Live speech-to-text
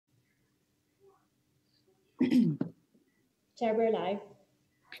Chair, we're live.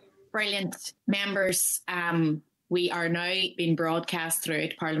 Brilliant. Members, we are now being broadcast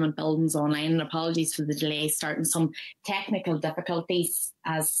throughout Parliament buildings online, and apologies for the delay starting some technical difficulties,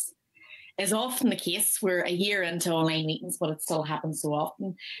 as is often the case. We're a year into online meetings, but it still happens so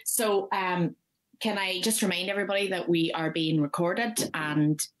often. So can I just remind everybody that we are being recorded,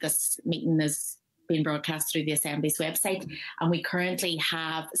 and this meeting is being broadcast through the Assembly's website, and we currently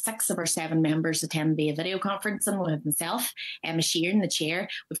have 6 of our 7 members attend via video conferencing. We have myself, Emma Sheeran, the Chair.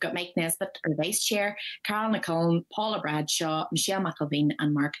 We've got Mike Nesbitt, our Vice Chair, Carol McCullum, Paula Bradshaw, Michelle McElveen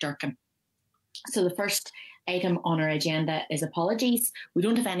and Mark Durkin. So the first item on our agenda is apologies. We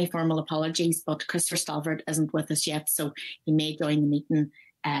don't have any formal apologies, but Christopher Stalvard isn't with us yet, so he may join the meeting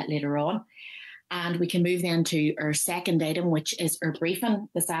later on. And we can move then to our second item, which is our briefing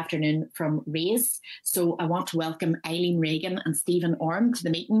this afternoon from RAISE. So I want to welcome Eileen Reagan and Stephen Orme to the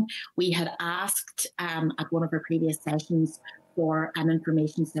meeting. We had asked at one of our previous sessions for an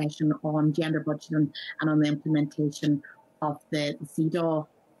information session on gender budgeting and on the implementation of the CEDAW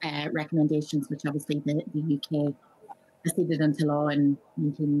recommendations, which obviously the UK acceded into law in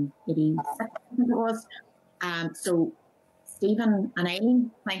 1986, I think it was. So Stephen and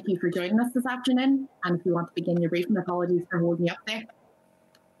Eileen, thank you for joining us this afternoon. And if you want to begin your briefing, apologies for holding you up there.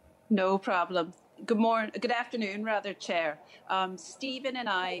 No problem. Good afternoon, Chair. Stephen and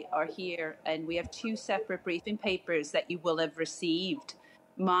I are here, and we have 2 separate briefing papers that you will have received.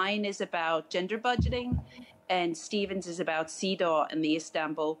 Mine is about gender budgeting, and Stephen's is about CEDAW and the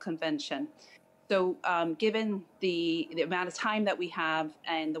Istanbul Convention. So given the amount of time that we have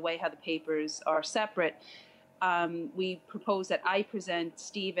and the way how the papers are separate, we propose that I present,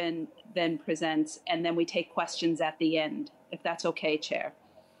 Stephen then presents, and then we take questions at the end, if that's okay, Chair.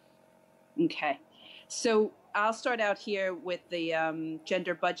 Okay. So I'll start out here with the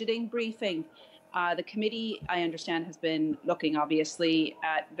gender budgeting briefing. The committee, I understand, has been looking, obviously,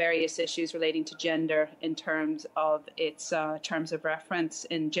 at various issues relating to gender in terms of its terms of reference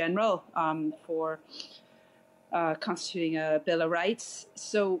in general for constituting a Bill of Rights.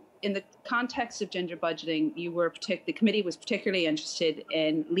 So in the context of gender budgeting, the committee was particularly interested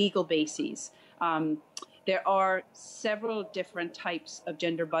in legal bases. There are several different types of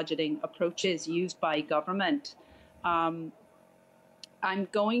gender budgeting approaches used by government. I'm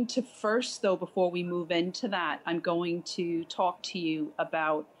going to first, though, before we move into that, I'm going to talk to you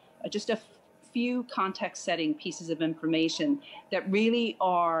about just a few context-setting pieces of information that really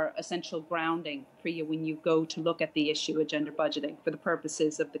are essential grounding for you when you go to look at the issue of gender budgeting for the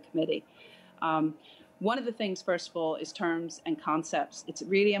purposes of the committee. One of the things, first of all, is terms and concepts. It's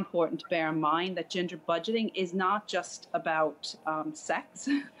really important to bear in mind that gender budgeting is not just about sex.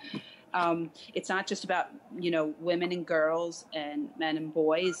 It's not just about, women and girls and men and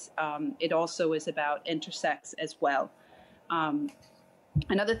boys. It also is about intersex as well.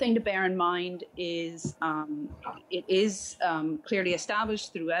 Another thing to bear in mind is it is clearly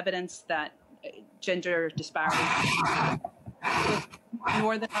established through evidence that gender disparities in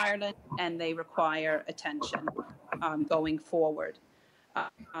Northern Ireland, and they require attention going forward.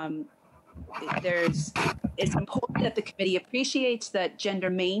 It's important that the committee appreciates that gender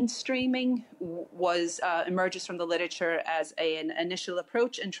mainstreaming emerges from the literature as an initial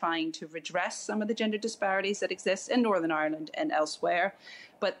approach in trying to redress some of the gender disparities that exist in Northern Ireland and elsewhere,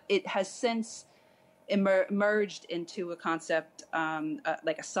 but it has since emerged into a concept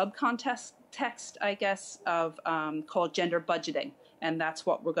like a subcontext, I guess, of called gender budgeting, and that's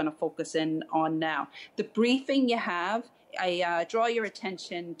what we're going to focus in on now. The briefing you have, I draw your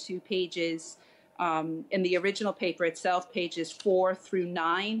attention to pages in the original paper itself, pages 4 through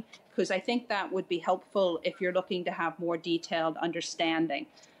 9, because I think that would be helpful if you're looking to have more detailed understanding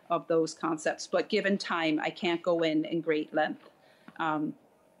of those concepts. But given time, I can't go in great length.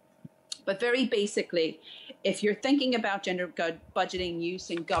 But very basically, if you're thinking about gender budgeting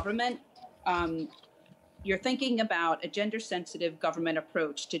use in government, you're thinking about a gender-sensitive government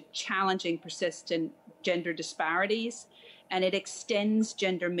approach to challenging persistent gender disparities, and it extends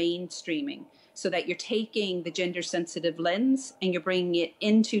gender mainstreaming so that you're taking the gender-sensitive lens and you're bringing it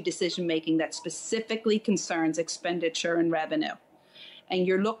into decision-making that specifically concerns expenditure and revenue. And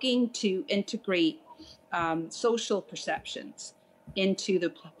you're looking to integrate social perceptions into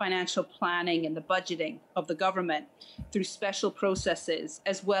the financial planning and the budgeting of the government through special processes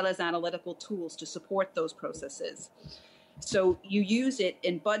as well as analytical tools to support those processes. So you use it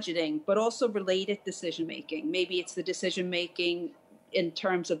in budgeting, but also related decision-making. Maybe it's the decision-making in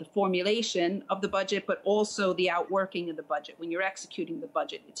terms of the formulation of the budget, but also the outworking of the budget. When you're executing the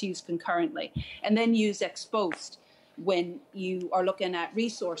budget, it's used concurrently. And then use ex post, when you are looking at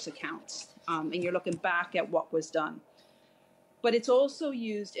resource accounts and you're looking back at what was done. But it's also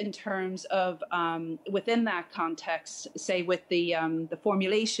used in terms of, within that context, say with the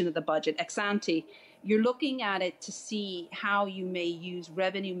formulation of the budget ex ante, you're looking at it to see how you may use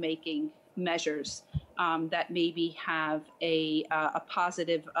revenue-making measures that maybe have a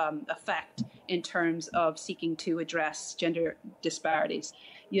positive effect in terms of seeking to address gender disparities.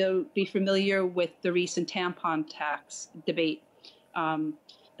 You'll be familiar with the recent tampon tax debate.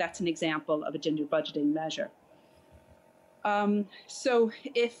 That's an example of a gender budgeting measure. So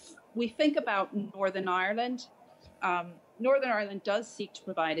if we think about Northern Ireland, Northern Ireland does seek to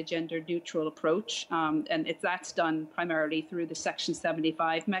provide a gender-neutral approach, and that's done primarily through the Section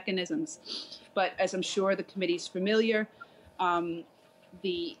 75 mechanisms. But as I'm sure the committee's familiar,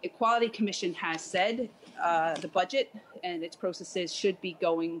 the Equality Commission has said the budget and its processes should be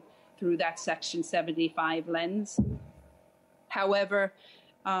going through that Section 75 lens. However,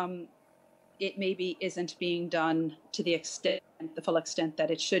 it maybe isn't being done to the full extent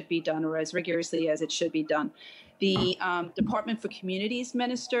that it should be done, or as rigorously as it should be done. The Department for Communities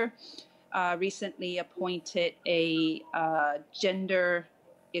Minister recently appointed a gender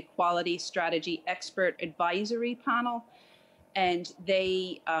equality strategy expert advisory panel, and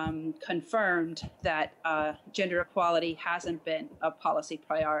they confirmed that gender equality hasn't been a policy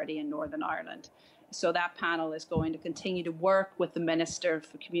priority in Northern Ireland. So that panel is going to continue to work with the Minister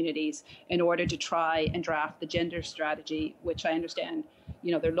for Communities in order to try and draft the gender strategy, which I understand,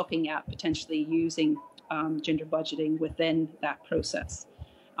 they're looking at potentially using gender budgeting within that process.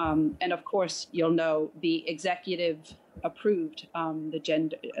 And of course, you'll know the executive approved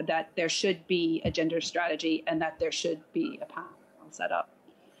that there should be a gender strategy and that there should be a panel set up.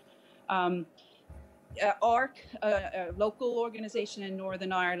 ARC, a local organization in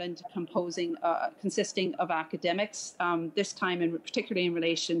Northern Ireland consisting of academics, this time particularly in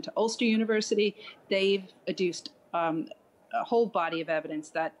relation to Ulster University, they've adduced a whole body of evidence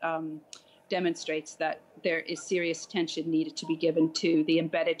that demonstrates that there is serious attention needed to be given to the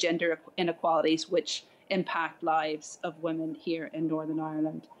embedded gender inequalities which impact lives of women here in Northern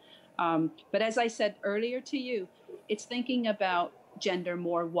Ireland. But as I said earlier to you, it's thinking about gender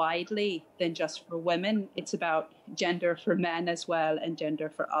more widely than just for women. It's about gender for men as well and gender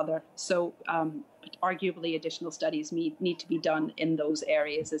for other. So arguably additional studies need to be done in those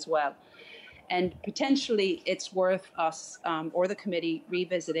areas as well. And potentially it's worth us or the committee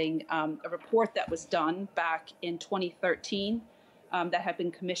revisiting a report that was done back in 2013 that had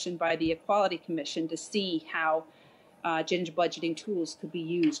been commissioned by the Equality Commission to see how gender budgeting tools could be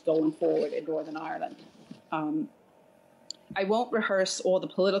used going forward in Northern Ireland. I won't rehearse all the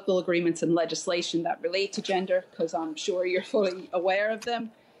political agreements and legislation that relate to gender, because I'm sure you're fully aware of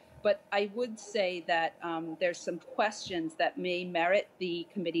them. But I would say that there's some questions that may merit the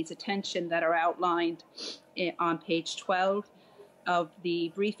committee's attention that are outlined on page 12 of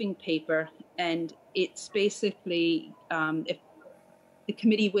the briefing paper. And it's basically, if the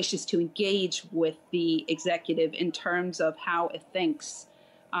committee wishes to engage with the executive in terms of how it thinks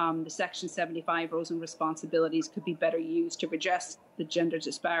the Section 75 roles and responsibilities could be better used to redress the gender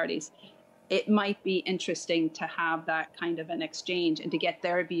disparities, it might be interesting to have that kind of an exchange and to get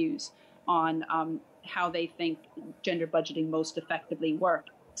their views on how they think gender budgeting most effectively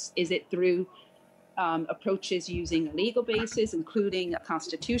works. Is it through approaches using a legal basis, including a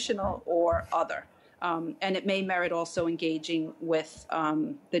constitutional or other? And it may merit also engaging with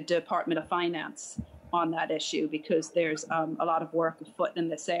the Department of Finance on that issue, because there's a lot of work afoot in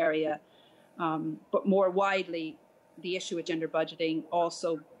this area. But more widely, the issue of gender budgeting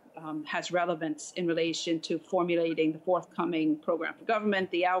also has relevance in relation to formulating the forthcoming program for government,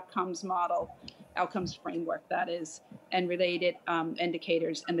 the outcomes framework, that is, and related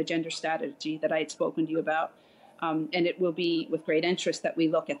indicators, and the gender strategy that I had spoken to you about. And it will be with great interest that we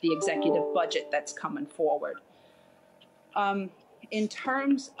look at the executive budget that's coming forward. In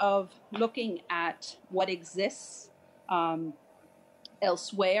terms of looking at what exists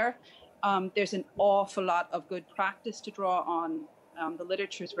elsewhere, there's an awful lot of good practice to draw on. The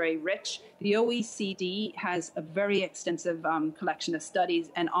literature is very rich. The OECD has a very extensive collection of studies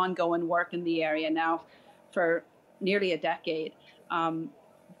and ongoing work in the area now for nearly a decade.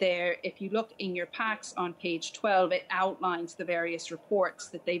 If you look in your packs on page 12, it outlines the various reports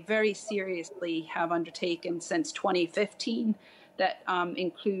that they very seriously have undertaken since 2015 that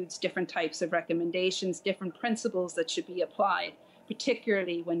includes different types of recommendations, different principles that should be applied,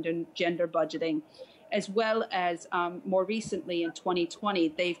 particularly when doing gender budgeting, as well as more recently in 2020,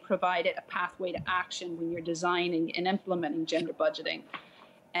 they've provided a pathway to action when you're designing and implementing gender budgeting.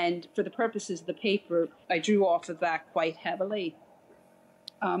 And for the purposes of the paper, I drew off of that quite heavily.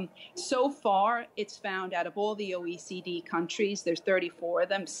 So far, it's found out of all the OECD countries, there's 34 of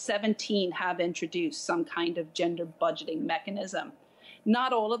them, 17 have introduced some kind of gender budgeting mechanism.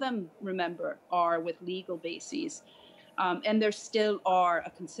 Not all of them, remember, are with legal bases. And there still are a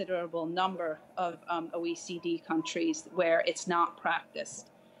considerable number of OECD countries where it's not practiced.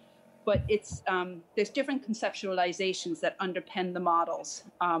 But there's different conceptualizations that underpin the models.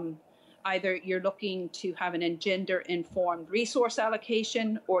 Either you're looking to have an gender-informed resource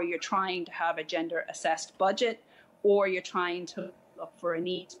allocation, or you're trying to have a gender-assessed budget, or you're trying to look for a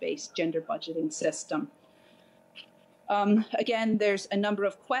needs-based gender budgeting system. Again, there's a number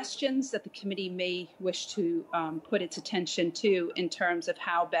of questions that the committee may wish to put its attention to in terms of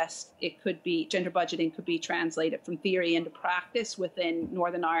how best gender budgeting could be translated from theory into practice within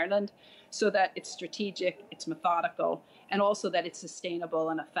Northern Ireland, so that it's strategic, it's methodical, and also that it's sustainable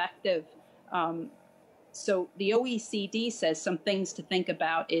and effective. So the OECD says some things to think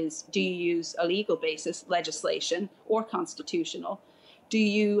about is, do you use a legal basis, legislation, or constitutional? Do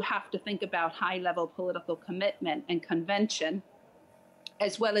you have to think about high-level political commitment and convention,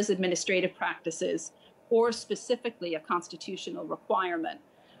 as well as administrative practices, or specifically a constitutional requirement?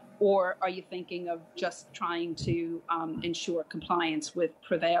 Or are you thinking of just trying to ensure compliance with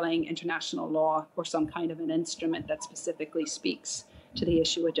prevailing international law or some kind of an instrument that specifically speaks to the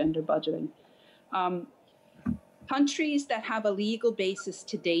issue of gender budgeting? Countries that have a legal basis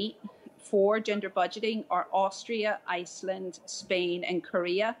to date for gender budgeting are Austria, Iceland, Spain, and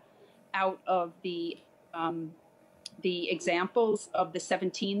Korea. Out of the examples of the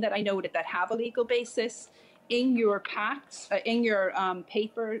 17 that I noted that have a legal basis, in your packs, in your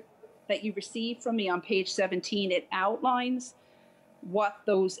paper that you received from me on page 17, it outlines what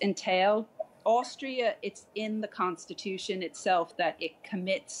those entail. Austria, it's in the Constitution itself that it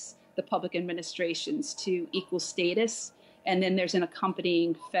commits the public administrations to equal status. And then there's an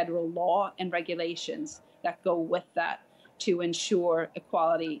accompanying federal law and regulations that go with that to ensure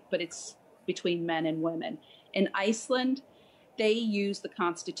equality, but it's between men and women. In Iceland, they use the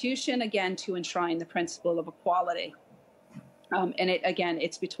Constitution, again, to enshrine the principle of equality. And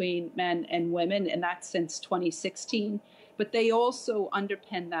it's between men and women, and that's since 2016. But they also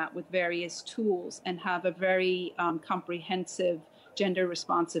underpin that with various tools and have a very comprehensive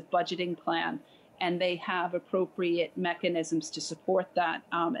gender-responsive budgeting plan. And they have appropriate mechanisms to support that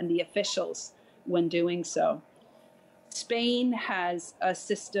and the officials when doing so. Spain has a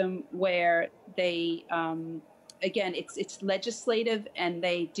system where they, again, it's legislative, and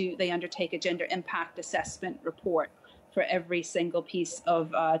they undertake a gender impact assessment report for every single piece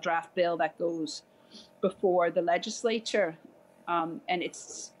of draft bill that goes before the legislature. And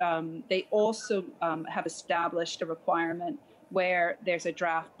they also have established a requirement where there's a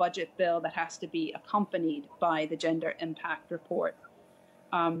draft budget bill that has to be accompanied by the gender impact report.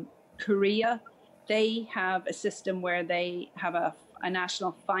 Korea, they have a system where they have a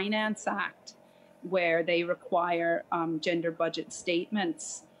National Finance Act where they require gender budget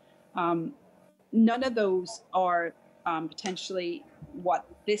statements. None of those are potentially what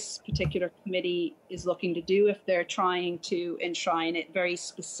this particular committee is looking to do if they're trying to enshrine it very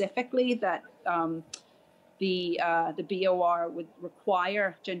specifically that the BOR would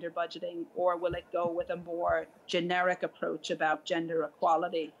require gender budgeting, or will it go with a more generic approach about gender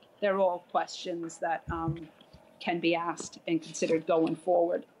equality? They're all questions that can be asked and considered going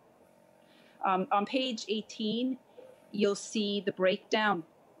forward. On page 18, you'll see the breakdown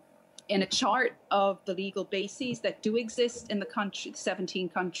in a chart of the legal bases that do exist in the 17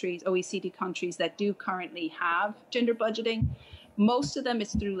 countries, OECD countries that do currently have gender budgeting. Most of them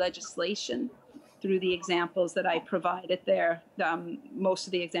is through legislation, through the examples that I provided there, most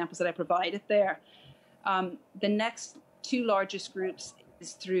of the examples that I provided there. The next two largest groups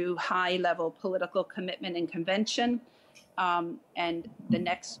is through high-level political commitment and convention, and the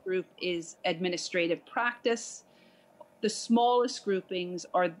next group is administrative practice. The smallest groupings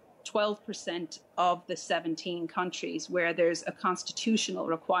are 12% of the 17 countries where there's a constitutional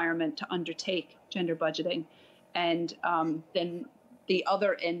requirement to undertake gender budgeting. And then the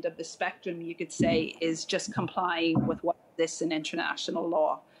other end of the spectrum, you could say, is just complying with what exists in international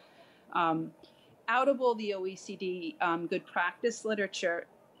law. Out of all the OECD good practice literature,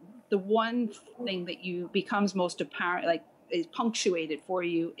 the one thing that becomes most apparent, like is punctuated for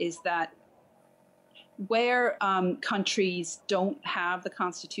you, is that where countries don't have the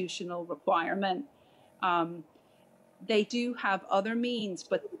constitutional requirement, they do have other means,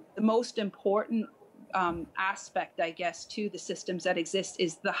 but the most important aspect, I guess, to the systems that exist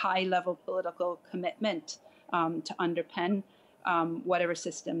is the high-level political commitment to underpin whatever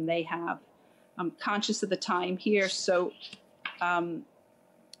system they have. I'm conscious of the time here, so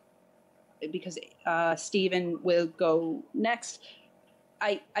because Stephen will go next,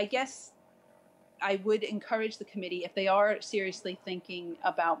 I guess I would encourage the committee, if they are seriously thinking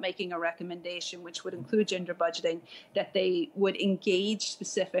about making a recommendation, which would include gender budgeting, that they would engage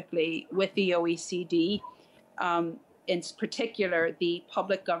specifically with the OECD, in particular the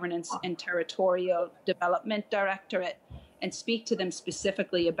Public Governance and Territorial Development Directorate, and speak to them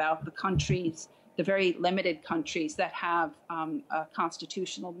specifically about the countries, the very limited countries that have a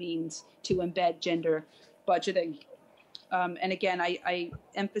constitutional means to embed gender budgeting. And again, I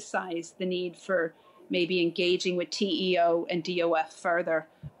emphasize the need for maybe engaging with TEO and DOF further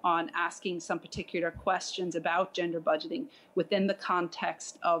on asking some particular questions about gender budgeting within the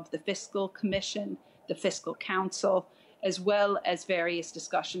context of the Fiscal Commission, the Fiscal Council, as well as various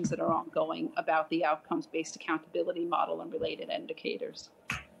discussions that are ongoing about the outcomes-based accountability model and related indicators.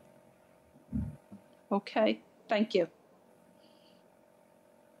 Okay, thank you.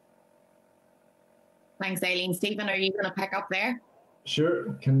 Thanks, Aileen. Stephen, are you going to pick up there?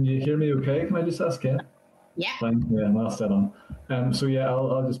 Sure. Can you hear me okay? Can I just ask, yeah? Yeah. Fine. Yeah, I'll stay on. So yeah,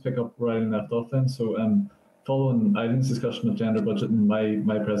 I'll just pick up where I left off then. So following Eileen's discussion of gender budgeting,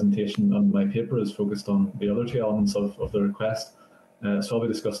 my presentation and my paper is focused on the other two elements of the request. So I'll be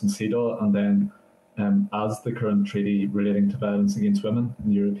discussing CEDAW, and then as the current treaty relating to violence against women in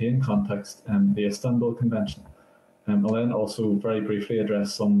the European context, the Istanbul Convention. I'll then also very briefly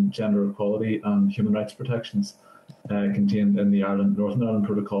address some gender equality and human rights protections contained in the Northern Ireland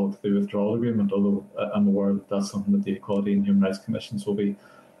Protocol to the withdrawal agreement, although I'm aware that that's something that the Equality and Human Rights Commissions will be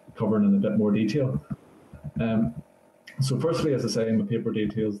covering in a bit more detail. So firstly, as I say in the paper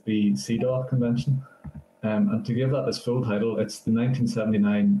details, the CEDAW Convention, and to give that its full title, it's the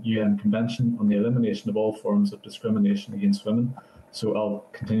 1979 UN Convention on the Elimination of All Forms of Discrimination Against Women. So I'll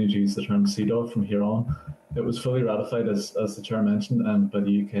continue to use the term CEDAW from here on. It was fully ratified, as the Chair mentioned, by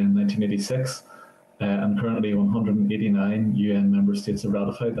the UK in 1986, and currently 189 UN member states have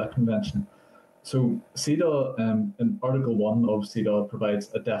ratified that convention. So CEDAW, in Article 1 of CEDAW,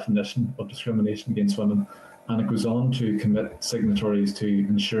 provides a definition of discrimination against women, and it goes on to commit signatories to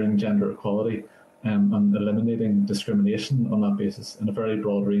ensuring gender equality and eliminating discrimination on that basis in a very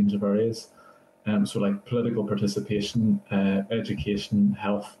broad range of areas. So like political participation, education,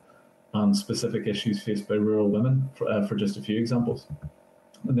 health, and specific issues faced by rural women, for just a few examples.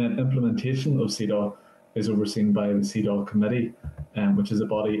 And then implementation of CEDAW is overseen by the CEDAW Committee, which is a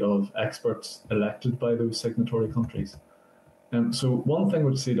body of experts elected by those signatory countries. So one thing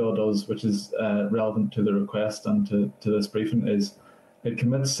which CEDAW does, which is relevant to the request and to this briefing, is it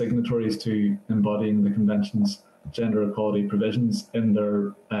commits signatories to embodying the Convention's gender equality provisions in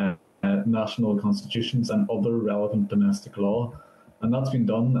their national constitutions and other relevant domestic law. And that's been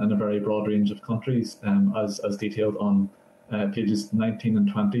done in a very broad range of countries, as detailed on pages 19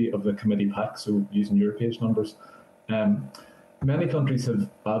 and 20 of the committee pack, so using your page numbers. Many countries have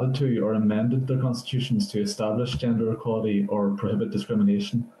added to or amended their constitutions to establish gender equality or prohibit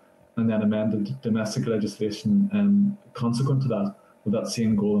discrimination, and then amended domestic legislation consequent to that, with that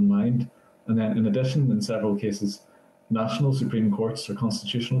same goal in mind. And then in addition, in several cases, national Supreme Courts or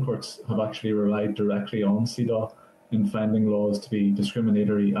constitutional courts have actually relied directly on CEDAW in finding laws to be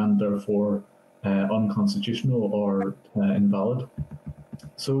discriminatory and therefore unconstitutional or invalid.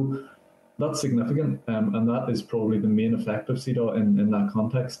 So that's significant, and that is probably the main effect of CEDAW in that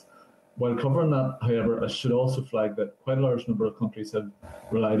context. While covering that, however, I should also flag that quite a large number of countries have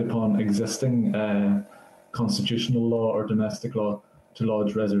relied upon existing constitutional law or domestic law to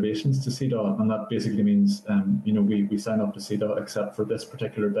lodge reservations to CEDAW, and that basically means we sign up to CEDAW except for this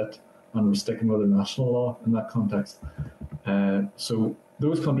particular bit, and we're sticking with the national law in that context. So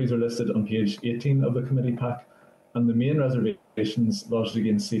those countries are listed on page 18 of the committee pack, and the main reservations lodged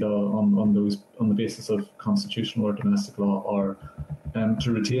against CEDAW on the basis of constitutional or domestic law are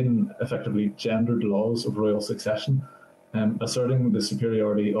to retain effectively gendered laws of royal succession, asserting the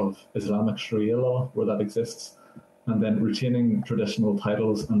superiority of Islamic Sharia law where that exists, and then retaining traditional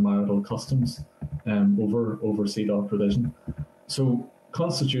titles and marital customs over CEDAW provision. So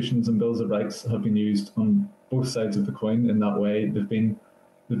constitutions and bills of rights have been used on both sides of the coin in that way. They've been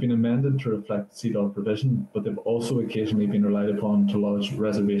amended to reflect CEDAW provision, but they've also occasionally been relied upon to lodge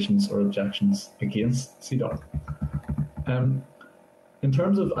reservations or objections against CEDAW. In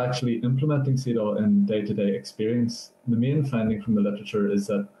terms of actually implementing CEDAW in day-to-day experience, the main finding from the literature is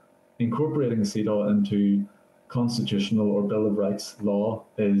that incorporating CEDAW into constitutional or Bill of Rights law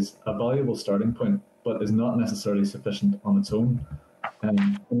is a valuable starting point, but is not necessarily sufficient on its own.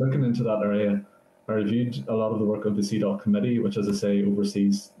 Looking into that area, I reviewed a lot of the work of the CDAW committee, which, as I say,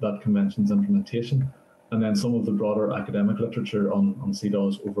 oversees that convention's implementation, and then some of the broader academic literature on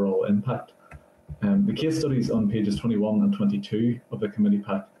CDAW's overall impact. The case studies on pages 21 and 22 of the committee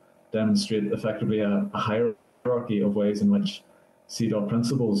pack demonstrate effectively a hierarchy of ways in which CDAW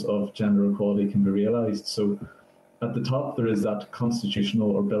principles of gender equality can be realised. So at the top, there is that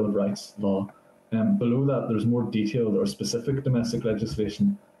constitutional or Bill of Rights law. Below that, there's more detailed or specific domestic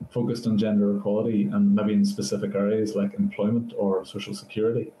legislation focused on gender equality and maybe in specific areas like employment or social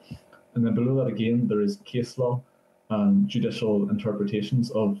security. And then below that again, there is case law and judicial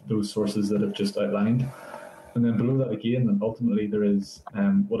interpretations of those sources that I've just outlined. And then below that again, and ultimately, there is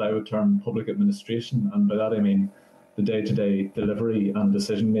what I would term public administration. And by that I mean the day-to-day delivery and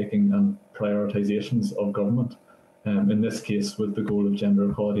decision-making and prioritisations of government, in this case with the goal of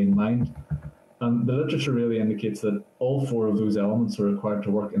gender equality in mind. And the literature really indicates that all four of those elements are required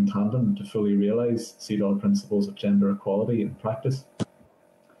to work in tandem to fully realise CDAW principles of gender equality in practice.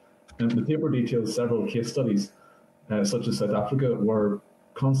 The paper details several case studies, such as South Africa, where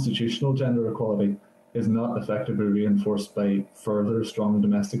constitutional gender equality is not effectively reinforced by further strong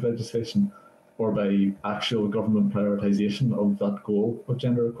domestic legislation or by actual government prioritisation of that goal of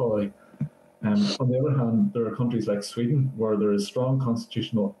gender equality. On the other hand, there are countries like Sweden where there is strong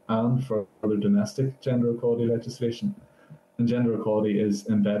constitutional and further domestic gender equality legislation. And gender equality is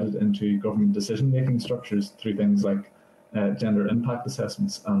embedded into government decision-making structures through things like gender impact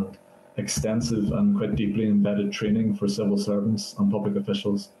assessments and extensive and quite deeply embedded training for civil servants and public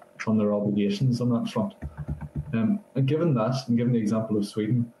officials on their obligations on that front. And given that, and given the example of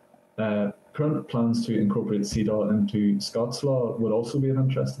Sweden, current plans to incorporate CDAW into Scots law would also be of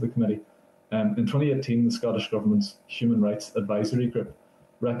interest to the committee. In 2018, the Scottish Government's Human Rights Advisory Group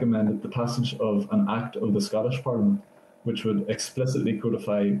recommended the passage of an Act of the Scottish Parliament, which would explicitly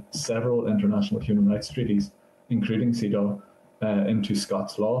codify several international human rights treaties, including CDAW, into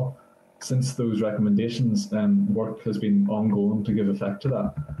Scots law. Since those recommendations, work has been ongoing to give effect to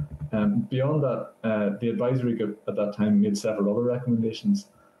that. Beyond that, the advisory group at that time made several other recommendations,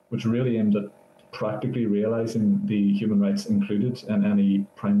 which really aimed at practically realising the human rights included in any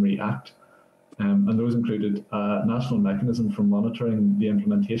primary act. And those included a national mechanism for monitoring the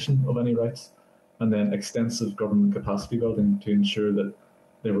implementation of any rights, and then extensive government capacity building to ensure that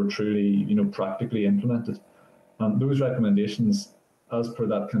they were truly, practically implemented. And those recommendations, as per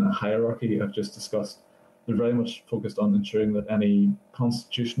that kind of hierarchy I've just discussed, they're very much focused on ensuring that any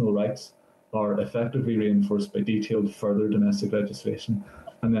constitutional rights are effectively reinforced by detailed further domestic legislation,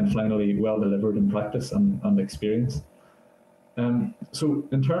 and then finally well delivered in practice and experience. So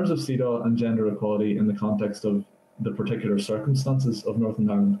in terms of CDAW and gender equality in the context of the particular circumstances of Northern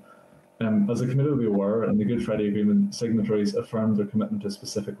Ireland, as the committee will be aware, in the Good Friday Agreement, signatories affirmed their commitment to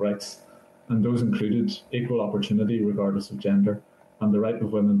specific rights, and those included equal opportunity regardless of gender, and the right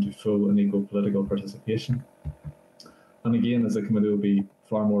of women to full and equal political participation. And again, as the committee will be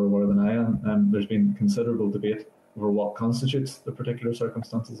far more aware than I am, there's been considerable debate over what constitutes the particular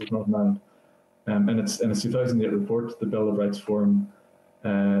circumstances of Northern Ireland. In its 2008 report, the Bill of Rights Forum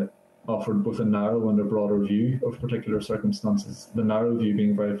offered both a narrow and a broader view of particular circumstances, the narrow view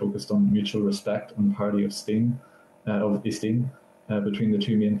being very focused on mutual respect and parity of esteem between the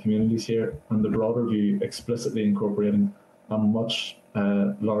two main communities here, and the broader view explicitly incorporating a much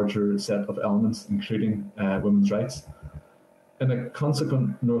larger set of elements, including women's rights. In a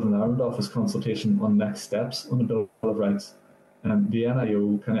consequent Northern Ireland Office consultation on next steps on the Bill of Rights, the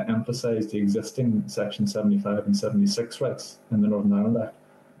NIO kind of emphasised the existing Section 75 and 76 rights in the Northern Ireland Act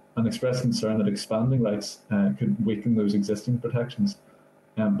and expressed concern that expanding rights could weaken those existing protections.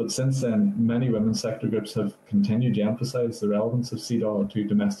 But since then, many women's sector groups have continued to emphasise the relevance of CDAW to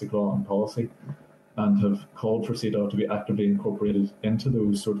domestic law and policy, and have called for CDAW to be actively incorporated into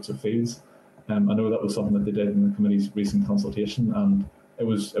those sorts of fields. I know that was something that they did in the committee's recent consultation, and it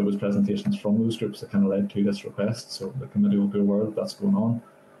was presentations from those groups that kind of led to this request, so the committee will be aware that that's going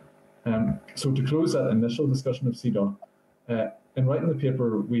on. So to close that initial discussion of CDAW, in writing the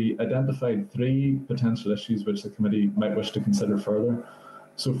paper, we identified three potential issues which the committee might wish to consider further.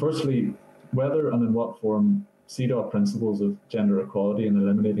 So firstly, whether and in what form CDAW principles of gender equality and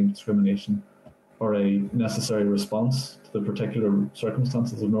eliminating discrimination are a necessary response to the particular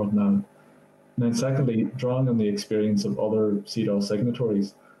circumstances of Northern Ireland. And then secondly, drawing on the experience of other CDAW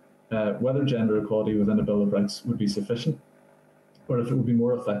signatories, whether gender equality within a Bill of Rights would be sufficient, or if it would be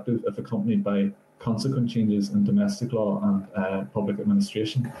more effective if accompanied by consequent changes in domestic law and public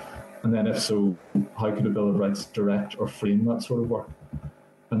administration. And then if so, how could a Bill of Rights direct or frame that sort of work?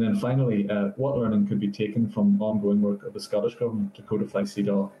 And then finally, what learning could be taken from ongoing work of the Scottish Government to codify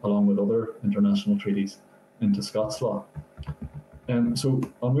CEDAW along with other international treaties into Scots law. So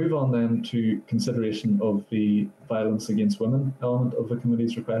I'll move on then to consideration of the violence against women element of the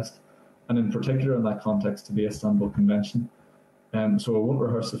committee's request, and in particular in that context to the Istanbul Convention. So I won't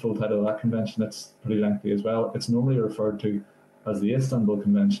rehearse the full title of that convention, it's pretty lengthy as well. It's normally referred to as the Istanbul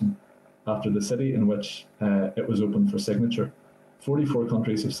Convention after the city in which it was opened for signature. 44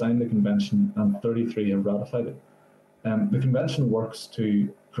 countries have signed the convention and 33 have ratified it. The convention works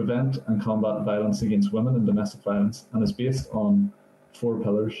to prevent and combat violence against women and domestic violence and is based on 4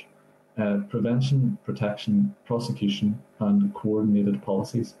 pillars: prevention, protection, prosecution, and coordinated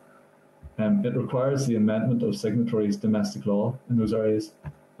policies. It requires the amendment of signatories' domestic law in those areas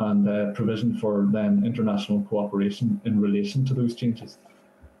and provision for then international cooperation in relation to those changes.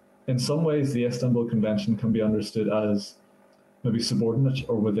 In some ways, the Istanbul Convention can be understood as maybe subordinate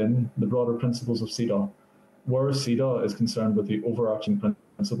or within the broader principles of CEDAW. Whereas CEDAW is concerned with the overarching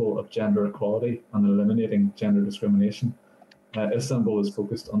principle of gender equality and eliminating gender discrimination, Istanbul is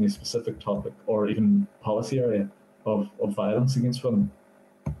focused on the specific topic or even policy area of violence against women.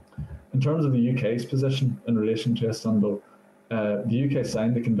 In terms of the UK's position in relation to Istanbul, the UK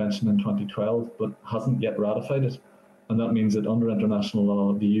signed the convention in 2012 but hasn't yet ratified it, and that means that under international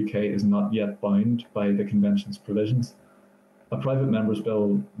law the UK is not yet bound by the convention's provisions. A private member's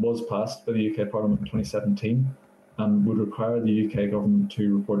bill was passed by the UK Parliament in 2017 and would require the UK government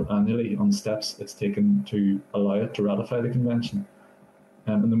to report annually on steps it's taken to allow it to ratify the convention.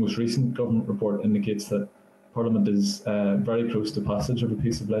 And the most recent government report indicates that Parliament is very close to passage of a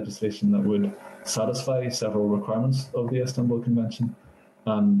piece of legislation that would satisfy several requirements of the Istanbul Convention,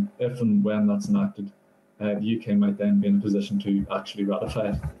 and if and when that's enacted, the UK might then be in a position to actually ratify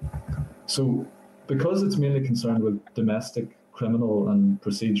it. So, because it's mainly concerned with domestic, criminal and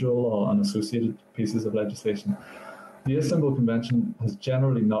procedural law and associated pieces of legislation, the Istanbul Convention has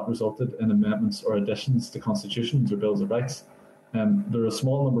generally not resulted in amendments or additions to constitutions or bills of rights. There are a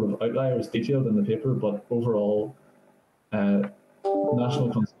small number of outliers detailed in the paper, but overall,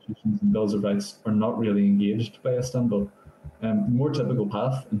 national constitutions and bills of rights are not really engaged by Istanbul. The more typical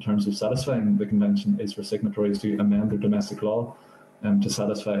path in terms of satisfying the convention is for signatories to amend their domestic law to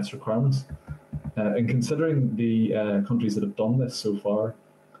satisfy its requirements. In considering the countries that have done this so far,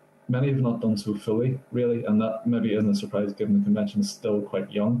 many have not done so fully, really, and that maybe isn't a surprise given the convention is still quite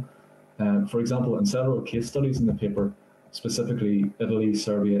young. For example, in several case studies in the paper, specifically Italy,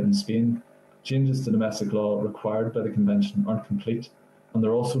 Serbia and Spain, changes to domestic law required by the convention aren't complete, and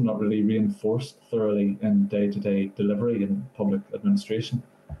they're also not really reinforced thoroughly in day-to-day delivery in public administration.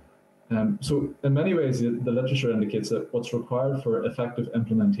 So in many ways, the literature indicates that what's required for effective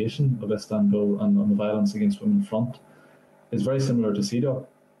implementation of Istanbul and on the violence against women front is very similar to CEDAW.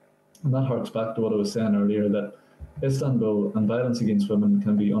 And that harks back to what I was saying earlier, that Istanbul and violence against women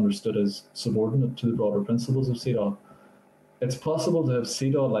can be understood as subordinate to the broader principles of CEDAW. It's possible to have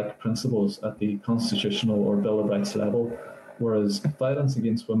CEDAW-like principles at the constitutional or Bill of Rights level, whereas violence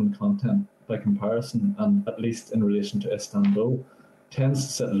against women content, by comparison, and at least in relation to Istanbul, tends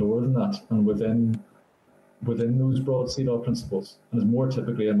to sit lower than that and within those broad CEDAW principles, and is more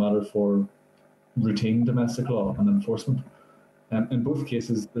typically a matter for routine domestic law and enforcement. In both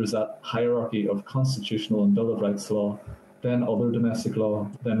cases, there's that hierarchy of constitutional and Bill of Rights law, then other domestic law,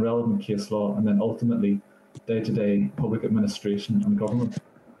 then relevant case law, and then ultimately day-to-day public administration and government.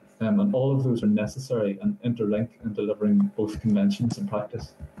 And all of those are necessary and interlink in delivering both conventions and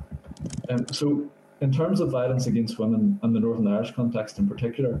practice. So in terms of violence against women and the Northern Irish context in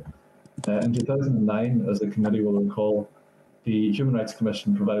particular, in 2009, as the committee will recall, the Human Rights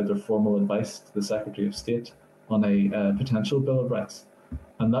Commission provided their formal advice to the Secretary of State on a potential Bill of Rights,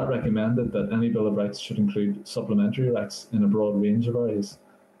 and that recommended that any Bill of Rights should include supplementary rights in a broad range of areas,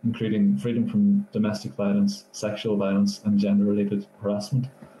 including freedom from domestic violence, sexual violence and gender-related harassment.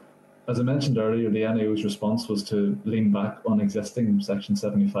 As I mentioned earlier, the NIO's response was to lean back on existing Section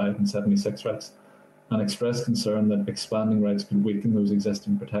 75 and 76 rights and express concern that expanding rights could weaken those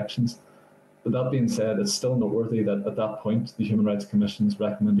existing protections. But that being said, it's still noteworthy that at that point, the Human Rights Commission's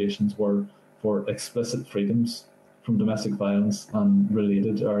recommendations were for explicit freedoms from domestic violence and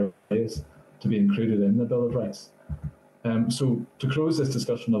related areas to be included in the Bill of Rights. So to close this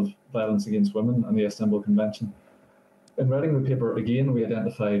discussion of violence against women and the Istanbul Convention, in writing the paper, again, we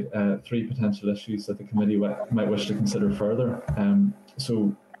identified 3 potential issues that the committee might wish to consider further.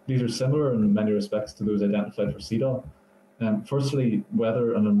 So these are similar in many respects to those identified for CEDAW. Firstly,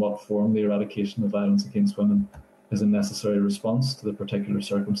 whether and in what form the eradication of violence against women is a necessary response to the particular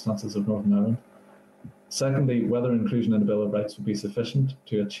circumstances of Northern Ireland. Secondly, whether inclusion in the Bill of Rights would be sufficient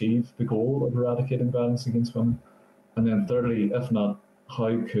to achieve the goal of eradicating violence against women. And then thirdly, if not,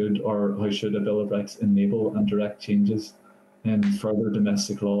 how could or how should a Bill of Rights enable and direct changes in further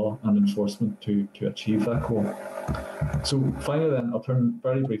domestic law and enforcement to achieve that goal? So finally then, I'll turn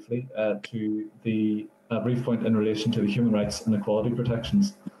very briefly to the brief point in relation to the human rights and equality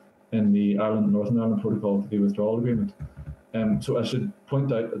protections in the Northern Ireland Protocol to the Withdrawal Agreement. So I should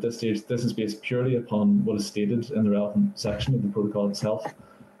point out at this stage, this is based purely upon what is stated in the relevant section of the protocol itself.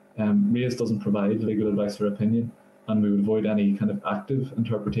 RAISE doesn't provide legal advice or opinion, and we would avoid any kind of active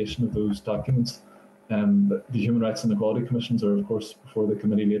interpretation of those documents. The Human Rights and Equality Commissions are, of course, before the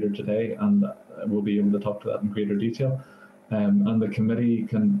committee later today, and we'll be able to talk to that in greater detail. And the committee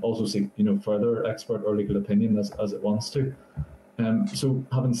can also seek, further expert or legal opinion as it wants to. So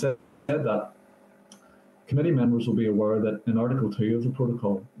having said that, committee members will be aware that in Article 2 of the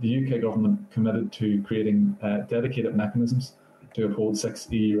protocol, the UK government committed to creating dedicated mechanisms to uphold 6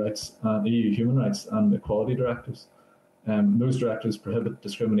 EU human rights and equality directives. Those directives prohibit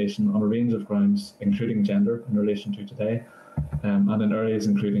discrimination on a range of grounds, including gender in relation to today, and in areas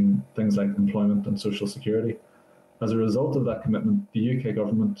including things like employment and social security. As a result of that commitment, the UK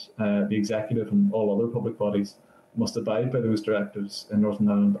government, the executive and all other public bodies must abide by those directives in Northern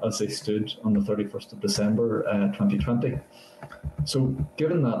Ireland as they stood on the 31st of December 2020. So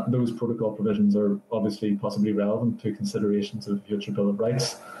given that those protocol provisions are obviously possibly relevant to considerations of the future Bill of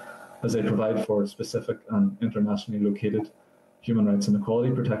Rights, as they provide for specific and internationally located human rights and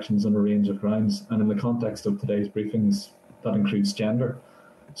equality protections on a range of grounds, and in the context of today's briefings, that includes gender.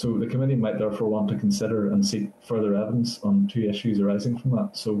 So the committee might therefore want to consider and seek further evidence on 2 issues arising from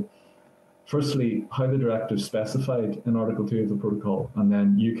that. So firstly, how the directives specified in Article 2 of the protocol and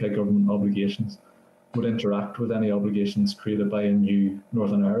then UK government obligations would interact with any obligations created by a new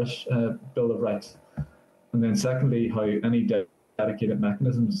Northern Irish Bill of Rights. And then secondly, how any dedicated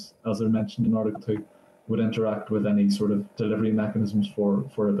mechanisms, as they're mentioned in Article 2, would interact with any sort of delivery mechanisms for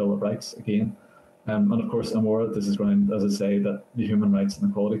a Bill of Rights again. And of course, I'm aware that this is ground, as I say, that the Human Rights and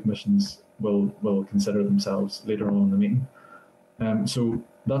Equality Commissions will consider themselves later on in the meeting. So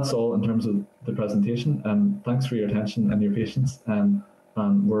that's all in terms of the presentation. Thanks for your attention and your patience, and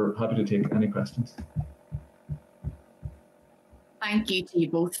we're happy to take any questions. Thank you to you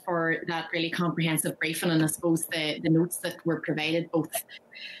both for that really comprehensive briefing, and I suppose the notes that were provided both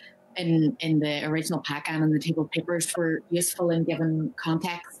in the original pack and in the table papers were useful in giving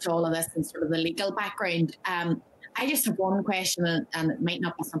context to all of this and sort of the legal background. I just have one question, and it might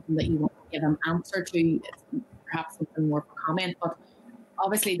not be something that you want to give an answer to, it's perhaps something more for comment, but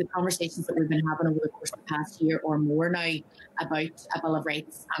obviously the conversations that we've been having over the course of the past year or more now about a Bill of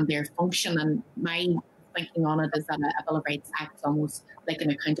Rights and their function, and my thinking on it is that a Bill of Rights acts almost like an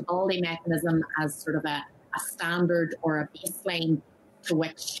accountability mechanism as sort of a standard or a baseline to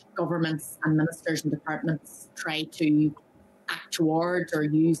which governments and ministers and departments try to act towards or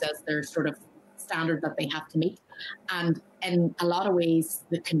use as their sort of standard that they have to meet. And in a lot of ways,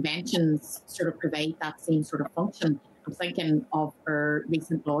 the conventions sort of provide that same sort of function. I'm thinking of our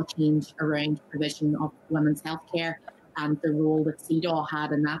recent law change around provision of women's healthcare and the role that CEDAW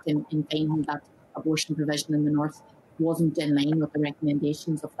had in that, in finding that abortion provision in the North wasn't in line with the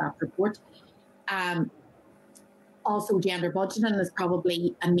recommendations of that report. Also, gender budgeting is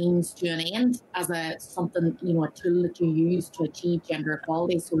probably a means to an end as a something, a tool that you use to achieve gender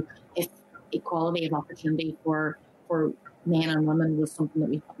equality. So if equality of opportunity for men and women was something that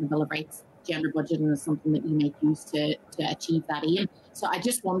we put in the Bill of Rights, gender budgeting is something that you might use to achieve that aim. So I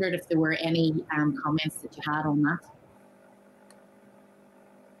just wondered if there were any comments that you had on that.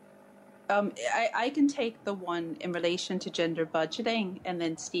 I can take the one in relation to gender budgeting, and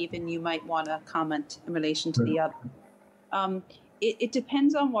then Stephen, you might want to comment in relation to the other. It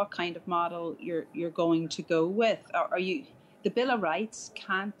depends on what kind of model you're going to go with. The Bill of Rights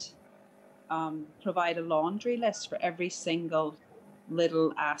can't provide a laundry list for every single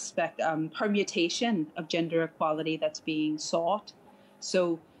little aspect, permutation of gender equality that's being sought.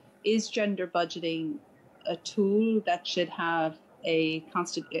 So is gender budgeting a tool that should have a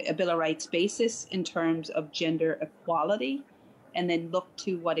Bill of Rights basis in terms of gender equality, and then look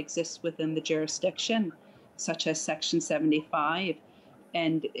to what exists within the jurisdiction, such as Section 75,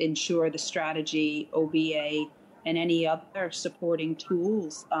 and ensure the strategy, OBA, and any other supporting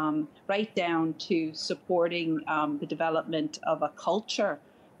tools, right down to supporting the development of a culture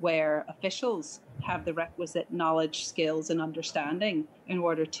where officials have the requisite knowledge, skills, and understanding in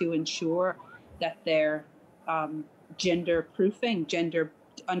order to ensure that they're gender proofing,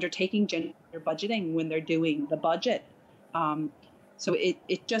 undertaking gender budgeting when they're doing the budget. So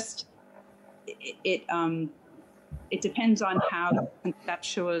it it depends on how you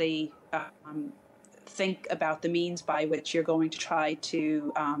conceptually think about the means by which you're going to try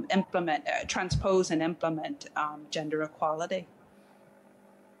to transpose and implement gender equality.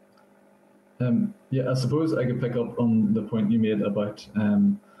 Yeah, I suppose I could pick up on the point you made about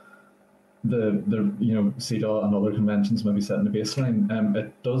the CEDAW and other conventions maybe setting a baseline.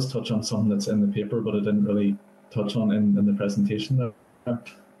 It does touch on something that's in the paper, but it didn't really touch on in the presentation there.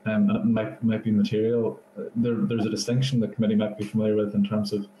 And it might be material. There's a distinction the committee might be familiar with in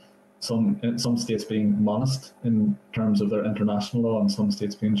terms of some states being monist in terms of their international law and some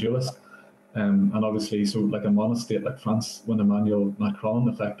states being dualist. And obviously, so like a monist state like France, when Emmanuel Macron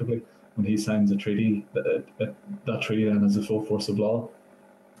effectively, when he signs a treaty, that treaty then has the full force of law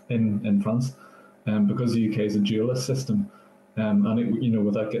in France, because the UK is a dualist system. And it,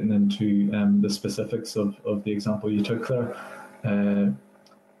 without getting into the specifics of the example you took there,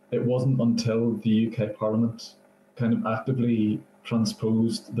 it wasn't until the UK Parliament kind of actively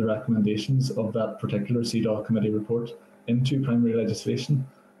transposed the recommendations of that particular CEDAW committee report into primary legislation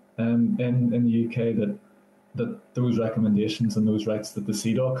in the UK that those recommendations and those rights that the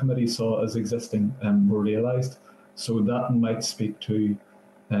CEDAW committee saw as existing were realised. So that might speak to,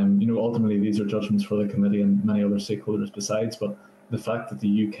 ultimately these are judgments for the committee and many other stakeholders besides, but the fact that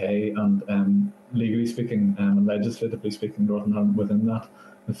the UK and legally speaking and legislatively speaking Northern Ireland within that,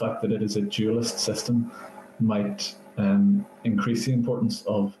 the fact that it is a dualist system might increase the importance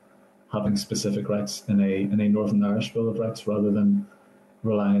of having specific rights in a Northern Irish Bill of Rights rather than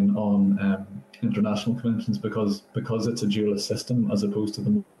relying on international conventions, because it's a dualist system as opposed to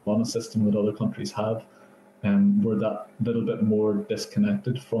the monist system that other countries have. We're that little bit more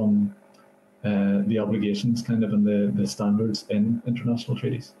disconnected from the obligations kind of and the standards in international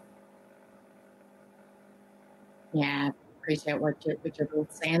treaties. Yeah, appreciate what you're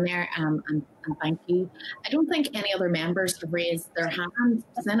both saying there, and thank you. I don't think any other members have raised their hand.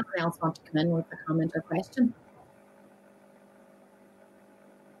 Does anyone else want to come in with a comment or question?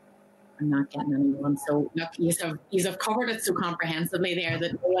 I'm not getting anyone. So look, you have covered it so comprehensively there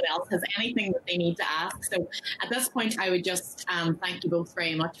that no one else has anything that they need to ask. So at this point, I would just thank you both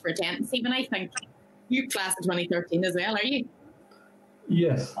very much for attending. Stephen, I think you class of 2013 as well, are you?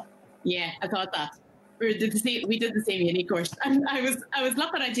 Yes. Yeah, I thought that. We did the same uni course, and I was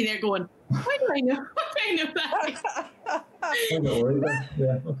looking at you there going, why do I know? Why do I know that? Don't worry about it.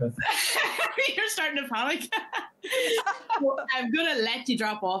 Yeah, okay. You're starting to panic. Well, I'm going to let you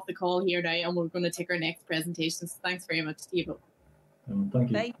drop off the call here now, and we're going to take our next presentation. So thanks very much, Steve.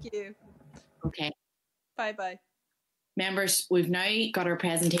 Thank you. Thank you. Okay. Bye-bye. Members, we've now got our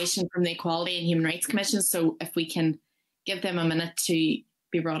presentation from the Equality and Human Rights Commission, so if we can give them a minute to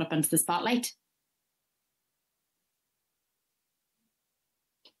be brought up into the spotlight.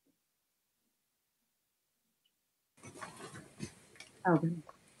 Oh.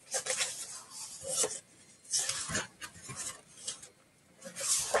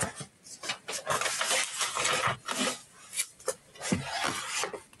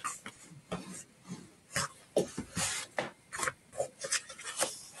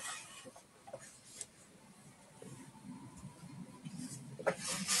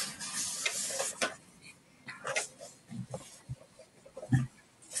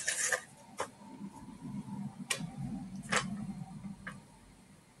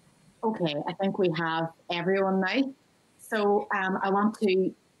 Okay, I think we have everyone now. So I want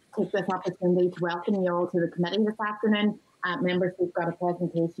to take this opportunity to welcome you all to the committee this afternoon. Members, we've got a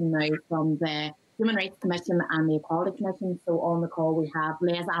presentation now from the Human Rights Commission and the Equality Commission. So on the call we have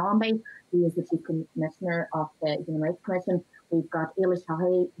Les Allenby, who is the Chief Commissioner of the Human Rights Commission. We've got Ailish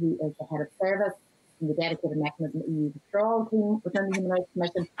Haughey, who is the Head of Service in the Dedicated Mechanism EU Withdrawal Team within the Human Rights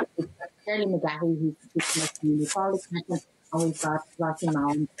Commission. We've got Shirley McGahey, who's the Chief Commissioner of the Equality Commission. And we've got Rosie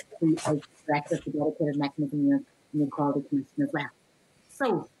Mallon, who is Director of the Dedicated Mechanism Unit in the Equality Commission as well.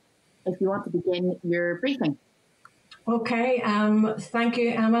 So, if you want to begin your briefing. Okay, thank you,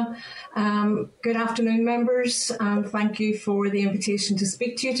 Emma. Good afternoon, members, and thank you for the invitation to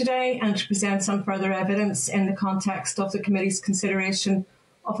speak to you today and to present some further evidence in the context of the committee's consideration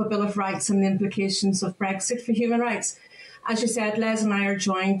of a Bill of Rights and the implications of Brexit for human rights. As you said, Les and I are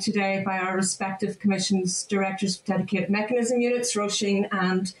joined today by our respective commissions' directors of dedicated mechanism units, Roisin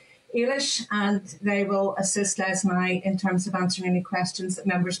and Ailish, and they will assist Les and I in terms of answering any questions that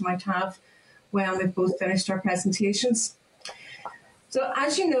members might have when we've both finished our presentations. So,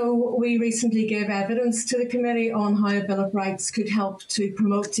 as you know, we recently gave evidence to the committee on how a Bill of Rights could help to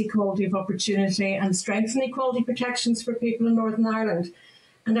promote equality of opportunity and strengthen equality protections for people in Northern Ireland.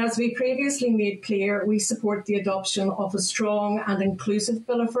 And as we previously made clear, we support the adoption of a strong and inclusive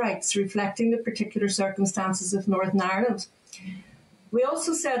Bill of Rights reflecting the particular circumstances of Northern Ireland. We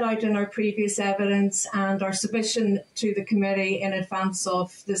also set out in our previous evidence and our submission to the committee in advance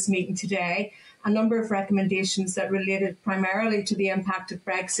of this meeting today a number of recommendations that related primarily to the impact of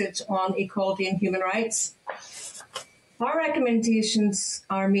Brexit on equality and human rights. Our recommendations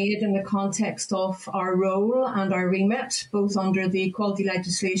are made in the context of our role and our remit, both under the equality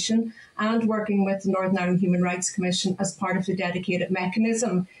legislation and working with the Northern Ireland Human Rights Commission as part of the dedicated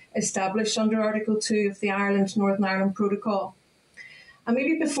mechanism established under Article 2 of the Ireland-Northern Ireland Protocol. And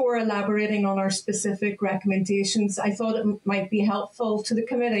maybe before elaborating on our specific recommendations, I thought it might be helpful to the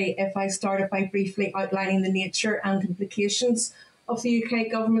committee if I started by briefly outlining the nature and implications of the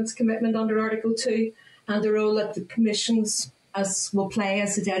UK Government's commitment under Article 2 and the role that the Commissions will play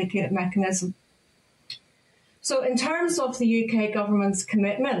as a dedicated mechanism. So in terms of the UK Government's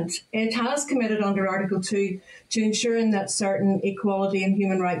commitment, it has committed under Article 2 to ensuring that certain equality and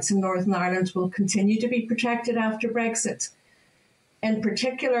human rights in Northern Ireland will continue to be protected after Brexit. In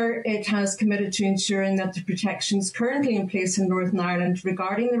particular, it has committed to ensuring that the protections currently in place in Northern Ireland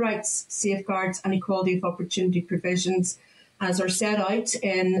regarding the rights, safeguards and equality of opportunity provisions as are set out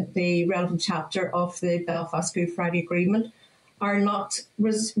in the relevant chapter of the Belfast Good Friday Agreement, are not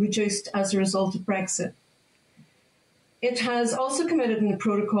reduced as a result of Brexit. It has also committed in the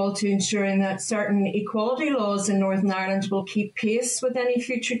protocol to ensuring that certain equality laws in Northern Ireland will keep pace with any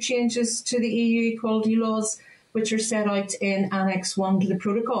future changes to the EU equality laws, which are set out in Annex 1 to the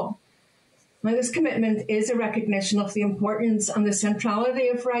protocol. Now, this commitment is a recognition of the importance and the centrality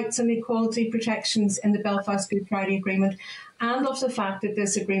of rights and equality protections in the Belfast Good Friday Agreement and of the fact that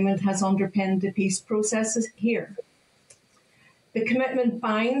this agreement has underpinned the peace processes here. The commitment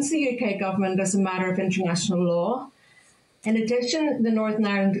binds the UK Government as a matter of international law. In addition, the Northern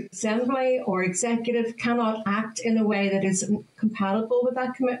Ireland Assembly or Executive cannot act in a way that is compatible with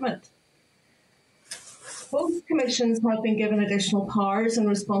that commitment. Both commissions have been given additional powers and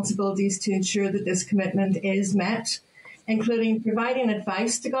responsibilities to ensure that this commitment is met, including providing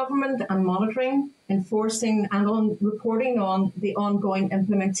advice to government and monitoring, enforcing and reporting on the ongoing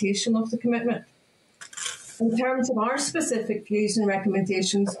implementation of the commitment. In terms of our specific views and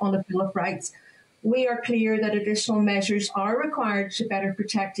recommendations on the Bill of Rights, we are clear that additional measures are required to better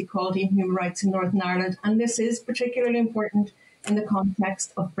protect equality and human rights in Northern Ireland, and this is particularly important in the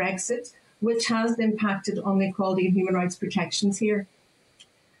context of Brexit, which has impacted on the equality and human rights protections here.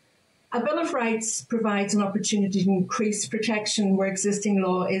 A Bill of Rights provides an opportunity to increase protection where existing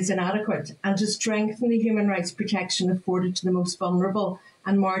law is inadequate and to strengthen the human rights protection afforded to the most vulnerable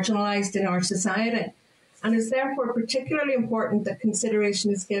and marginalised in our society, and is therefore particularly important that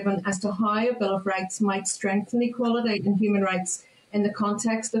consideration is given as to how a Bill of Rights might strengthen equality and human rights in the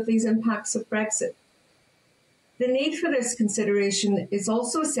context of these impacts of Brexit. The need for this consideration is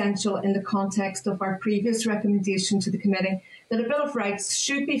also essential in the context of our previous recommendation to the committee that a Bill of Rights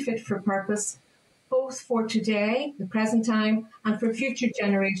should be fit for purpose, both for today, the present time, and for future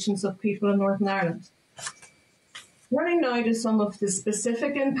generations of people in Northern Ireland. Turning now to some of the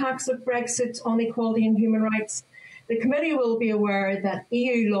specific impacts of Brexit on equality and human rights, the committee will be aware that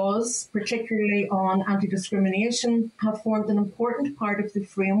EU laws, particularly on anti-discrimination, have formed an important part of the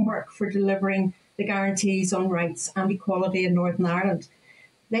framework for delivering the guarantees on rights and equality in Northern Ireland.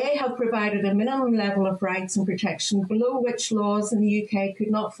 They have provided a minimum level of rights and protection below which laws in the UK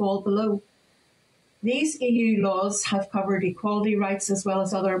could not fall below. These EU laws have covered equality rights as well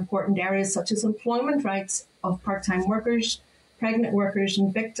as other important areas such as employment rights of part-time workers, pregnant workers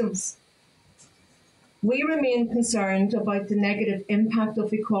and victims. We remain concerned about the negative impact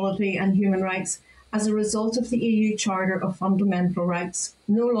of equality and human rights as a result of the EU Charter of Fundamental Rights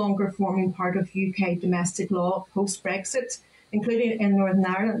no longer forming part of UK domestic law post-Brexit, including in Northern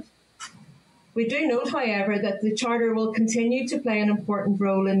Ireland. We do note, however, that the Charter will continue to play an important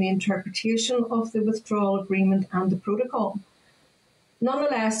role in the interpretation of the withdrawal agreement and the protocol.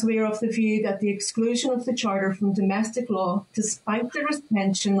 Nonetheless, we are of the view that the exclusion of the Charter from domestic law, despite the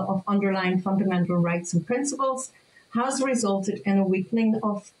retention of underlying fundamental rights and principles, has resulted in a weakening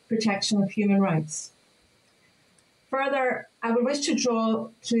of protection of human rights. Further, I would wish to draw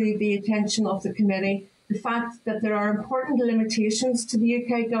to the attention of the committee the fact that there are important limitations to the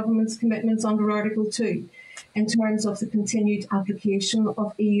UK Government's commitments under Article 2 in terms of the continued application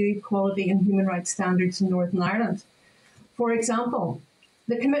of EU equality and human rights standards in Northern Ireland. For example,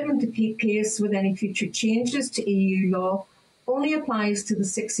 the commitment to keep pace with any future changes to EU law only applies to the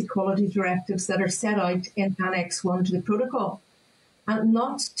 6 equality directives that are set out in Annex 1 to the protocol. and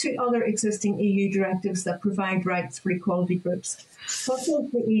not to other existing EU directives that provide rights for equality groups, such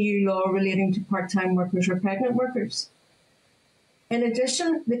as the EU law relating to part-time workers or pregnant workers. In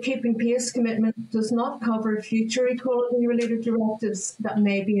addition, the Keeping Pace commitment does not cover future equality-related directives that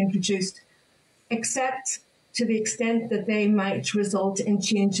may be introduced, except to the extent that they might result in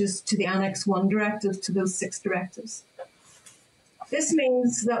changes to the Annex 1 directive to those 6 directives. This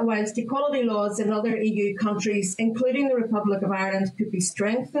means that whilst equality laws in other EU countries, including the Republic of Ireland, could be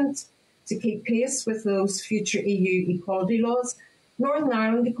strengthened to keep pace with those future EU equality laws, Northern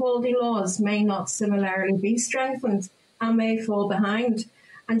Ireland equality laws may not similarly be strengthened and may fall behind.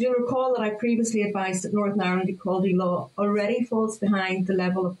 And you'll recall that I previously advised that Northern Ireland equality law already falls behind the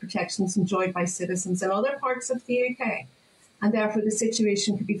level of protections enjoyed by citizens in other parts of the UK, and therefore the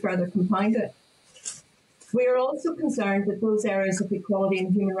situation could be further compounded. We are also concerned that those areas of equality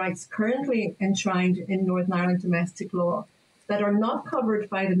and human rights currently enshrined in Northern Ireland domestic law that are not covered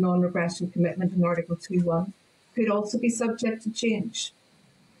by the non-regression commitment in Article 2.1 could also be subject to change.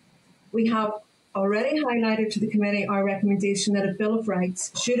 We have already highlighted to the committee our recommendation that a Bill of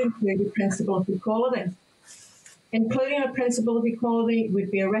Rights should include a principle of equality. Including a principle of equality would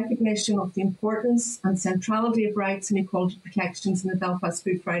be a recognition of the importance and centrality of rights and equality protections in the Belfast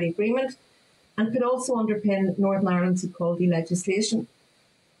Good Friday Agreement, and could also underpin Northern Ireland's equality legislation.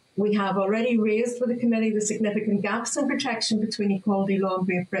 We have already raised with the committee the significant gaps in protection between equality law in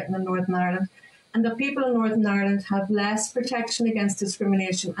Great Britain and Northern Ireland, and that people in Northern Ireland have less protection against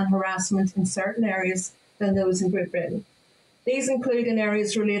discrimination and harassment in certain areas than those in Great Britain. These include in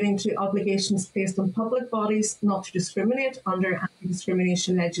areas relating to obligations placed on public bodies not to discriminate under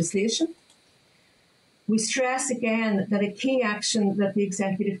anti-discrimination legislation. We stress again that a key action that the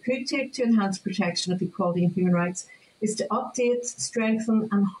Executive could take to enhance protection of equality and human rights is to update, strengthen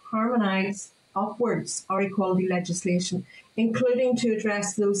and harmonise upwards our equality legislation, including to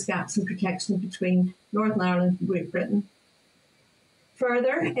address those gaps in protection between Northern Ireland and Great Britain.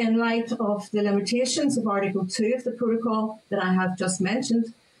 Further, in light of the limitations of Article 2 of the protocol that I have just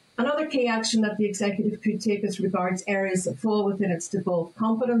mentioned, another key action that the Executive could take as regards areas that fall within its devolved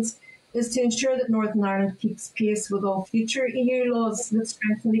competence is to ensure that Northern Ireland keeps pace with all future EU laws that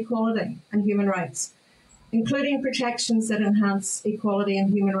strengthen equality and human rights, including protections that enhance equality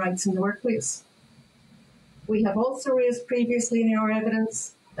and human rights in the workplace. We have also raised previously in our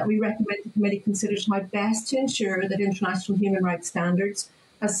evidence that we recommend the committee considers how best to ensure that international human rights standards,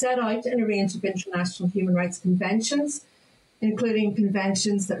 as set out in a range of international human rights conventions, including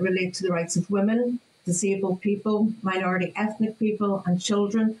conventions that relate to the rights of women, disabled people, minority ethnic people and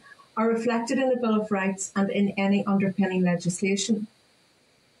children, are reflected in the Bill of Rights and in any underpinning legislation.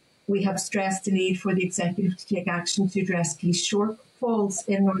 We have stressed the need for the Executive to take action to address key shortfalls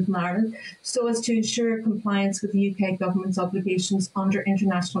in Northern Ireland so as to ensure compliance with the UK Government's obligations under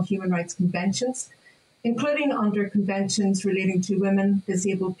international human rights conventions, including under conventions relating to women,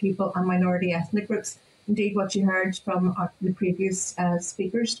 disabled people and minority ethnic groups, indeed what you heard from the previous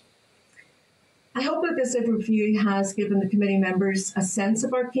speakers. I hope that this overview has given the committee members a sense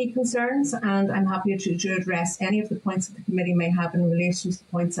of our key concerns, and I'm happy to address any of the points that the committee may have in relation to the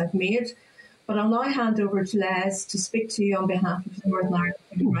points I've made. But I'll now hand over to Les to speak to you on behalf of the Northern Ireland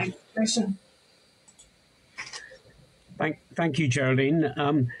Human Rights Commission. Thank you, Geraldine.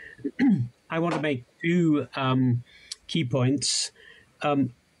 I want to make two key points.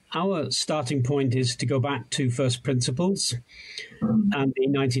 Our starting point is to go back to first principles and the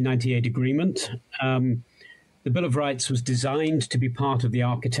 1998 agreement. The Bill of Rights was designed to be part of the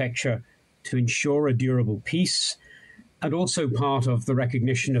architecture to ensure a durable peace, and also part of the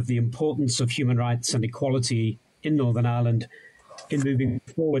recognition of the importance of human rights and equality in Northern Ireland in moving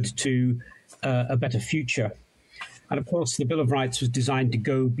forward to a better future. And of course, the Bill of Rights was designed to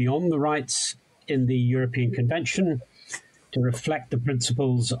go beyond the rights in the European Convention, to reflect the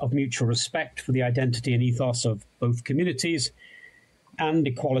principles of mutual respect for the identity and ethos of both communities, and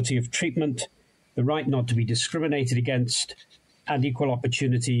equality of treatment, the right not to be discriminated against, and equal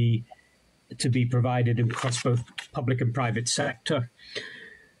opportunity to be provided across both public and private sector.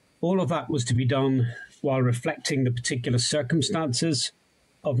 All of that was to be done while reflecting the particular circumstances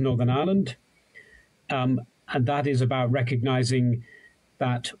of Northern Ireland. And that is about recognising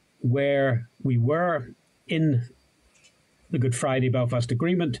that where we were in the Good Friday Belfast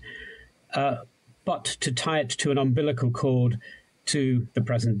Agreement, but to tie it to an umbilical cord to the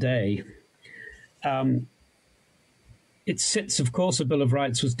present day. It sits, of course, a Bill of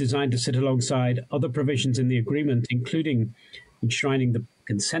Rights was designed to sit alongside other provisions in the agreement, including enshrining the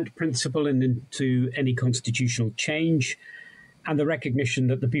consent principle into any constitutional change, and the recognition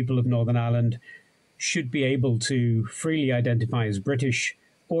that the people of Northern Ireland should be able to freely identify as British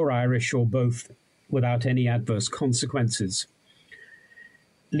or Irish or both without any adverse consequences.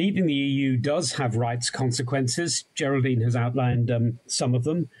 Leaving the EU does have rights consequences. Geraldine has outlined some of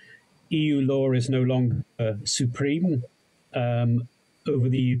them. EU law is no longer supreme over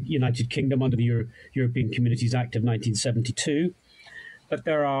the United Kingdom under the European Communities Act of 1972. But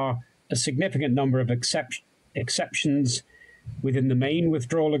there are a significant number of exceptions within the main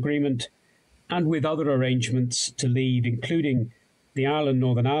withdrawal agreement and with other arrangements to leave, including the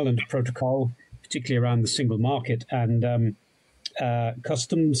Ireland-Northern Ireland Protocol, particularly around the single market and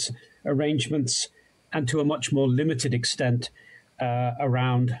customs arrangements, and to a much more limited extent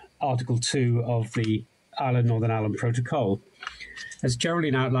around Article 2 of the Ireland-Northern Ireland Protocol. As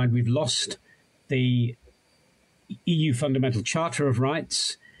Geraldine outlined, we've lost the EU Fundamental Charter of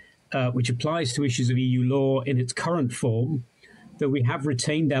Rights, which applies to issues of EU law in its current form, though we have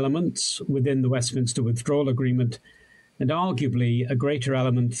retained elements within the Westminster Withdrawal Agreement and arguably a greater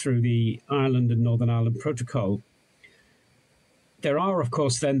element through the Ireland and Northern Ireland Protocol. There are, of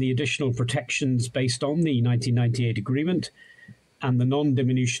course, then the additional protections based on the 1998 agreement and the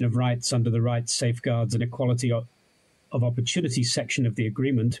non-diminution of rights under the Rights, Safeguards and Equality of Opportunity section of the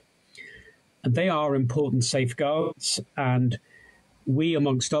agreement. And they are important safeguards, and we,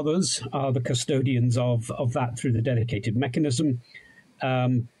 amongst others, are the custodians of that through the dedicated mechanism.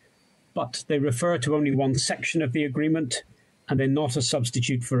 But they refer to only one section of the agreement, and they're not a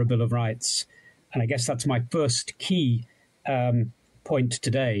substitute for a Bill of Rights. And I guess that's my first key point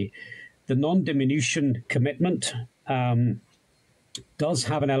today. The non-diminution commitment does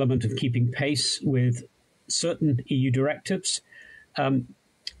have an element of keeping pace with certain EU directives,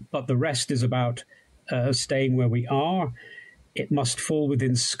 but the rest is about staying where we are. It must fall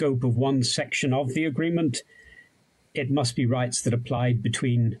within scope of one section of the agreement. It must be rights that applied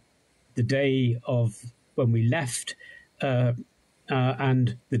between the day of when we left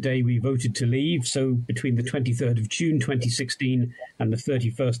and the day we voted to leave, so between the 23rd of June 2016 and the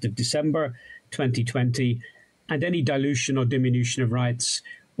 31st of December 2020, and any dilution or diminution of rights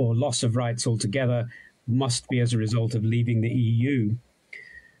or loss of rights altogether must be as a result of leaving the EU.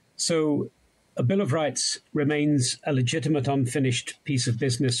 So a Bill of Rights remains a legitimate unfinished piece of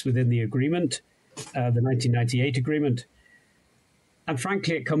business within the agreement, the 1998 agreement. And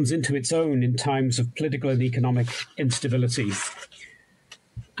frankly, it comes into its own in times of political and economic instability.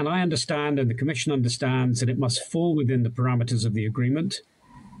 And I understand, and the Commission understands, that it must fall within the parameters of the agreement.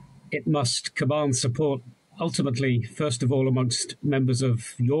 It must command support, ultimately, first of all, amongst members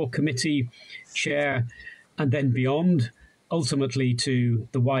of your committee, Chair, and then beyond, ultimately to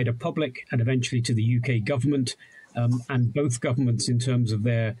the wider public and eventually to the UK government and both governments in terms of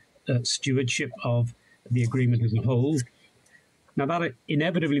their stewardship of the agreement as a whole. Now, that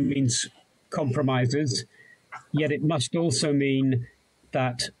inevitably means compromises, yet it must also mean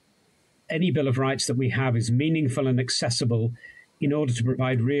that any Bill of Rights that we have is meaningful and accessible in order to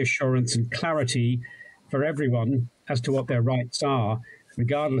provide reassurance and clarity for everyone as to what their rights are,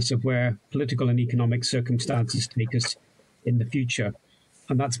 regardless of where political and economic circumstances take us in the future.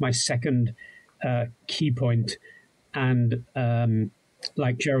 And that's my second key point. And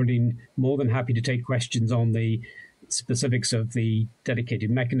like Geraldine, more than happy to take questions on the specifics of the dedicated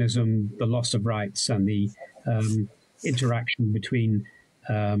mechanism, the loss of rights, and the interaction between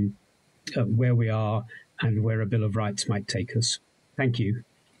where we are and where a Bill of Rights might take us. Thank you.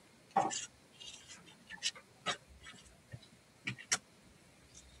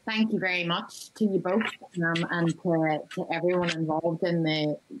 Thank you very much to you both and to everyone involved in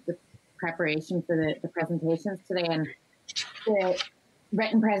the preparation for the presentations today and the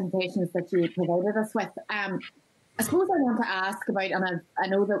written presentations that you provided us with. I suppose I want to ask about, and I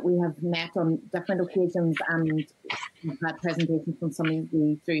know that we have met on different occasions and had presentations from some of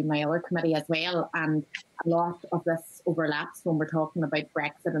you through my other committee as well, and a lot of this overlaps when we're talking about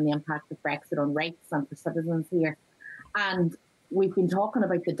Brexit and the impact of Brexit on rights and for citizens here. And we've been talking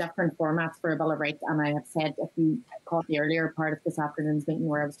about the different formats for a Bill of Rights, and I have said, if you caught the earlier part of this afternoon's meeting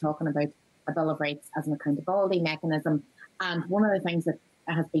where I was talking about a Bill of Rights as an accountability mechanism, and one of the things that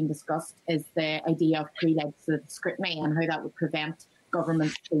has been discussed is the idea of pre-legislative scrutiny and how that would prevent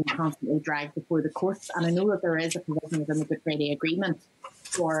governments being constantly dragged before the courts. And I know that there is a provision within the Good Friday Agreement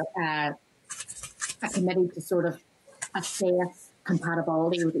for a committee to sort of assess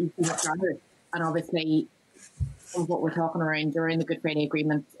compatibility with ECHR, and obviously what we're talking around during the Good Friday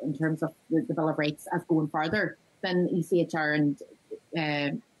Agreement in terms of the Bill of Rights as going further than ECHR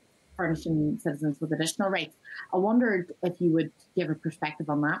and furnishing citizens with additional rights. I wondered if you would give a perspective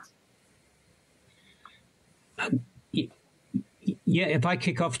on that. Yeah, if I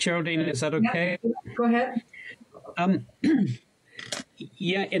kick off, Geraldine, is that okay? Yeah, go ahead.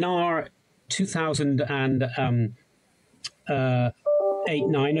 Yeah, in our 2008-9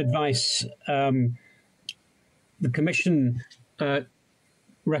 advice, the Commission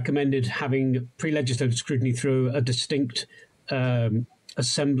recommended having pre-legislative scrutiny through a distinct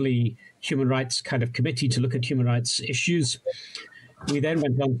Assembly human rights kind of committee to look at human rights issues. We then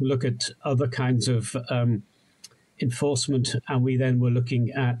went on to look at other kinds of enforcement, and we then were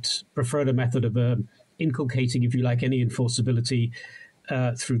looking at preferred a method of inculcating, if you like, any enforceability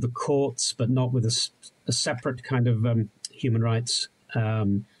through the courts, but not with a separate kind of human rights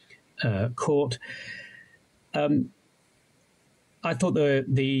court. I thought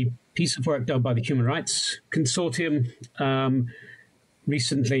the piece of work done by the Human Rights Consortium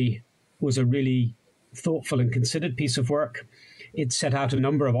recently was a really thoughtful and considered piece of work. It set out a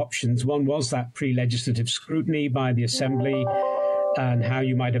number of options. One was that pre-legislative scrutiny by the Assembly and how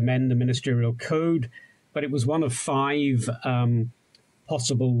you might amend the ministerial code. But it was one of 5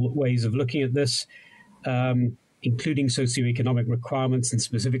 possible ways of looking at this, including socioeconomic requirements and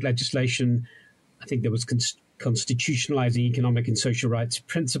specific legislation. I think there was constitutionalizing economic and social rights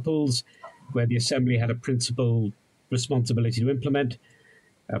principles, where the Assembly had a principal responsibility to implement.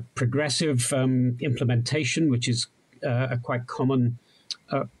 Progressive implementation, which is a quite common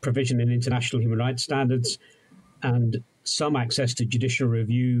provision in international human rights standards, and some access to judicial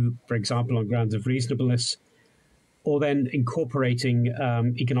review, for example, on grounds of reasonableness, or then incorporating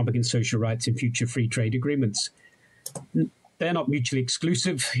economic and social rights in future free trade agreements. They're not mutually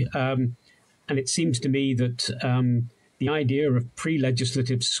exclusive, and it seems to me that the idea of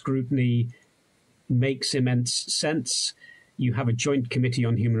pre-legislative scrutiny makes immense sense. You have a joint committee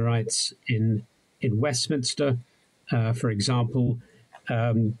on human rights in Westminster, for example,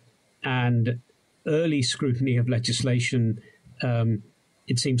 and early scrutiny of legislation,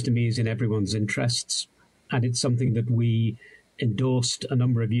 it seems to me, is in everyone's interests. And it's something that we endorsed a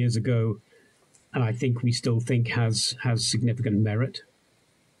number of years ago, and I think we still think has significant merit.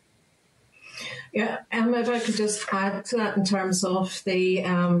 Yeah, if I could just add to that in terms of the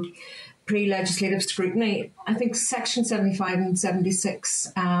pre-legislative scrutiny, I think Section 75 and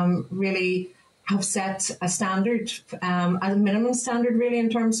 76 really have set a standard, a minimum standard really in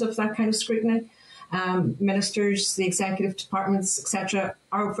terms of that kind of scrutiny. Ministers, the executive departments, etc.,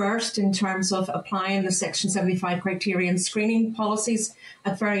 are versed in terms of applying the Section 75 criteria and screening policies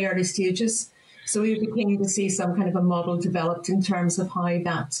at very early stages. So we would be keen to see some kind of a model developed in terms of how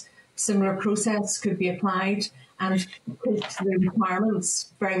that similar process could be applied and put the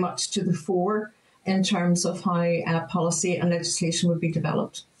requirements very much to the fore in terms of how policy and legislation would be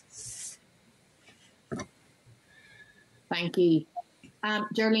developed. Thank you.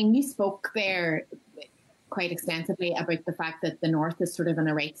 Geraldine, you spoke there quite extensively about the fact that the North is sort of in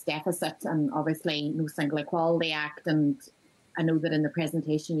a rights deficit and obviously no Single Equality Act. And I know that in the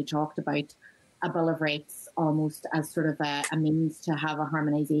presentation you talked about a Bill of Rights almost as sort of a means to have a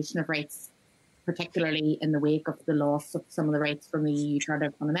harmonisation of rights, particularly in the wake of the loss of some of the rights from the EU Charter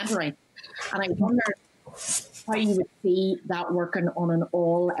of Fundamental Rights. And I wonder how you would see that working on an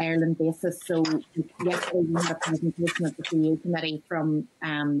all-Ireland basis. So yesterday we had a presentation at the CEO committee from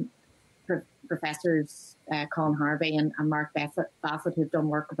Professors Colin Harvey and Mark Bassett, who've done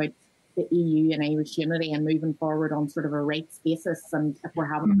work about the EU and Irish unity and moving forward on sort of a rights basis. And if we're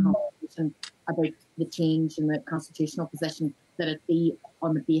having a conversation about the change in the constitutional position, that it be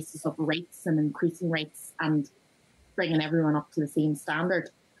on the basis of rights and increasing rights and bringing everyone up to the same standard.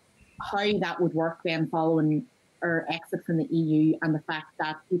 How that would work then following our exit from the EU and the fact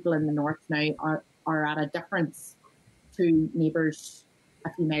that people in the North now are at a difference to neighbours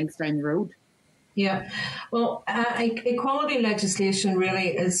a few miles down the road. Yeah, well, equality legislation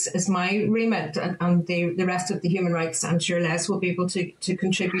really is my remit, and the rest of the human rights, I'm sure Les will be able to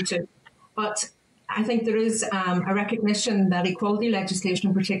contribute to. But I think there is a recognition that equality legislation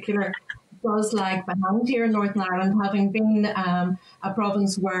in particular does lag behind here in Northern Ireland, having been a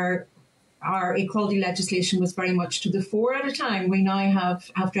province where our equality legislation was very much to the fore at a time. We now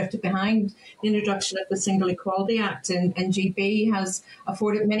have drifted behind. The introduction of the Single Equality Act in GB has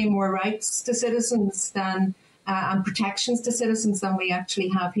afforded many more rights to citizens than and protections to citizens than we actually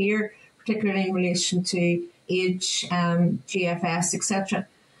have here, particularly in relation to age, GFS, etc.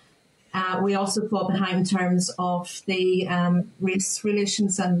 We also fall behind in terms of the race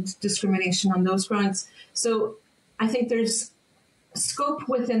relations and discrimination on those grounds. So I think there's scope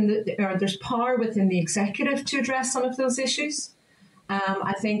within there's power within the executive to address some of those issues.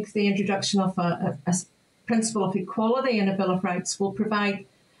 I think the introduction of a principle of equality in a Bill of Rights will provide,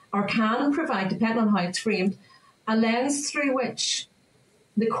 or can provide, depending on how it's framed, a lens through which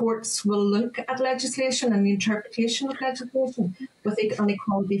the courts will look at legislation and the interpretation of legislation with an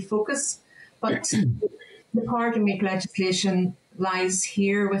equality focus. But the power to make legislation lies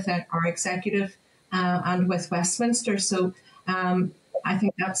here with our executive and with Westminster. So I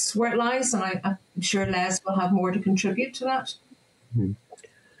think that's where it lies, and I'm sure Les will have more to contribute to that.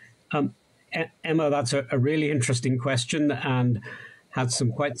 Emma, that's a really interesting question and had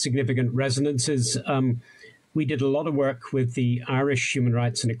some quite significant resonances. We did a lot of work with the Irish Human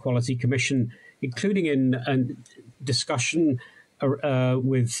Rights and Equality Commission, including in discussion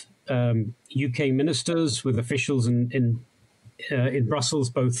with UK ministers, with officials in Brussels,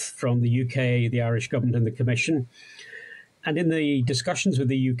 both from the UK, the Irish government and the Commission. And in the discussions with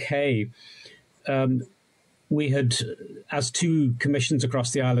the UK, we had, as two commissions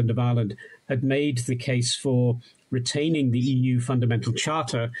across the island of Ireland, had made the case for retaining the EU Fundamental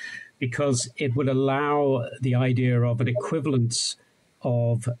Charter because it would allow the idea of an equivalence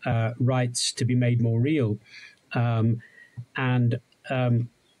of rights to be made more real. And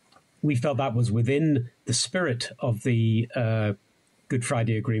we felt that was within the spirit of the Good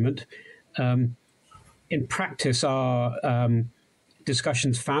Friday Agreement. In practice, our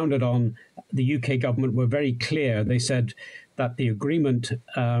discussions founded on the UK government were very clear. They said that the agreement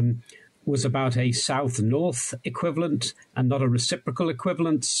was about a south-north equivalent and not a reciprocal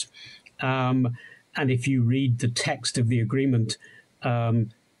equivalence. And if you read the text of the agreement,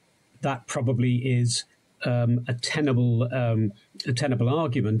 that probably is a tenable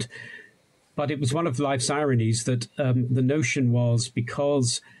argument. But it was one of life's ironies that the notion was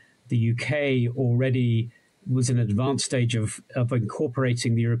because the UK already was in an advanced stage of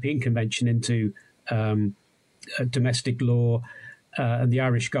incorporating the European Convention into domestic law, and the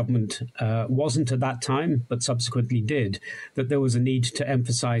Irish government wasn't at that time, but subsequently did, that there was a need to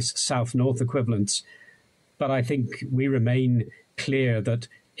emphasize south-north equivalence. But I think we remain clear that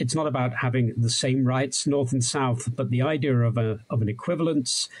it's not about having the same rights, north and south, but the idea of an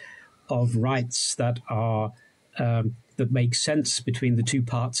equivalence of rights that are that make sense between the two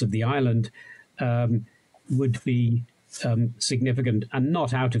parts of the island would be significant and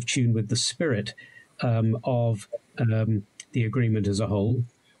not out of tune with the spirit of the agreement as a whole.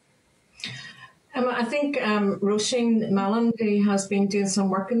 I think Roisin Mallon, who has been doing some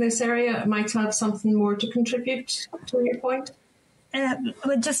work in this area, might have something more to contribute to your point.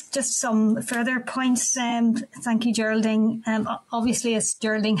 Well, just some further points. Thank you, Geraldine. Obviously, as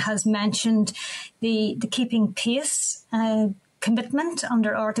Geraldine has mentioned, the keeping pace commitment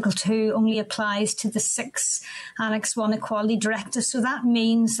under Article 2 only applies to the 6 Annex 1 Equality Directive. So that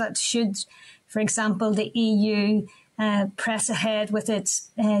means that should, for example, the EU press ahead with its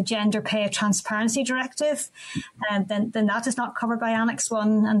Gender Pay Transparency Directive, then that is not covered by Annex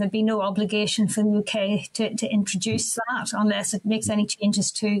 1, and there'd be no obligation for the UK to introduce that unless it makes any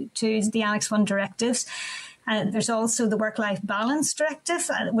changes to the Annex 1 directives. There's also the Work-Life Balance Directive,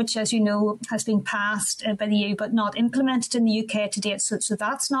 which, as you know, has been passed by the EU but not implemented in the UK to date. So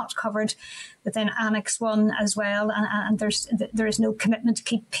that's not covered within Annex 1 as well, and there is no commitment to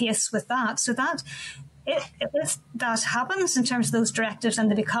keep pace with that. So that if that happens in terms of those directives and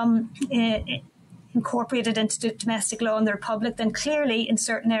they become incorporated into domestic law in the Republic, then clearly in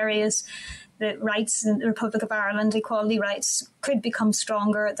certain areas the rights in the Republic of Ireland, equality rights, could become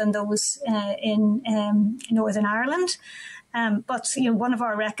stronger than those in Northern Ireland. But one of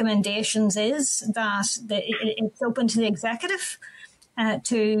our recommendations is that it's open to the executive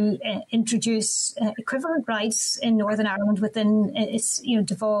to introduce equivalent rights in Northern Ireland within its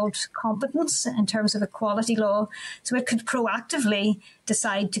devolved competence in terms of equality law. So it could proactively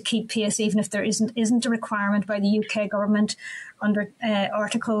decide to keep pace even if there isn't a requirement by the UK government under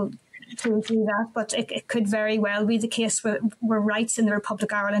Article to do that, but it could very well be the case where rights in the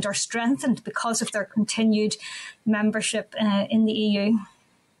Republic of Ireland are strengthened because of their continued membership in the EU.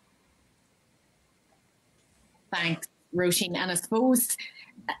 Thanks, Roisin. And I suppose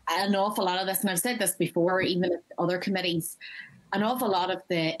an awful lot of this, and I've said this before, even at other committees, an awful lot of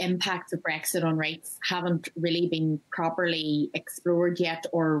the impacts of Brexit on rights haven't really been properly explored yet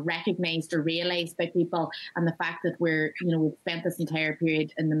or recognised or realised by people. And the fact that we've spent this entire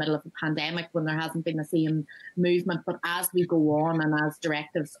period in the middle of a pandemic when there hasn't been the same movement. But as we go on and as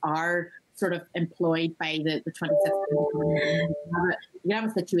directives are sort of employed by the 26th, you have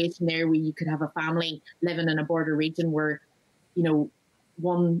a situation there where you could have a family living in a border region where,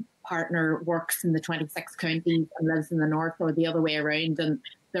 one partner works in the 26 counties and lives in the north, or the other way around, and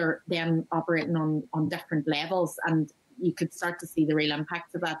they're then operating on different levels, and you could start to see the real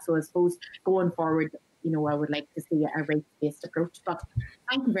impacts of that. So I suppose going forward, I would like to see a rights-based approach. But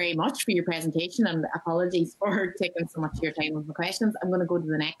thank you very much for your presentation, and apologies for taking so much of your time with the questions. I'm going to go to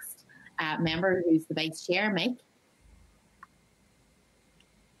the next member, who's the Vice Chair, Mike.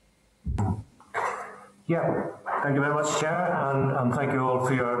 Yeah, thank you very much, Chair, and thank you all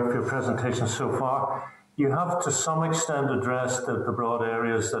for your presentation so far. You have to some extent addressed the broad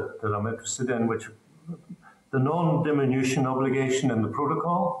areas that I'm interested in, which the non-diminution obligation in the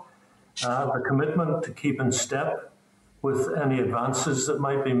protocol, the commitment to keep in step with any advances that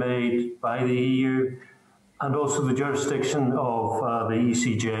might be made by the EU, and also the jurisdiction of the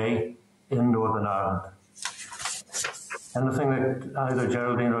ECJ in Northern Ireland. Anything that either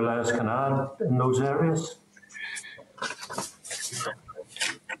Geraldine or Les can add in those areas?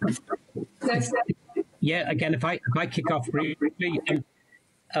 Yeah, again, if I kick off briefly,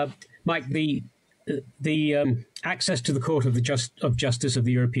 Mike, the access to the Court of Justice of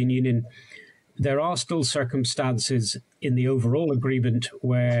the European Union, there are still circumstances in the overall agreement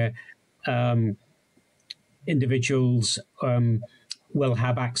where individuals will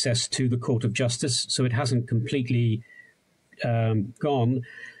have access to the Court of Justice, so it hasn't completely gone.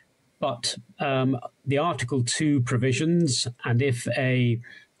 But the Article 2 provisions, and if an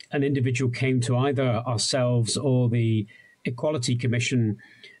individual came to either ourselves or the Equality Commission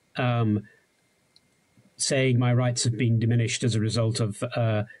saying my rights have been diminished as a result of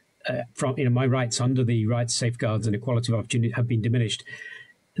my rights under the rights safeguards and equality of opportunity have been diminished,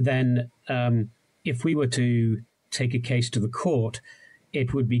 then if we were to take a case to the court,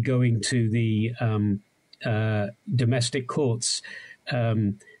 it would be going to the domestic courts.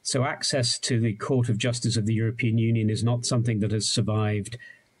 So access to the Court of Justice of the European Union is not something that has survived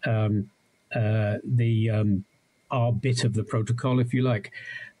our bit of the protocol, if you like.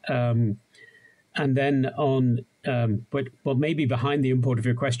 And then on, but maybe behind the import of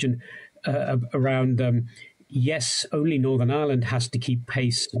your question around, yes, only Northern Ireland has to keep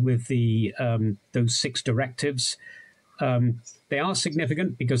pace with the those 6 directives. They are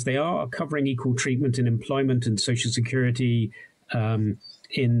significant because they are covering equal treatment in employment and social security,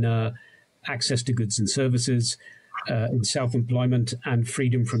 in access to goods and services, in self-employment, and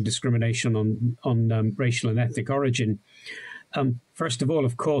freedom from discrimination on racial and ethnic origin. First of all,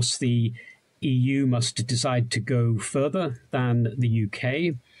 of course, the EU must decide to go further than the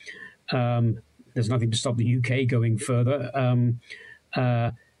UK. There's nothing to stop the UK going further,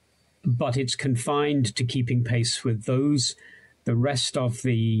 but it's confined to keeping pace with those. The rest of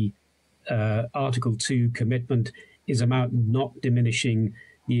the Article 2 commitment is about not diminishing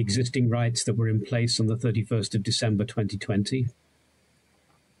the existing rights that were in place on the 31st of December 2020.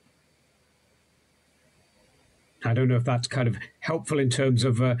 I don't know if that's kind of helpful in terms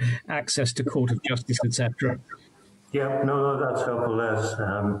of access to Court of Justice, etc. Yeah, no, that's helpful, Les.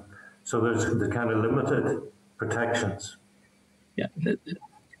 So there's the kind of limited protections. Yeah,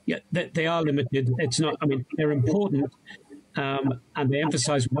 they are limited. It's not. I mean, they're important, and they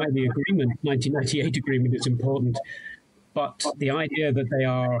emphasise why the agreement, 1998 agreement, is important. But the idea that they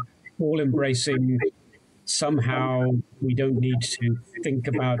are all embracing, somehow we don't need to think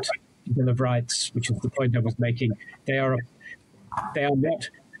about the Bill of Rights, which is the point I was making. They are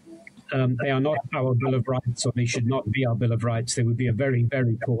not our Bill of Rights, or they should not be our Bill of Rights. They would be a very,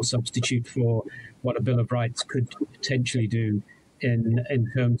 very poor substitute for what a Bill of Rights could potentially do in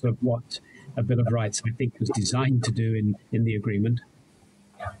terms of what a Bill of Rights, I think, was designed to do in the agreement.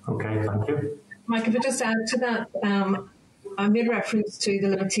 Okay, thank you. Mike, if I just add to that, I made reference to the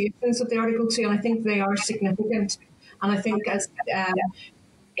limitations of the Article 2, and I think they are significant. And I think as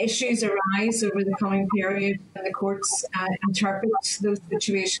issues arise over the coming period and the courts interpret those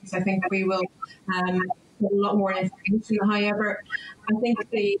situations, I think we will have a lot more information. However, I think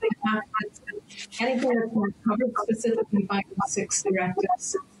the fact that anything that's not covered specifically by the 6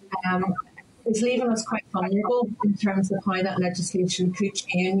 directives is leaving us quite vulnerable in terms of how that legislation could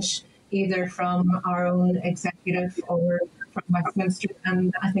change, either from our own executive or from Westminster,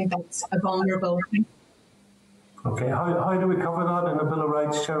 and I think that's a vulnerable thing. Okay, how do we cover that in the Bill of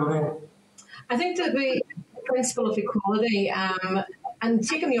Rights, Geraldine? I think that the principle of equality and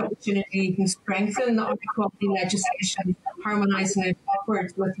taking the opportunity to strengthen our equality legislation, harmonising it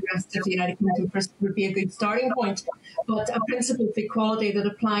upwards with the rest of the United Kingdom would be a good starting point. But a principle of equality that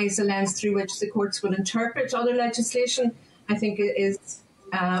applies a lens through which the courts will interpret other legislation, I think is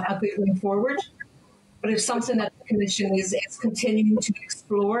a good way forward. But it's something that the Commission is continuing to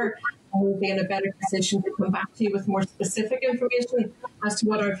explore, and we'll be in a better position to come back to you with more specific information as to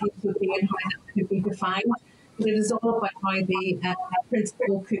what our views would be and how that could be defined. But it is all about how the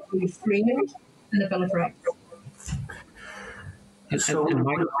principle could be framed in the Bill of Rights. So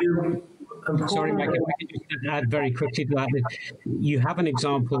Sorry, Mike, if I could just add very quickly to that. You have an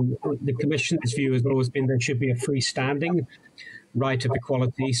example. The Commission's view has always been there should be a freestanding right of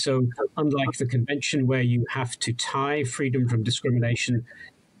equality. So unlike the Convention, where you have to tie freedom from discrimination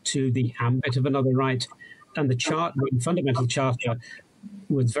to the ambit of another right, and the Fundamental Charter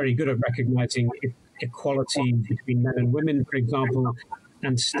was very good at recognising equality between men and women, for example,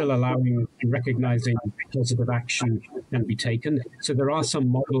 and still allowing and recognising positive action can be taken. So there are some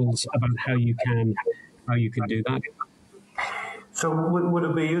models about how you can do that. So would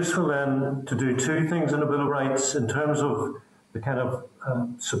it be useful then to do two things in a Bill of Rights in terms of the kind of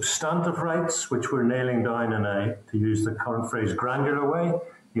substantive rights, which we're nailing down in to use the current phrase, granular way?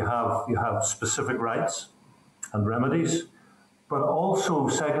 You have specific rights and remedies, but also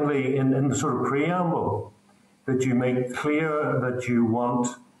secondly, in the sort of preamble, that you make clear that you want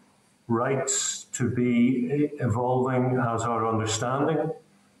rights to be evolving as our understanding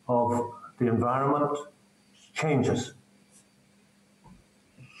of the environment changes.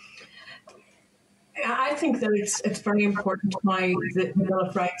 I think that it's very important how the Bill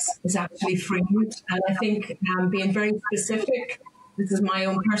of Rights is actually framed, and I think being very specific, this is my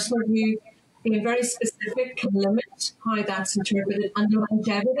own personal view, being very specific can limit how that's interpreted and the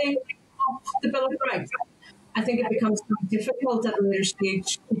longevity of the Bill of Rights. I think it becomes quite difficult at a later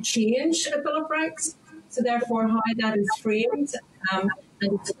stage to change a Bill of Rights. So therefore, how that is framed and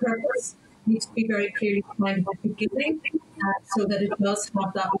its purpose needs to be very clearly defined at the beginning, so that it does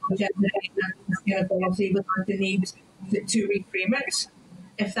have that longevity and sustainability without the need to reframe it,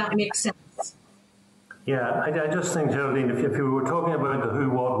 if that makes sense. Yeah, I just think, Geraldine, if you were talking about the who,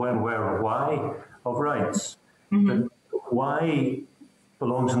 what, when, where, or why of rights, the why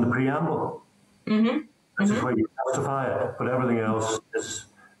belongs in the preamble. This is where you justify it, but everything else is,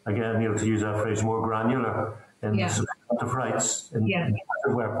 again, to use that phrase, more granular in the substantive rights in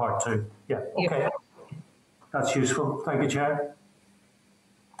where part 2. Yeah, okay. That's useful. Thank you, Chair.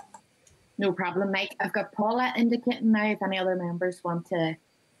 No problem, Mike. I've got Paula indicating now if any other members want to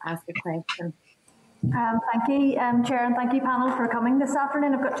ask a question. Thank you, Chair, and thank you, panel, for coming this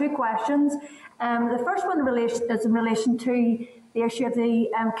afternoon. I've got 2 questions. The first one is in relation to the issue of the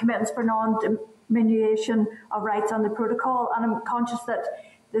commitments for non-diminution of rights on the protocol, and I'm conscious that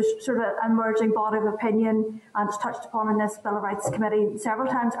there's sort of an emerging body of opinion, and it's touched upon in this Bill of Rights Committee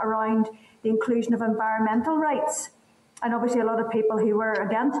several times, around the inclusion of environmental rights. And obviously a lot of people who were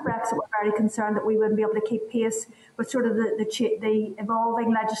against Brexit were very concerned that we wouldn't be able to keep pace with sort of the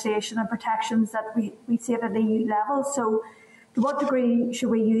evolving legislation and protections that we see at an EU level. So to what degree should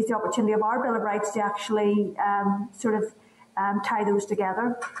we use the opportunity of our Bill of Rights to actually tie those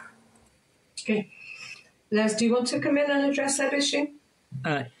together? Okay. Les, do you want to come in and address that issue?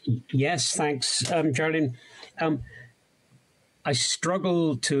 Yes, thanks, Geraldine. I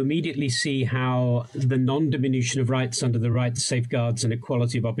struggle to immediately see how the non-diminution of rights under the rights, safeguards and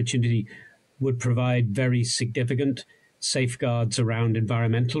equality of opportunity would provide very significant safeguards around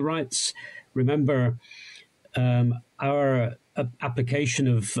environmental rights. Remember, our application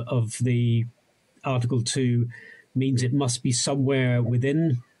of the Article 2 means it must be somewhere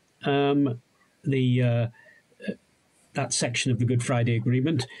within that section of the Good Friday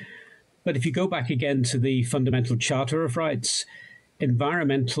Agreement. But if you go back again to the Fundamental Charter of Rights,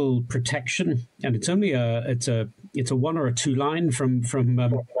 environmental protection, and it's only it's a 1 or a 2 line from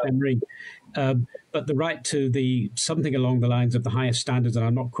memory, but the right to something along the lines of the highest standards, and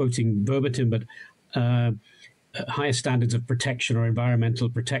I'm not quoting verbatim, but higher standards of protection or environmental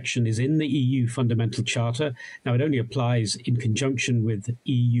protection is in the EU Fundamental Charter. Now, it only applies in conjunction with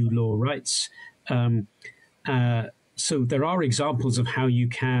EU law rights. So there are examples of how you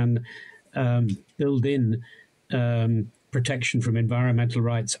can build in protection from environmental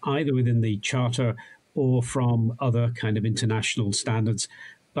rights, either within the Charter or from other kind of international standards.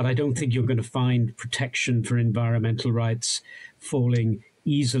 But I don't think you're going to find protection for environmental rights falling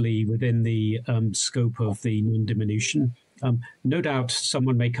easily within the scope of the non-diminution. No doubt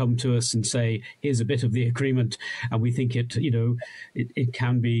someone may come to us and say, here's a bit of the agreement, and we think it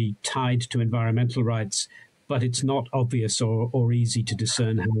can be tied to environmental rights, but it's not obvious or easy to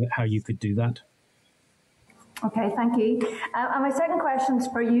discern how you could do that. Okay, thank you. And my second question is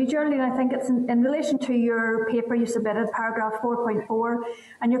for you, Geraldine. I think it's in relation to your paper you submitted, paragraph 4.4,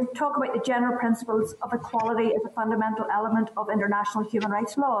 and you talk about the general principles of equality as a fundamental element of international human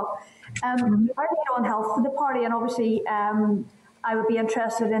rights law. How do you know on health for the party? And obviously, I would be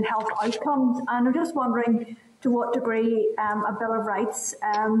interested in health outcomes. And I'm just wondering to what degree a Bill of Rights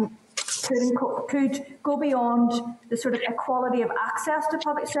could go beyond the sort of equality of access to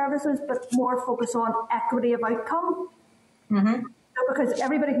public services, but more focus on equity of outcome. Because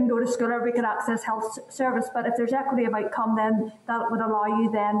everybody can go to school, everybody can access health service, but if there's equity of outcome, then that would allow you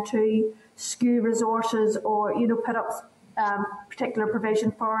then to skew resources or, put up particular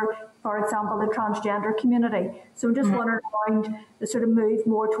provision for example, the transgender community. So I'm just wondering around the sort of move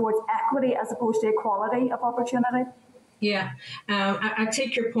more towards equity as opposed to equality of opportunity. Yeah, I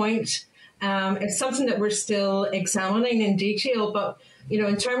take your point. It's something that we're still examining in detail, but,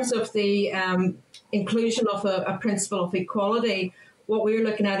 in terms of the inclusion of a principle of equality, what we're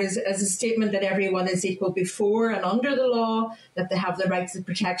looking at is a statement that everyone is equal before and under the law, that they have the rights of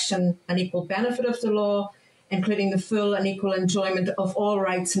protection and equal benefit of the law, including the full and equal enjoyment of all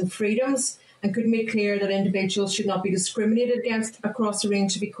rights and freedoms, and could make clear that individuals should not be discriminated against across a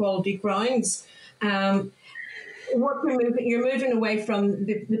range of equality grounds. You're moving away from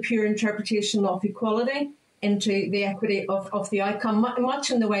the pure interpretation of equality into the equity of the outcome, much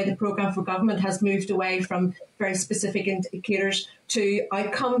in the way the Programme for Government has moved away from very specific indicators to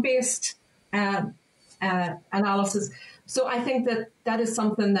outcome-based analysis. So I think that is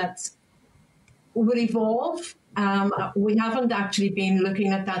something that would evolve. We haven't actually been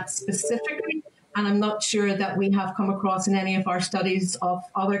looking at that specifically, and I'm not sure that we have come across in any of our studies of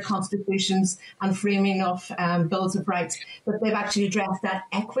other constitutions and framing of bills of rights that they've actually addressed that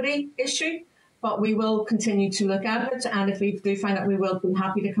equity issue. But we will continue to look at it, and if we do find out, we will be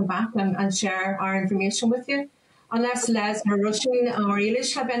happy to come back and share our information with you. Unless Les or Rushing or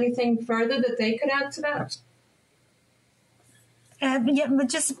Eilish have anything further that they could add to that. Yeah, but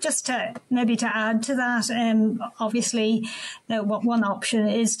just to maybe to add to that, obviously, one option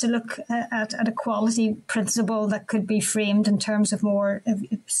is to look at a equality principle that could be framed in terms of more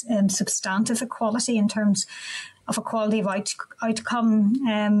substantive equality, in terms of equality of outcome,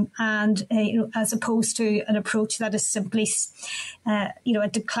 and as opposed to an approach that is simply, a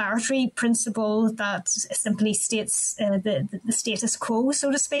declaratory principle that simply states the status quo,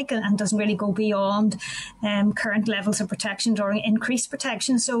 so to speak, and doesn't really go beyond current levels of protection or increased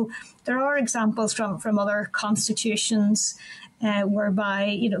protection. So there are examples from other constitutions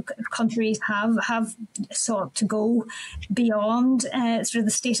whereby countries have sought to go beyond sort of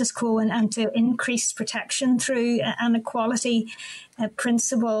the status quo and to increase protection through an equality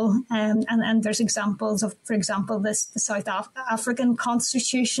principle, and there's examples of, for example, the South African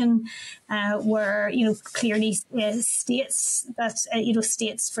constitution, where clearly states that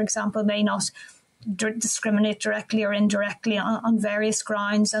states, for example, may not discriminate directly or indirectly on various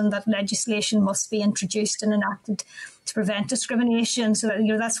grounds, and that legislation must be introduced and enacted to prevent discrimination. So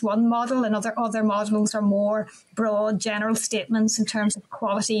that's one model, and other models are more broad, general statements in terms of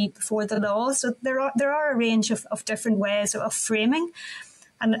equality before the law. So there are a range of different ways of framing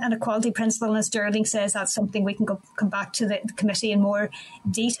an equality principle, and as Geraldine says, that's something we can come back to the committee in more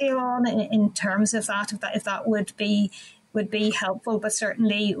detail on in terms of that, if that would be helpful. But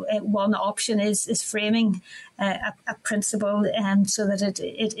certainly one option is framing a principle so that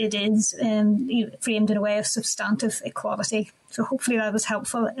it is framed in a way of substantive equality. So hopefully that was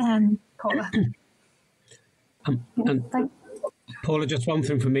helpful, Paula. And Paula, just one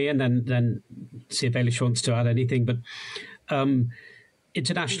thing for me, and then see if Eilish wants to add anything. But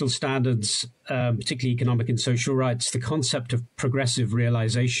international standards, particularly economic and social rights, the concept of progressive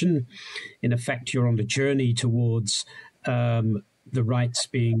realization, in effect, you're on the journey towards the rights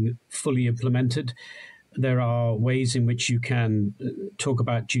being fully implemented. There are ways in which you can talk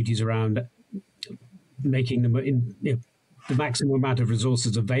about duties around making them the maximum amount of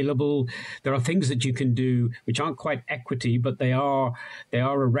resources available. There are things that you can do which aren't quite equity, but they are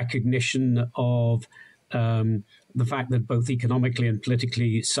a recognition of the fact that both economically and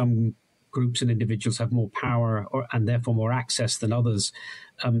politically some groups and individuals have more power and therefore more access than others.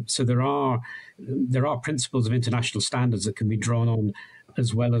 So there are principles of international standards that can be drawn on,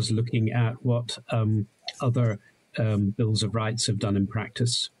 as well as looking at what other bills of rights have done in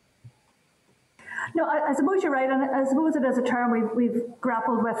practice. No, I suppose you're right, and I suppose it is a term we've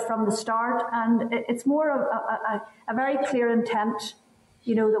grappled with from the start, and it's more of a very clear intent,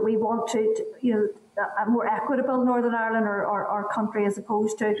 that we want to a more equitable Northern Ireland or our country, as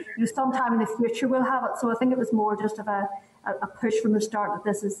opposed to sometime in the future we'll have it. So I think it was more just of a push from the start that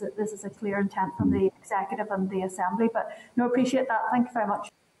this is a clear intent from the executive and the assembly. But no, appreciate that. Thank you very much.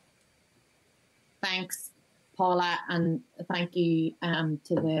 Thanks, Paula, and thank you to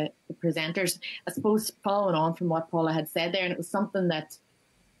the presenters. I suppose following on from what Paula had said there, and it was something that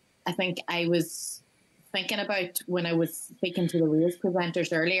I think I was thinking about when I was speaking to the Wales presenters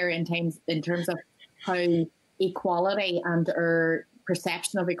earlier in terms of how equality and our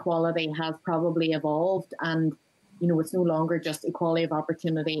perception of equality has probably evolved, and it's no longer just equality of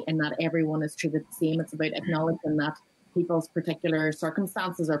opportunity in that everyone is treated the same. It's about acknowledging that people's particular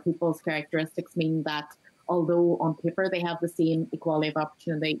circumstances or people's characteristics mean that although on paper they have the same equality of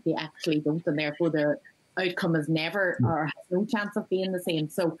opportunity, they actually don't, and therefore their outcome is never or has no chance of being the same.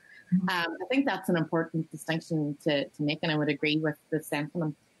 So I think that's an important distinction to make, and I would agree with the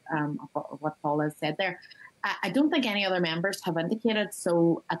sentiment of what Paul has said there. I don't think any other members have indicated,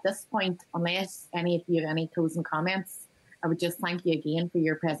 so at this point, unless any of you have any closing comments, I would just thank you again for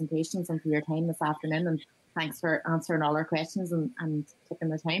your presentations and for your time this afternoon, and thanks for answering all our questions and taking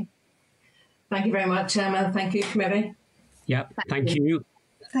the time. Thank you very much, Emma. Thank you, committee. Yeah, thank you.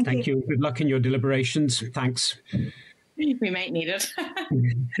 Thank you. Good luck in your deliberations. Thanks. We might need it.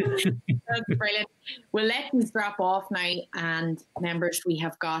 That's brilliant. We'll let you drop off now, and members, we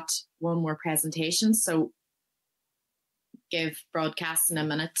have got one more presentation, so give broadcasting a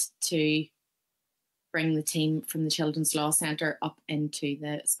minute to bring the team from the Children's Law Centre up into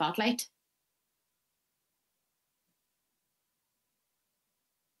the spotlight.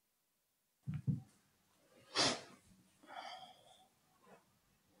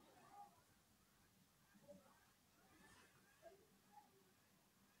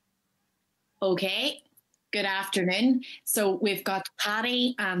 Okay, good afternoon. So we've got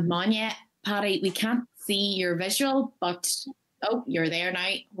Paddy and Monia. Paddy, we can't see your visual, but oh, you're there now.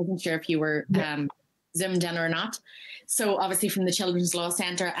 Wasn't sure if you were zoomed in or not. So obviously from the Children's Law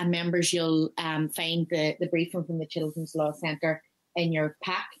Centre, and members, you'll find the briefing from the Children's Law Centre in your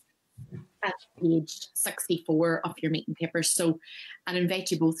pack at page 64 of your meeting papers. So I'd invite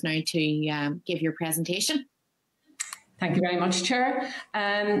you both now to give your presentation. Thank you very much, Chair.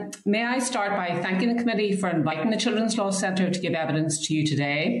 May I start by thanking the committee for inviting the Children's Law Centre to give evidence to you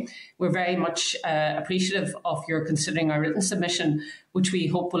today. We're very much appreciative of your considering our written submission, which we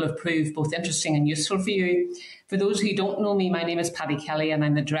hope will have proved both interesting and useful for you. For those who don't know me, my name is Paddy Kelly and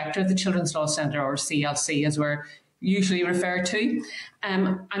I'm the Director of the Children's Law Centre, or CLC as we're usually referred to.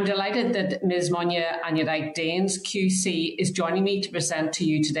 I'm delighted that Ms Monia Anyadike-Danes, QC, is joining me to present to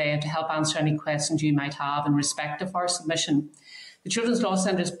you today and to help answer any questions you might have in respect of our submission. The Children's Law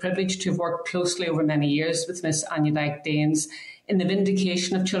Centre is privileged to have worked closely over many years with Ms Anyadike-Danes in the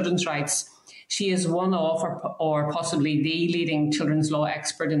vindication of children's rights. She is one of, or possibly the leading children's law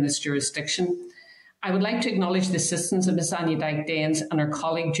expert in this jurisdiction. I would like to acknowledge the assistance of Ms Anyadike-Danes and her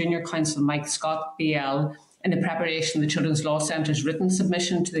colleague, Junior Counsel Mike Scott, BL, in the preparation of the Children's Law Centre's written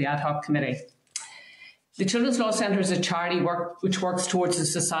submission to the Ad Hoc Committee. The Children's Law Centre is a charity which works towards a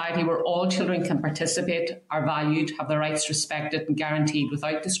society where all children can participate, are valued, have their rights respected and guaranteed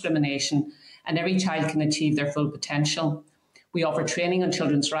without discrimination, and every child can achieve their full potential. We offer training on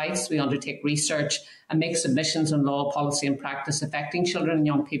children's rights, we undertake research and make submissions on law, policy and practice affecting children and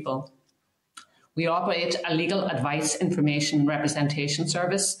young people. We operate a legal advice, information and representation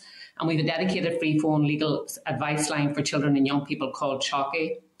service, and we have a dedicated free-phone legal advice line for children and young people called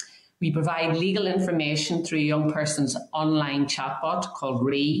Chalky. We provide legal information through a young person's online chatbot called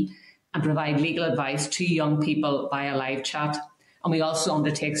RE, and provide legal advice to young people via live chat. And we also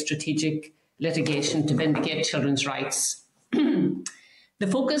undertake strategic litigation to vindicate children's rights. The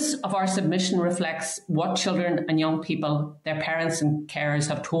focus of our submission reflects what children and young people, their parents and carers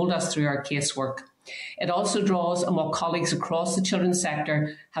have told us through our casework. It also draws on what colleagues across the children's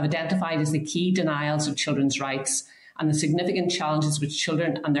sector have identified as the key denials of children's rights and the significant challenges which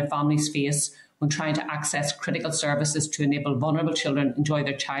children and their families face when trying to access critical services to enable vulnerable children enjoy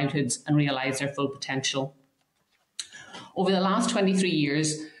their childhoods and realise their full potential. Over the last 23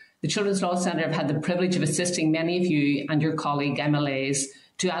 years, the Children's Law Centre have had the privilege of assisting many of you and your colleague MLAs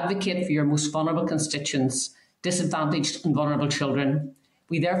to advocate for your most vulnerable constituents, disadvantaged and vulnerable children.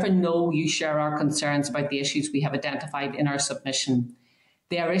 We therefore know you share our concerns about the issues we have identified in our submission.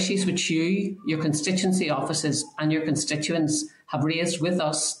 They are issues which you, your constituency offices and your constituents have raised with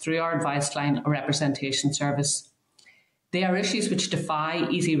us through our advice line or representation service. They are issues which defy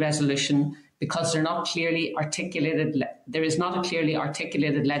easy resolution because they're not clearly articulated. There is not a clearly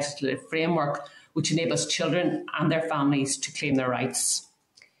articulated legislative framework which enables children and their families to claim their rights.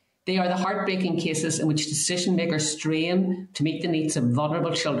 They are the heartbreaking cases in which decision makers strain to meet the needs of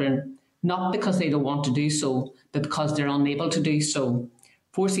vulnerable children, not because they don't want to do so, but because they're unable to do so,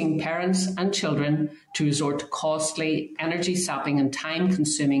 forcing parents and children to resort to costly, energy-sapping and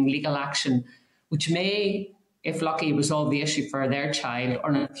time-consuming legal action, which may, if lucky, resolve the issue for their child,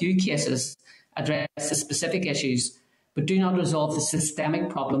 or in a few cases, address the specific issues, but do not resolve the systemic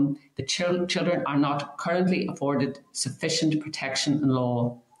problem that children are not currently afforded sufficient protection in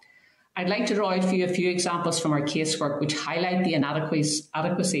law. I'd like to draw out for you a few examples from our casework which highlight the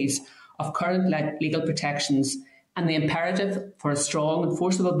inadequacies of current legal protections and the imperative for a strong and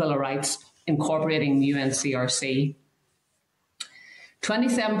enforceable Bill of Rights incorporating the UNCRC.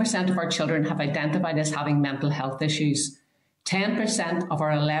 27% of our children have identified as having mental health issues. 10% of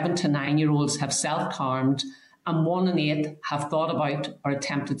our 11 to 9-year-olds have self-harmed, and 1 in 8 have thought about or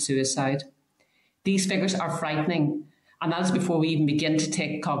attempted suicide. These figures are frightening, and that is before we even begin to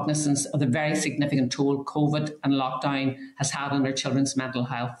take cognizance of the very significant toll COVID and lockdown has had on our children's mental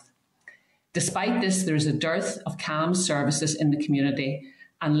health. Despite this, there is a dearth of CAMHS services in the community,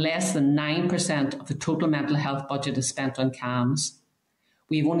 and less than 9% of the total mental health budget is spent on CAMHS.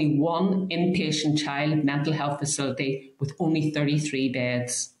 We have only one inpatient child mental health facility with only 33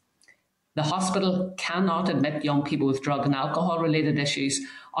 beds. The hospital cannot admit young people with drug and alcohol-related issues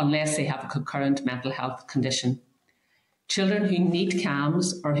unless they have a concurrent mental health condition. Children who need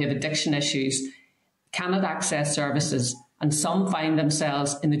CAMHS or who have addiction issues cannot access services, and some find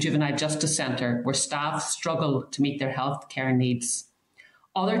themselves in the Juvenile Justice Centre where staff struggle to meet their health care needs.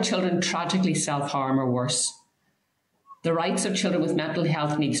 Other children tragically self-harm or worse. The rights of children with mental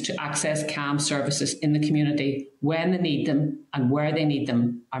health needs to access CAMHS services in the community when they need them and where they need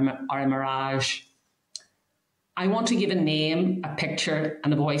them are a mirage. I want to give a name, a picture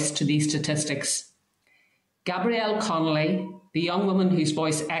and a voice to these statistics. Gabrielle Connolly, the young woman whose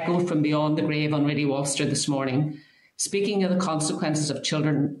voice echoed from beyond the grave on Radio Ulster this morning, speaking of the consequences of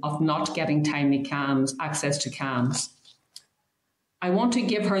children of not getting timely access to CAMHS. I want to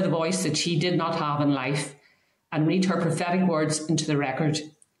give her the voice that she did not have in life and read her prophetic words into the record.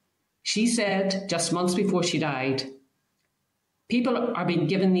 She said, just months before she died, people are being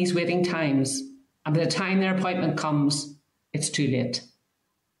given these waiting times, and by the time their appointment comes, it's too late.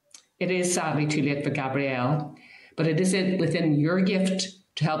 It is sadly too late for Gabrielle, but it is within your gift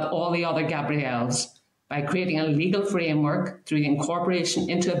to help all the other Gabrielles by creating a legal framework through the incorporation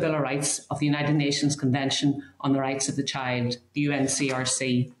into a Bill of Rights of the United Nations Convention on the Rights of the Child, the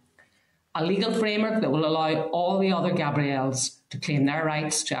UNCRC. A legal framework that will allow all the other Gabrielles to claim their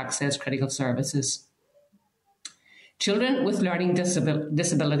rights to access critical services. Children with learning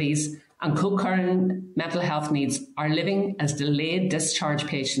disabilities and co-current mental health needs are living as delayed discharge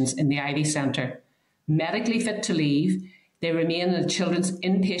patients in the Ivy Centre. Medically fit to leave, they remain in a children's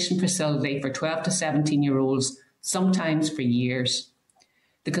inpatient facility for 12 to 17-year-olds, sometimes for years.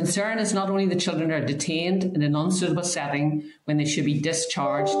 The concern is not only the children are detained in an unsuitable setting when they should be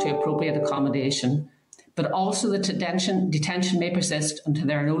discharged to appropriate accommodation, but also that detention may persist until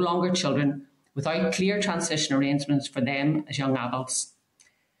they are no longer children without clear transition arrangements for them as young adults.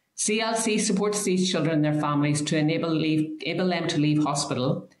 CLC supports these children and their families to enable them to leave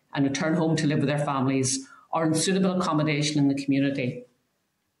hospital and return home to live with their families or in suitable accommodation in the community.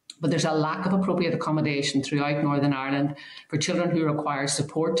 But there's a lack of appropriate accommodation throughout Northern Ireland for children who require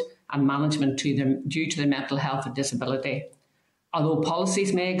support and management due to their mental health or disability. Although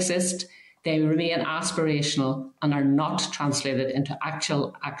policies may exist, they remain aspirational and are not translated into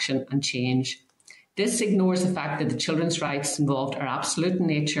actual action and change. This ignores the fact that the children's rights involved are absolute in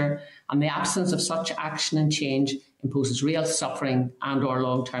nature, and the absence of such action and change imposes real suffering and or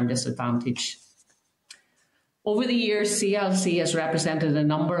long-term disadvantage. Over the years, CLC has represented a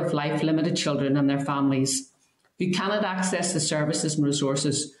number of life-limited children and their families who cannot access the services and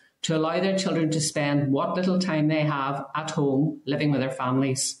resources to allow their children to spend what little time they have at home living with their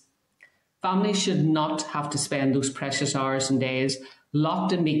families. Families should not have to spend those precious hours and days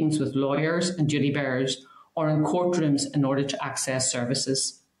locked in meetings with lawyers and duty bearers or in courtrooms in order to access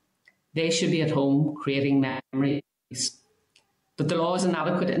services. They should be at home creating memories. But the law is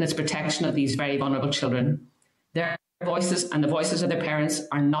inadequate in its protection of these very vulnerable children. Their voices and the voices of their parents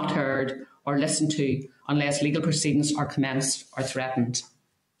are not heard or listened to unless legal proceedings are commenced or threatened.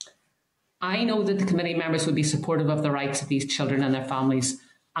 I know that the committee members would be supportive of the rights of these children and their families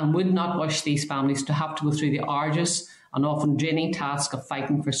and would not wish these families to have to go through the arduous and often draining task of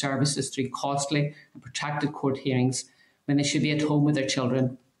fighting for services through costly and protracted court hearings when they should be at home with their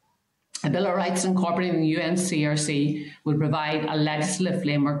children. A Bill of Rights incorporating the UNCRC would provide a legislative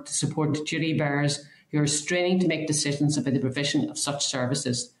framework to support duty bearers who are straining to make decisions about the provision of such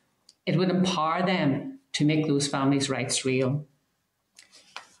services. It would empower them to make those families' rights real.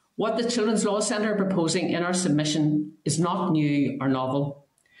 What the Children's Law Centre are proposing in our submission is not new or novel.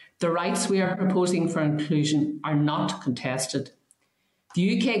 The rights we are proposing for inclusion are not contested.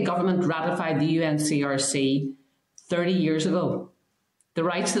 The UK government ratified the UNCRC 30 years ago. The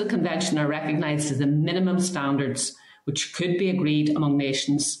rights of the Convention are recognised as the minimum standards which could be agreed among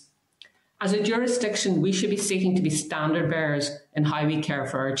nations. As a jurisdiction, we should be seeking to be standard bearers in how we care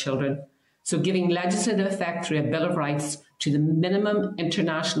for our children. So giving legislative effect through a Bill of Rights to the minimum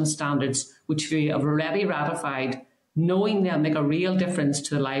international standards which we have already ratified, knowing they'll make a real difference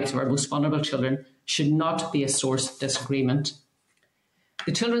to the lives of our most vulnerable children, should not be a source of disagreement.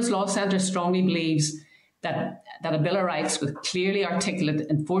 The Children's Law Centre strongly believes that a Bill of Rights with clearly articulate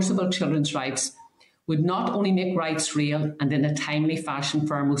enforceable children's rights would not only make rights real and in a timely fashion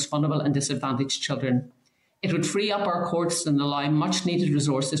for our most vulnerable and disadvantaged children, it would free up our courts and allow much needed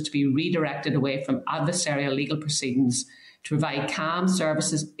resources to be redirected away from adversarial legal proceedings to provide CAM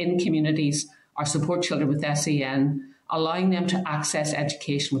services in communities or support children with SEN, allowing them to access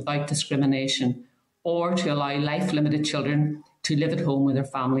education without discrimination, or to allow life-limited children to live at home with their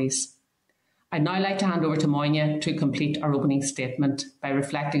families. I'd now like to hand over to Monia to complete our opening statement by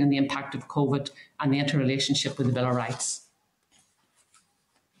reflecting on the impact of COVID and the interrelationship with the Bill of Rights.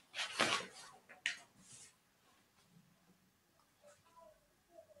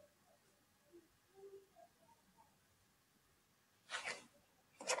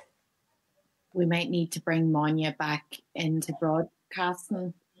 We might need to bring Monia back into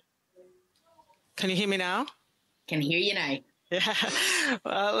broadcasting. Can you hear me now? Can hear you now. Yeah,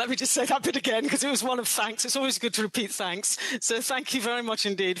 let me just say that bit again, because it was one of thanks. It's always good to repeat thanks. So thank you very much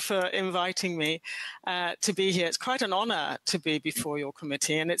indeed for inviting me to be here. It's quite an honour to be before your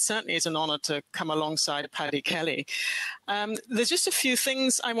committee, and it certainly is an honour to come alongside Paddy Kelly. There's just a few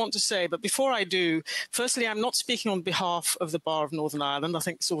things I want to say, but before I do, firstly, I'm not speaking on behalf of the Bar of Northern Ireland. I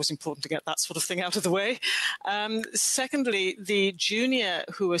think it's always important to get that sort of thing out of the way. Secondly, the junior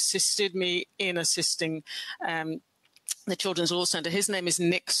who assisted me in assisting the Children's Law Centre, his name is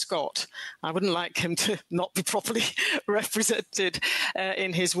Nick Scott. I wouldn't like him to not be properly represented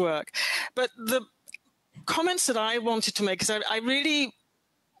in his work. But the comments that I wanted to make is I really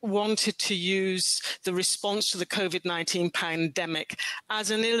wanted to use the response to the COVID-19 pandemic as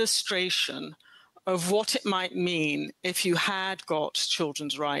an illustration of what it might mean if you had got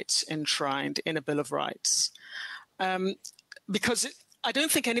children's rights enshrined in a Bill of Rights. Because I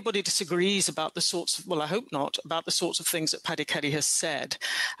don't think anybody disagrees about the sorts of, well, I hope not, about the sorts of things that Paddy Kelly has said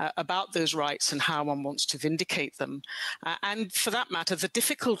about those rights and how one wants to vindicate them. And for that matter, the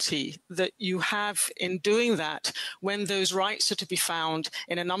difficulty that you have in doing that when those rights are to be found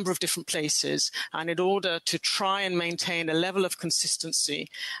in a number of different places. And in order to try and maintain a level of consistency,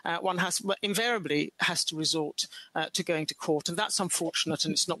 one invariably has to resort to going to court. And that's unfortunate,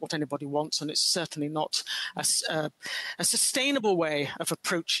 and it's not what anybody wants, and it's certainly not a sustainable way of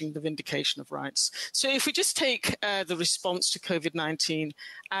approaching the vindication of rights. So if we just take the response to COVID-19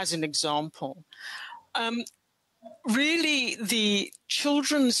 as an example, really the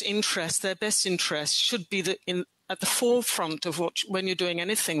children's interest, their best interest, should be at the forefront of when you're doing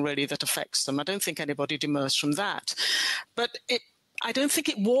anything really that affects them. I don't think anybody demurs from that. But I don't think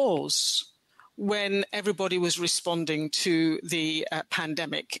it was when everybody was responding to the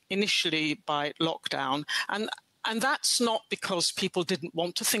pandemic, initially by lockdown. And that's not because people didn't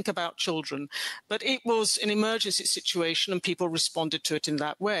want to think about children, but it was an emergency situation and people responded to it in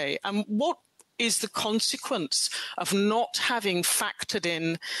that way. And what is the consequence of not having factored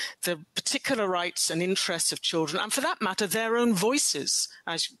in the particular rights and interests of children, and for that matter, their own voices,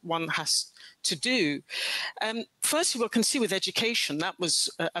 as one has to do? First of all, can see with education, that was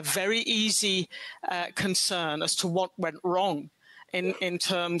a very easy concern as to what went wrong in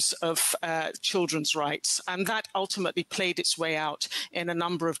terms of children's rights. And that ultimately played its way out in a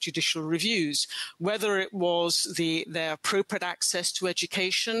number of judicial reviews, whether it was their appropriate access to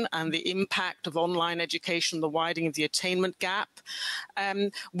education and the impact of online education, the widening of the attainment gap,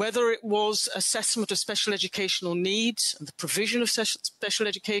 whether it was assessment of special educational needs and the provision of special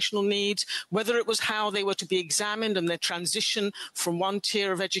educational needs, whether it was how they were to be examined and their transition from one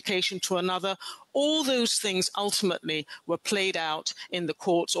tier of education to another. All those things ultimately were played out in the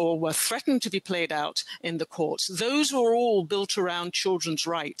courts, or were threatened to be played out in the courts. Those were all built around children's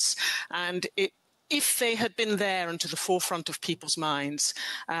rights. And if they had been there and to the forefront of people's minds,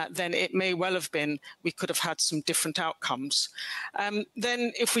 then it may well have been we could have had some different outcomes.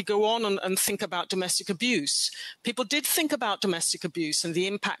 Then if we go on and think about domestic abuse, people did think about domestic abuse and the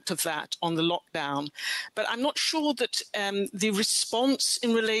impact of that on the lockdown. But I'm not sure that the response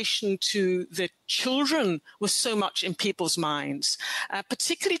in relation to the children was so much in people's minds,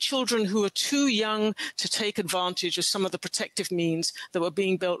 particularly children who are too young to take advantage of some of the protective means that were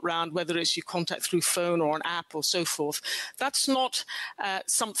being built around, whether it's you contact through phone or an app or so forth. That's not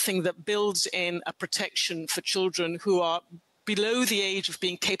something that builds in a protection for children who are below the age of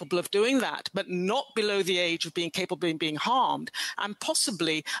being capable of doing that, but not below the age of being capable of being harmed, and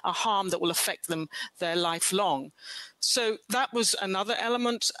possibly a harm that will affect them their lifelong. So that was another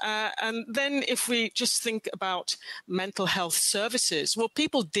element. And then if we just think about mental health services, well,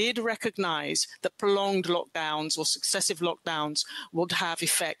 people did recognize that prolonged lockdowns or successive lockdowns would have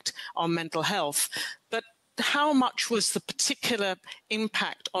effect on mental health. But how much was the particular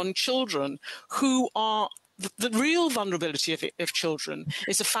impact on children who are the real vulnerability of children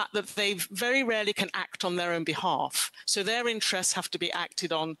is the fact that they very rarely can act on their own behalf. So their interests have to be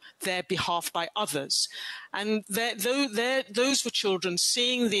acted on their behalf by others. And those were children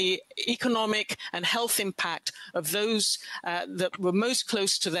seeing the economic and health impact of those that were most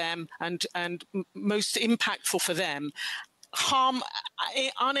close to them and most impactful for them,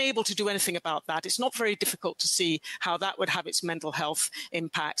 unable to do anything about that. It's not very difficult to see how that would have its mental health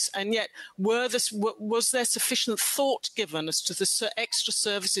impacts. And yet, was there sufficient thought given as to the extra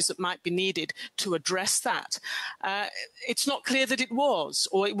services that might be needed to address that? It's not clear that it was,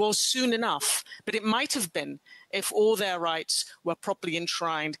 or it was soon enough, but it might have been if all their rights were properly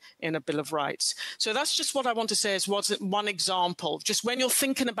enshrined in a Bill of Rights. So that's just what I want to say as one example. Just when you're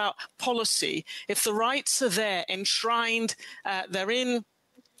thinking about policy, if the rights are there, enshrined, they're in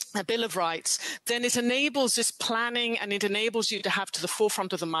a Bill of Rights, then it enables this planning and it enables you to have to the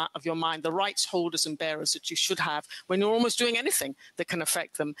forefront of your mind the rights holders and bearers that you should have when you're almost doing anything that can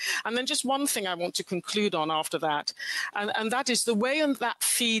affect them. And then just one thing I want to conclude on after that, and that is the way that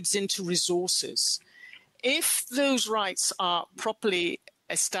feeds into resources. If those rights are properly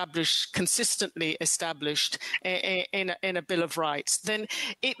established, consistently established in a Bill of Rights, then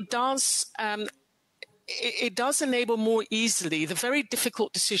it does enable more easily the very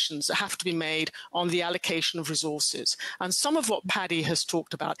difficult decisions that have to be made on the allocation of resources. And some of what Paddy has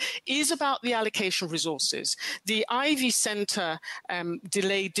talked about is about the allocation of resources. The Ivy Centre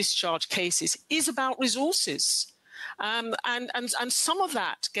delayed discharge cases is about resources. And some of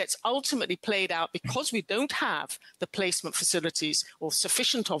that gets ultimately played out because we don't have the placement facilities or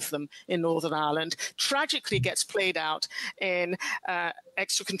sufficient of them in Northern Ireland, tragically gets played out in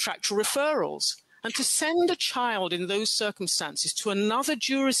extra contractual referrals. And to send a child in those circumstances to another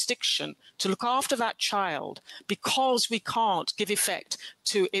jurisdiction to look after that child because we can't give effect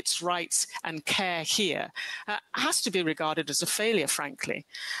to its rights and care here has to be regarded as a failure, frankly.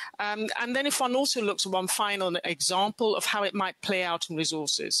 And then if one also looks at one final example of how it might play out in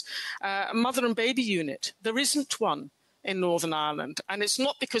resources, a mother and baby unit, there isn't one in Northern Ireland. And it's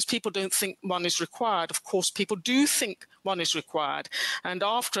not because people don't think one is required. Of course, people do think one is required. And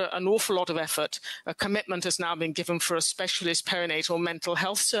after an awful lot of effort, a commitment has now been given for a specialist perinatal mental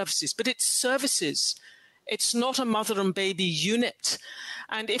health services. But it's services. It's not a mother and baby unit.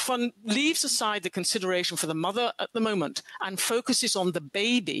 And if one leaves aside the consideration for the mother at the moment and focuses on the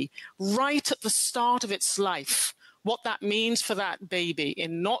baby right at the start of its life, what that means for that baby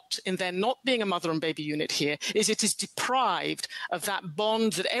in there not being a mother and baby unit here is it is deprived of that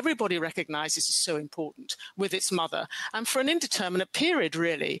bond that everybody recognizes is so important with its mother, and for an indeterminate period,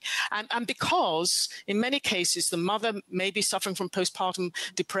 really. And because in many cases the mother may be suffering from postpartum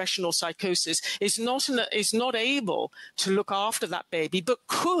depression or psychosis, is not able to look after that baby, but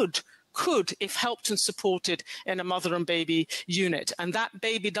could, if helped and supported in a mother and baby unit. And that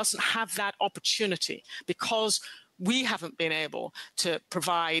baby doesn't have that opportunity because we haven't been able to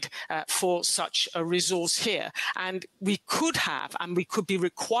provide for such a resource here. And we could have, and we could be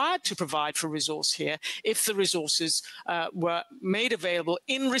required to provide for resource here if the resources were made available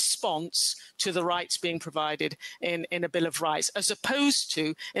in response to the rights being provided in a Bill of Rights, as opposed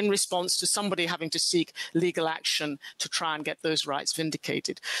to in response to somebody having to seek legal action to try and get those rights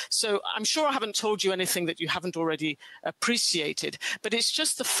vindicated. So I'm sure I haven't told you anything that you haven't already appreciated, but it's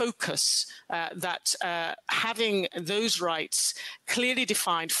just the focus that having those rights clearly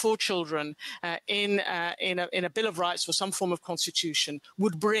defined for children in a Bill of Rights or some form of constitution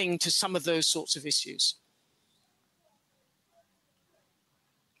would bring to some of those sorts of issues.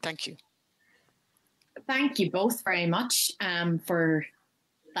 Thank you. Thank you both very much for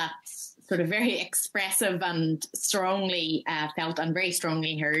that sort of very expressive and strongly felt and very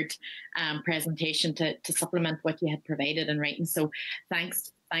strongly heard presentation to supplement what you had provided in writing. So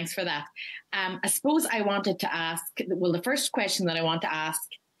thanks for that. I suppose I wanted to ask, well, the first question that I want to ask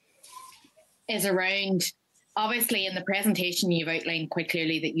is around, obviously in the presentation you've outlined quite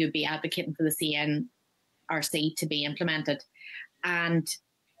clearly that you'd be advocating for the CNRC to be implemented. And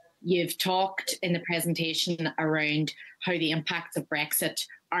you've talked in the presentation around how the impacts of Brexit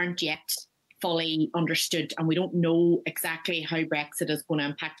aren't yet fully understood, and we don't know exactly how Brexit is going to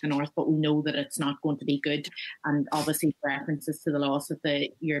impact the North, but we know that it's not going to be good, and obviously references to the loss of the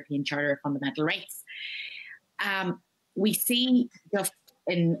European Charter of Fundamental Rights. We see just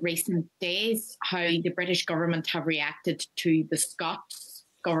in recent days how the British government have reacted to the Scots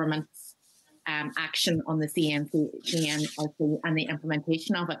government's action on the CNRC and the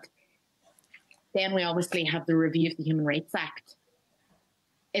implementation of it. Then we obviously have the review of the Human Rights Act.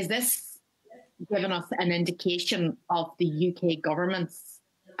 Is this given us an indication of the UK government's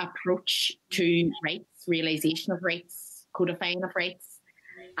approach to rights, realisation of rights, codifying of rights?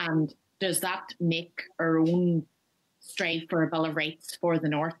 And does that make our own strive for a Bill of Rights for the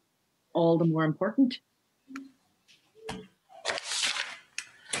North all the more important?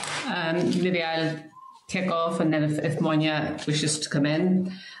 Maybe I'll kick off, and then if Monia wishes to come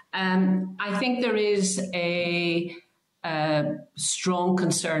in. I think there is a strong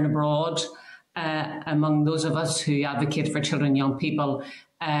concern abroad among those of us who advocate for children and young people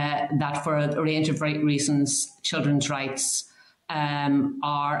that for a range of reasons, children's rights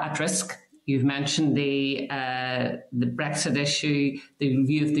are at risk. You've mentioned the Brexit issue, the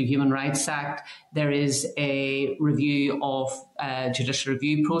review of the Human Rights Act. There is a review of judicial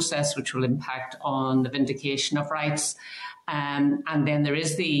review process which will impact on the vindication of rights. And then there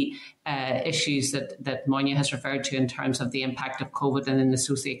is the issues that Monia has referred to in terms of the impact of COVID and then the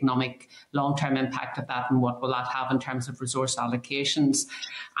socioeconomic long-term impact of that, and what will that have in terms of resource allocations.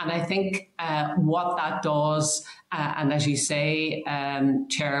 And I think what that does, and as you say,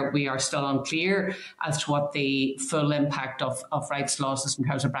 Chair, we are still unclear as to what the full impact of rights losses in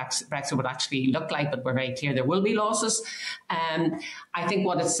terms of Brexit would actually look like, but we're very clear there will be losses. I think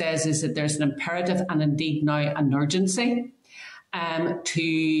what it says is that there's an imperative and indeed now an urgency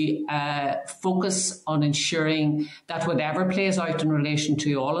to focus on ensuring that whatever plays out in relation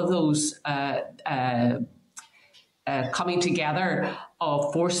to all of those coming together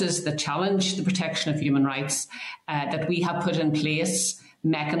of forces that challenge the protection of human rights, that we have put in place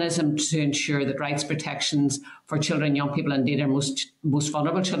mechanisms to ensure that rights protections for children and young people, indeed our most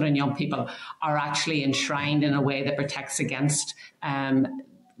vulnerable children and young people, are actually enshrined in a way that protects against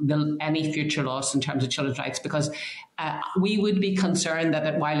any future loss in terms of children's rights, because we would be concerned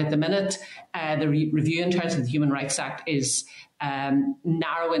that while at the minute the review in terms of the Human Rights Act is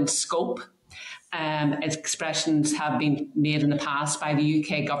narrow in scope, expressions have been made in the past by the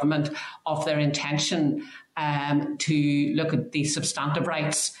UK government of their intention to look at the substantive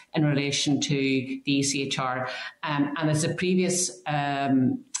rights in relation to the ECHR. And as the previous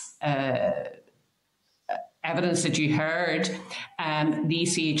evidence that you heard, the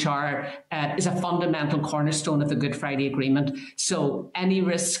ECHR is a fundamental cornerstone of the Good Friday Agreement. So any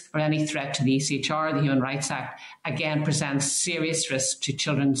risk or any threat to the ECHR, the Human Rights Act, again presents serious risk to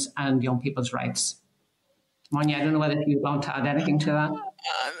children's and young people's rights. Monia, I don't know whether you want to add anything to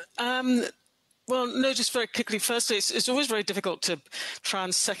that. Well, no, just very quickly. Firstly, it's always very difficult to try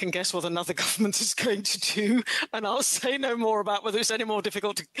and second guess what another government is going to do. And I'll say no more about whether it's any more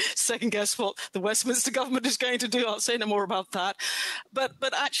difficult to second guess what the Westminster government is going to do. I'll say no more about that. But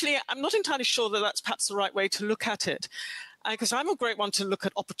actually, I'm not entirely sure that that's perhaps the right way to look at it. Because I'm a great one to look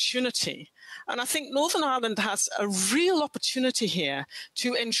at opportunity. And I think Northern Ireland has a real opportunity here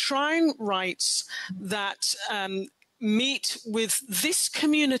to enshrine rights that meet with this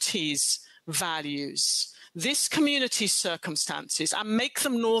community's values, this community's circumstances, and make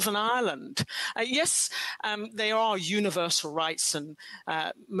them Northern Ireland. Yes, they are universal rights, and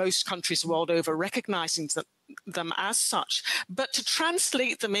most countries the world over recognising them as such. But to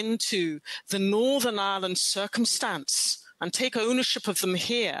translate them into the Northern Ireland circumstance and take ownership of them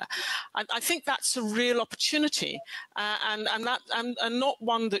here, I think that's a real opportunity, and not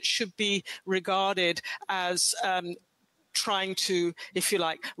one that should be regarded as trying to, if you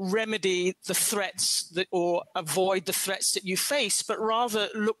like, remedy the threats or avoid the threats that you face, but rather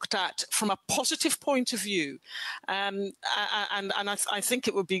looked at from a positive point of view. And I think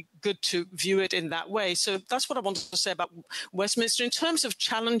it would be good to view it in that way. So that's what I wanted to say about Westminster. In terms of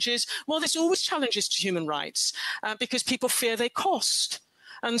challenges, well, there's always challenges to human rights because people fear they cost.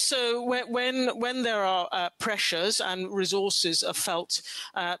 And so when there are pressures and resources are felt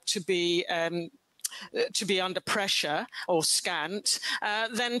to be under pressure or scant,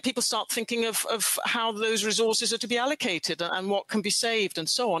 then people start thinking of how those resources are to be allocated and what can be saved and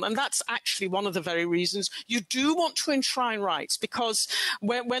so on. And that's actually one of the very reasons you do want to enshrine rights, because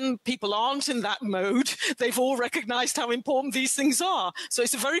when people aren't in that mode, they've all recognised how important these things are. So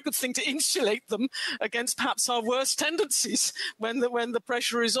it's a very good thing to insulate them against perhaps our worst tendencies when the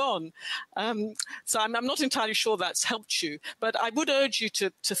pressure is on. So I'm not entirely sure that's helped you, but I would urge you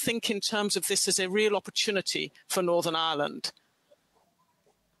to think in terms of this as a real opportunity for Northern Ireland.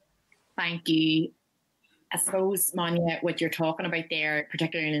 Thank you. I suppose, Monia, what you're talking about there,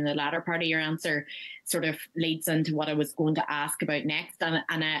 particularly in the latter part of your answer, sort of leads into what I was going to ask about next. And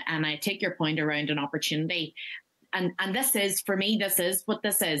I take your point around an opportunity. And this is, for me, this is what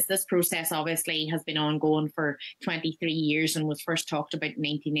this is. This process obviously has been ongoing for 23 years and was first talked about in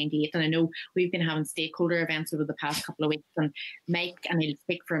 1998. And I know we've been having stakeholder events over the past couple of weeks, and Mike, and he'll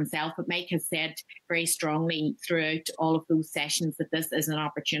speak for himself, but Mike has said very strongly throughout all of those sessions that this is an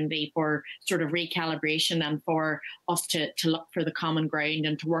opportunity for sort of recalibration and for us to look for the common ground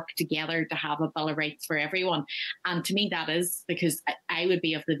and to work together to have a Bill of Rights for everyone. And to me, that is because I would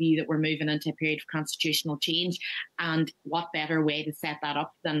be of the view that we're moving into a period of constitutional change. And what better way to set that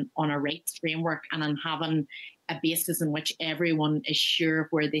up than on a rights framework and on having a basis in which everyone is sure of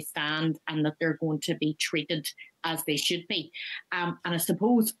where they stand and that they're going to be treated as they should be. And I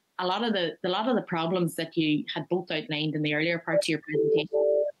suppose a lot of the problems that you had both outlined in the earlier parts of your presentation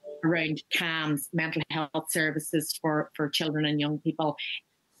around CAMS, mental health services for children and young people,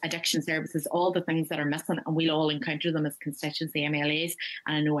 addiction services, all the things that are missing, and we'll all encounter them as constituency MLAs,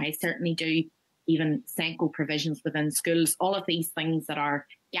 and I know I certainly do, even SENCO provisions within schools, all of these things that are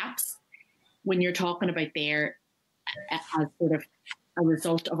gaps, when you're talking about there as sort of a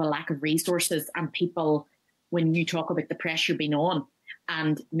result of a lack of resources and people, when you talk about the pressure being on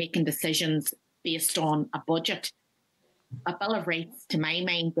and making decisions based on a budget, a Bill of Rights, to my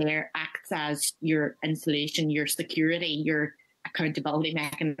mind, there acts as your insulation, your security, your accountability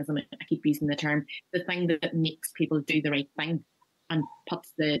mechanism. I keep using the term, the thing that makes people do the right thing and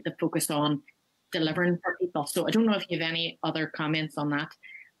puts the focus on delivering for people. So I don't know if you have any other comments on that,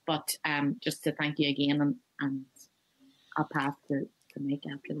 but just to thank you again, and I'll pass to Mike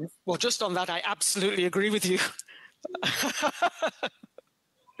after this. Well, just on that, I absolutely agree with you.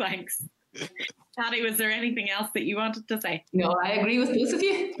 Thanks. Patty, was there anything else that you wanted to say? No, I agree with both of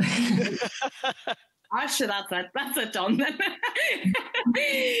you. Oh, sure, that's it. That's it done then.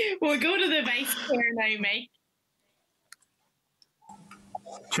 We'll go to the Vice Chair now, Mike.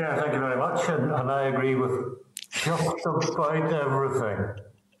 Chair, thank you very much. And I agree with just about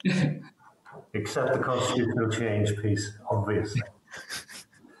everything, except the constitutional change piece, obviously.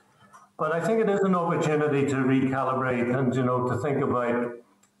 But I think it is an opportunity to recalibrate and, to think about,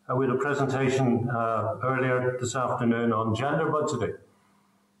 we had a presentation earlier this afternoon on gender budgeting.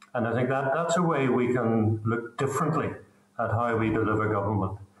 And I think that's a way we can look differently at how we deliver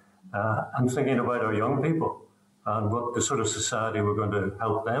government and thinking about our young people and what the sort of society we're going to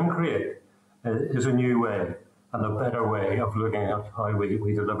help them create is a new way and a better way of looking at how we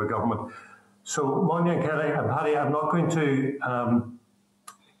deliver government. So, Monia and Kelly and Paddy, I'm not going to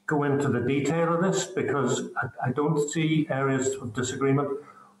go into the detail of this because I don't see areas of disagreement.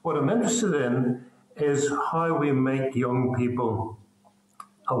 What I'm interested in is how we make young people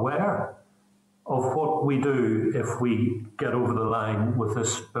aware of what we do if we get over the line with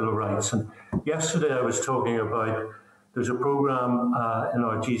this Bill of Rights. And yesterday I was talking about, there's a programme in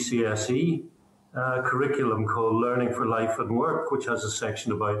our GCSE curriculum called Learning for Life and Work, which has a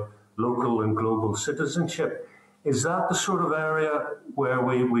section about local and global citizenship. Is that the sort of area where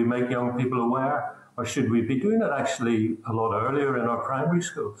we make young people aware, or should we be doing it actually a lot earlier in our primary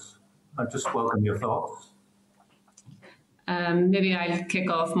schools? I just welcome your thoughts. Maybe I'll kick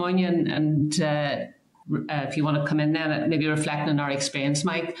off, Monia, and if you want to come in then, maybe reflecting on our experience,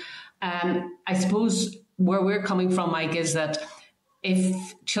 Mike. I suppose where we're coming from, Mike, is that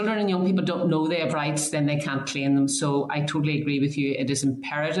if children and young people don't know they have rights, then they can't claim them. So I totally agree with you. It is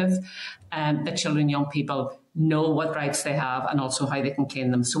imperative that children and young people know what rights they have and also how they can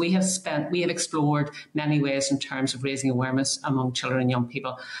claim them. So we have explored many ways in terms of raising awareness among children and young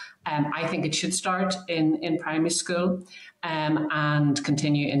people. I think it should start in primary school and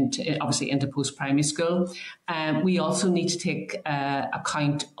continue into post-primary school. We also need to take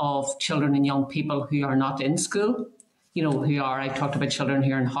account of children and young people who are not in school. I talked about children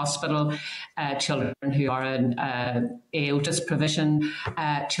who are in hospital, children who are in AOTIS provision,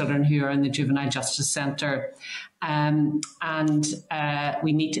 children who are in the Juvenile Justice Centre. And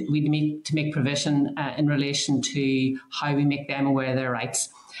we need to make provision in relation to how we make them aware of their rights.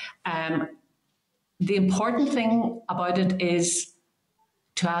 The important thing about it is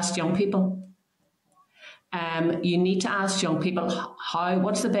to ask young people. You need to ask young people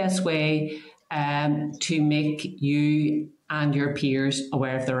what's the best way to make you and your peers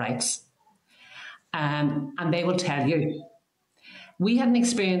aware of their rights. And they will tell you. We had an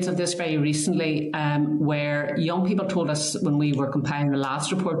experience of this very recently where young people told us when we were compiling the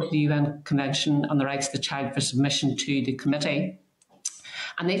last report to the UN Convention on the Rights of the Child for submission to the committee.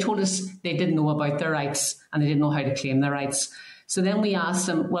 And they told us they didn't know about their rights and they didn't know how to claim their rights. So then we asked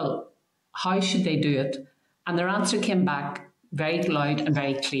them, well, how should they do it? And their answer came back very loud and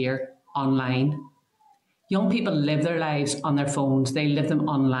very clear: online. Young people live their lives on their phones. They live them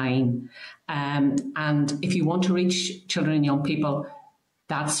online. And if you want to reach children and young people,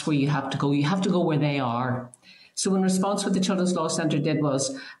 that's where you have to go. You have to go where they are. So in response, what the Children's Law Centre did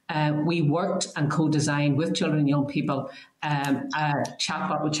was we worked and co-designed with children and young people a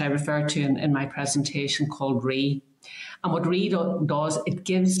chatbot, which I referred to in my presentation, called RE. And what RE does, it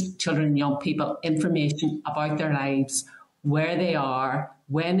gives children and young people information about their lives, where they are,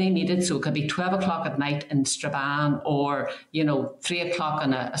 when they need it. So it could be 12 o'clock at night in Strabane, or, 3 o'clock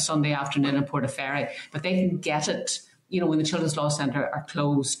on a Sunday afternoon in Portaferry. But they can get it, when the Children's Law Centre are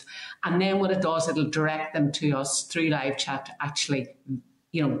closed. And then what it does, it'll direct them to us through live chat to actually,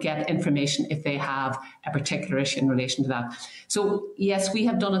 get information if they have a particular issue in relation to that. So yes, we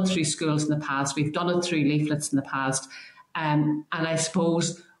have done it through schools in the past. We've done it through leaflets in the past. And I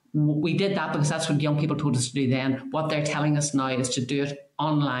suppose we did that because that's what young people told us to do then. What they're telling us now is to do it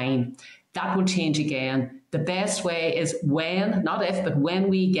online. That will change again. The best way is when, not if, but when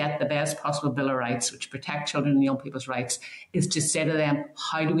we get the best possible Bill of Rights, which protect children and young people's rights, is to say to them,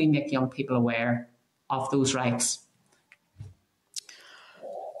 how do we make young people aware of those rights?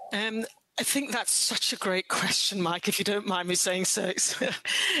 I think that's such a great question, Mike, if you don't mind me saying so.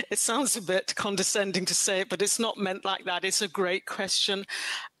 It sounds a bit condescending to say it, but it's not meant like that. It's a great question.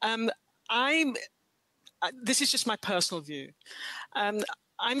 This is just my personal view.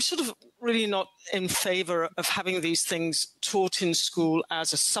 I'm sort of really not in favour of having these things taught in school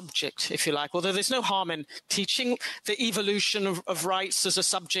as a subject, if you like, although there's no harm in teaching the evolution of rights as a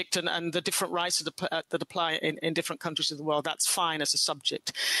subject and the different rights that apply in different countries of the world. That's fine as a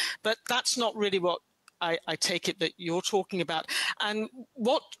subject. But that's not really what I take it that you're talking about. And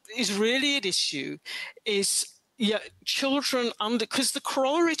what is really at issue is children because the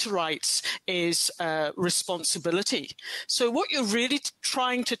corollary to rights is responsibility. So what you're really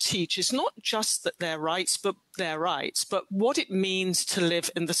trying to teach is not just that their rights, but what it means to live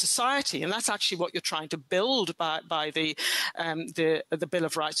in the society. And that's actually what you're trying to build by the Bill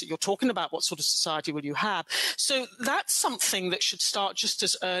of Rights that you're talking about. What sort of society will you have? So that's something that should start just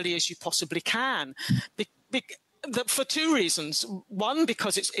as early as you possibly can. For two reasons. One,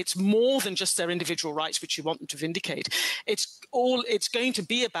 because it's more than just their individual rights, which you want them to vindicate. It's going to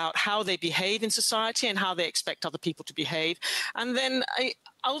be about how they behave in society and how they expect other people to behave. And then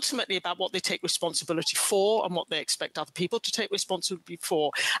ultimately about what they take responsibility for and what they expect other people to take responsibility for.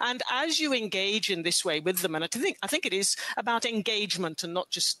 And as you engage in this way with them, and I think it is about engagement and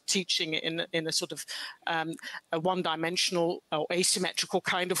not just teaching in a sort of a one-dimensional or asymmetrical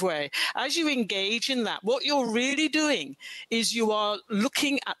kind of way. As you engage in that, what you're really doing is you are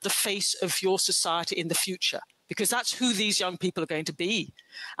looking at the face of your society in the future, because that's who these young people are going to be.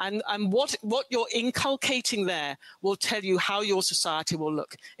 And what you're inculcating there will tell you how your society will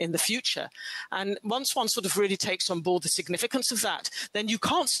look in the future. And once one sort of really takes on board the significance of that, then you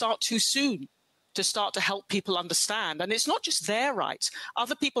can't start too soon to start to help people understand. And it's not just their rights.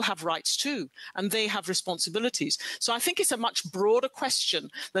 Other people have rights too, and they have responsibilities. So I think it's a much broader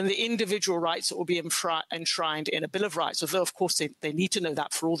question than the individual rights that will be enshrined in a Bill of Rights, although, of course, they need to know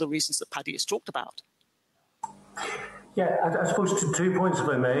that for all the reasons that Paddy has talked about. Yeah, I suppose 2 points, if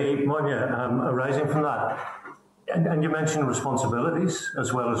I may, Monia, arising from that. And you mentioned responsibilities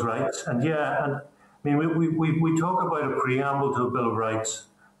as well as rights. And I mean, we talk about a preamble to a Bill of Rights,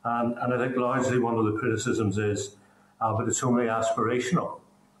 and I think largely one of the criticisms is, but it's only aspirational.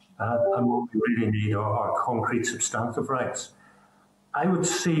 And what we really need are concrete substantive rights. I would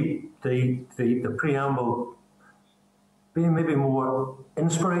see the preamble being maybe more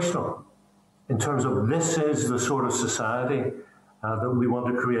inspirational, in terms of this is the sort of society that we want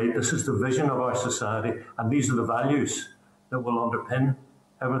to create. This is the vision of our society, and these are the values that will underpin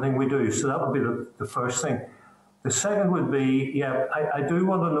everything we do. So that would be the first thing. The second would be, I do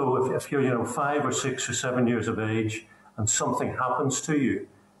want to know if you're 5 or 6 or 7 years of age and something happens to you,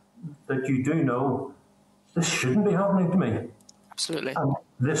 that you do know this shouldn't be happening to me. Absolutely. And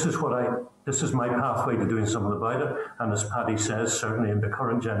this is my pathway to doing something about it. And as Paddy says, certainly in the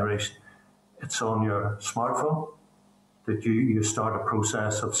current generation, it's on your smartphone that you start a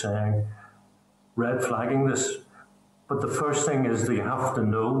process of saying, red flagging this. But the first thing is that you have to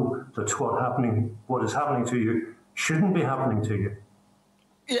know that what is happening to you shouldn't be happening to you.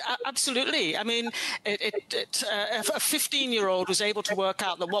 Yeah, absolutely. I mean, a 15-year-old was able to work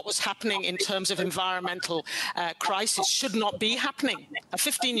out that what was happening in terms of environmental crisis should not be happening. A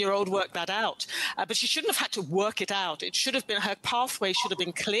 15-year-old worked that out, but she shouldn't have had to work it out. It should have been, her pathway should have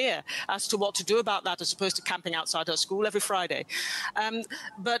been clear as to what to do about that, as opposed to camping outside her school every Friday.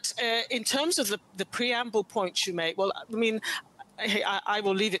 But in terms of the preamble points you make, well, I mean, I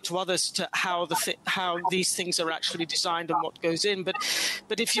will leave it to others to how these things are actually designed and what goes in. But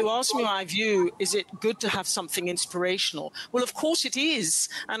if you ask me my view, is it good to have something inspirational? Well, of course it is.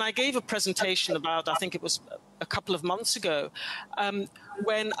 And I gave a presentation about, I think it was a couple of months ago,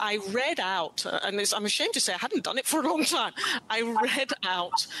 when I read out, and I'm ashamed to say I hadn't done it for a long time, I read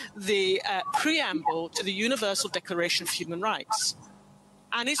out the preamble to the Universal Declaration of Human Rights.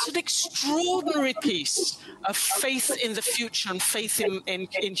 And it's an extraordinary piece of faith in the future and faith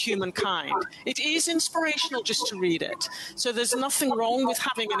in humankind. It is inspirational just to read it. So there's nothing wrong with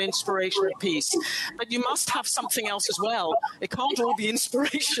having an inspirational piece. But you must have something else as well. It can't all be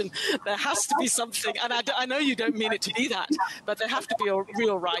inspiration. There has to be something. And I know you don't mean it to be that, but there have to be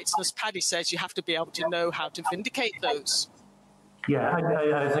real rights. And as Paddy says, you have to be able to know how to vindicate those. Yeah,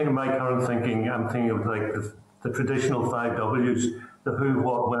 I think in my current thinking, I'm thinking of like the traditional 5 W's. The who,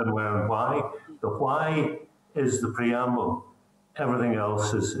 what, when, where, and why. The why is the preamble. Everything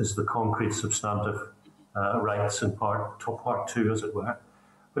else is the concrete, substantive rights in part 2, as it were.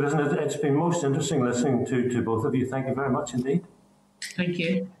 But isn't it? It's been most interesting listening to both of you. Thank you very much indeed. Thank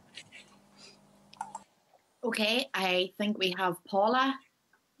you. Okay, I think we have Paula.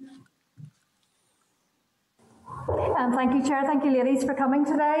 Thank you, Chair. Thank you, ladies, for coming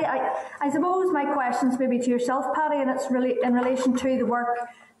today. I suppose my question's maybe to yourself, Paddy, and it's really in relation to the work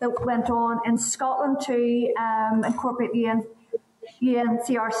that went on in Scotland to incorporate the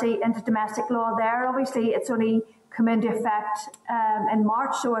UNCRC into domestic law there. Obviously, it's only come into effect in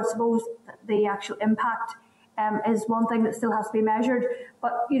March, so I suppose the actual impact is one thing that still has to be measured.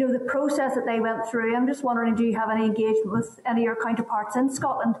 But, you know, the process that they went through, I'm just wondering, do you have any engagement with any of your counterparts in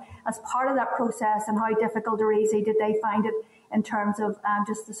Scotland as part of that process, and how difficult or easy did they find it in terms of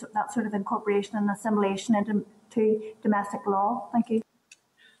just that sort of incorporation and assimilation into domestic law? Thank you.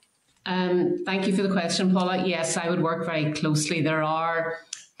 Thank you for the question, Paula. Yes, I would work very closely. There are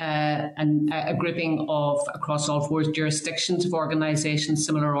a grouping of across all 4 jurisdictions of organisations,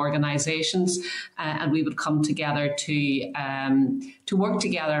 similar organisations, and we would come together to work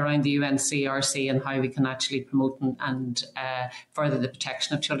together around the UNCRC and how we can actually promote and further the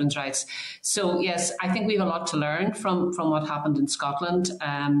protection of children's rights. So yes, I think we have a lot to learn from what happened in Scotland.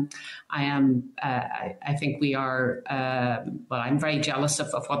 I think we are. Well, I'm very jealous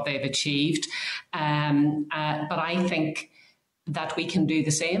of what they've achieved, but I think that we can do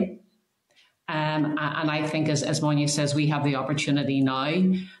the same. And I think, as Monia says, we have the opportunity now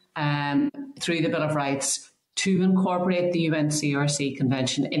through the Bill of Rights to incorporate the UNCRC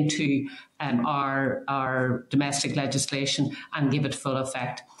Convention into our domestic legislation and give it full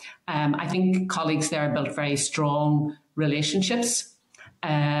effect. I think colleagues there built very strong relationships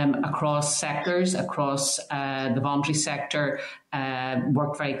across sectors, across the voluntary sector,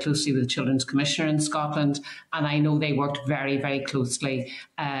 worked very closely with the Children's Commissioner in Scotland, and I know they worked very, very closely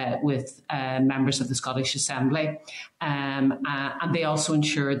with members of the Scottish Assembly, and they also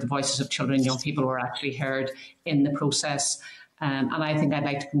ensured the voices of children and young people were actually heard in the process. And I think I'd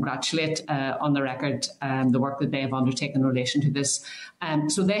like to congratulate on the record the work that they have undertaken in relation to this.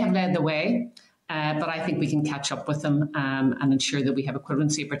 So they have led the way. But I think we can catch up with them and ensure that we have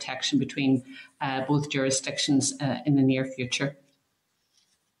equivalency of protection between both jurisdictions in the near future.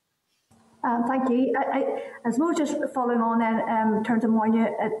 Thank you. I suppose just following on then, in terms of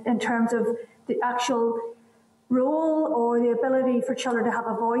Monia, in terms of the actual role or the ability for children to have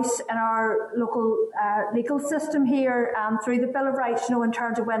a voice in our local legal system here through the Bill of Rights, you know, in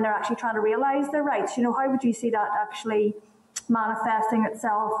terms of when they're actually trying to realise their rights, you know, how would you see that actually manifesting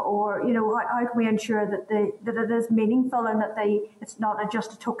itself, or you know, how can we ensure that it is meaningful and that it's not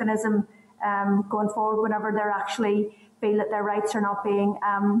just a tokenism going forward whenever they're actually feel that their rights are not being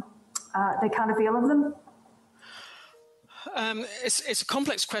they can't avail of them? It's a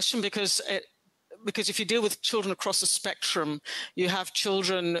complex question because if you deal with children across the spectrum, you have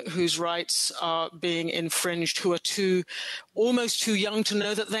children whose rights are being infringed who are almost too young to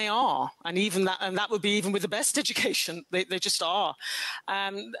know that they are, and that would be even with the best education, they just are,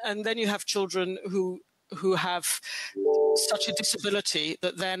 and then you have children who have such a disability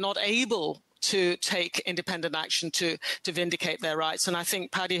that they're not able to take independent action to vindicate their rights. And I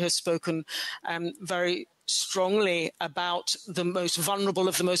think Paddy has spoken very strongly about the most vulnerable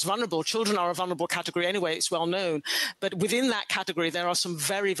of the most vulnerable. Children are a vulnerable category anyway, it's well known. But within that category, there are some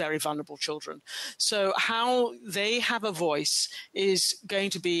very, very vulnerable children. So how they have a voice is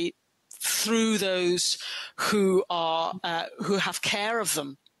going to be through those who have care of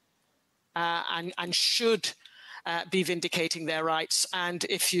them and should be vindicating their rights. And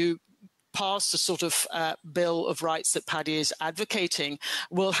if you pass the sort of bill of rights that Paddy is advocating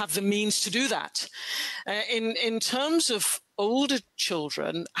will have the means to do that. In terms of older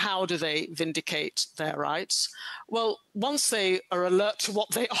children, how do they vindicate their rights? Well, once they are alert to what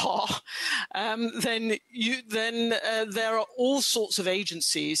they are, then there are all sorts of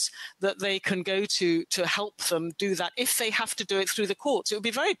agencies that they can go to help them do that if they have to do it through the courts. It would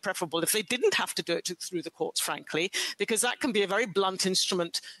be very preferable if they didn't have to do it through the courts, frankly, because that can be a very blunt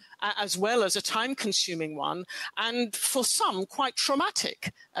instrument as well as a time-consuming one, and for some quite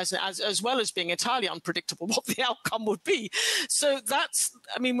traumatic, as well as being entirely unpredictable what the outcome would be. So that's,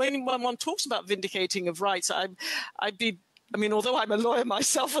 I mean, when one talks about vindicating of rights, although I'm a lawyer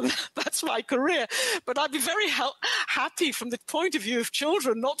myself and that's my career, but I'd be very happy from the point of view of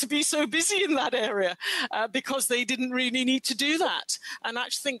children not to be so busy in that area because they didn't really need to do that. And I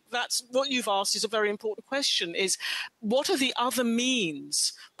think that's what you've asked is a very important question, is what are the other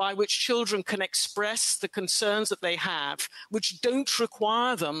means by which children can express the concerns that they have, which don't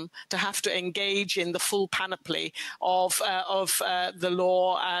require them to have to engage in the full panoply of the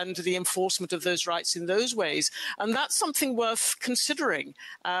law and the enforcement of those rights in those ways. And that's something worth considering.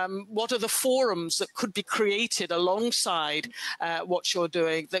 What are the forums that could be created alongside what you're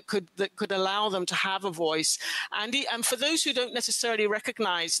doing that could allow them to have a voice? And for those who don't necessarily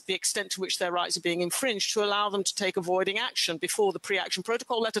recognise the extent to which their rights are being infringed, to allow them to take avoiding action before the pre-action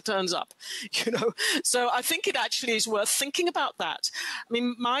protocol letter turns up. So I think it actually is worth thinking about that. I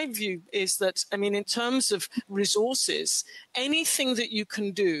mean, my view is that, in terms of resources, anything that you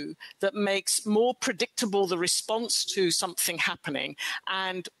can do that makes more predictable the response to something happening,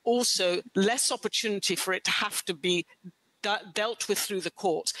 and also less opportunity for it to have to be dealt with through the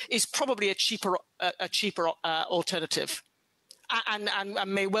courts, is probably a cheaper alternative. And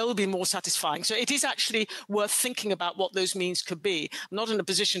may well be more satisfying. So it is actually worth thinking about what those means could be. I'm not in a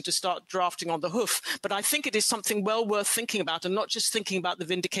position to start drafting on the hoof, but I think it is something well worth thinking about, and not just thinking about the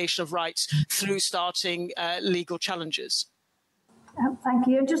vindication of rights through starting legal challenges. Thank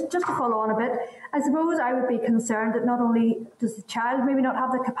you. And just to follow on a bit, I suppose I would be concerned that not only does the child maybe not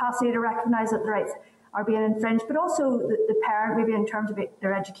have the capacity to recognise that the rights are being infringed, but also the parent, maybe in terms of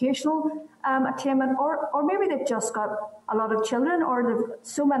their educational attainment, or maybe they've just got a lot of children, or they've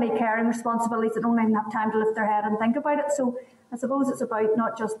so many caring responsibilities that don't even have time to lift their head and think about it. So I suppose it's about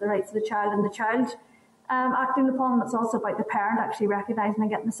not just the rights of the child and the child acting upon them, it's also about the parent actually recognising and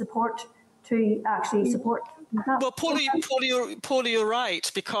getting the support to actually support that. Well, Paula, you're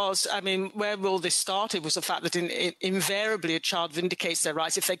right, because, where all this started was the fact that invariably a child vindicates their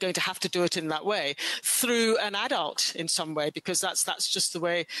rights, if they're going to have to do it in that way, through an adult in some way, because that's just the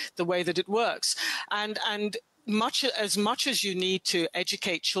way that it works. And much as you need to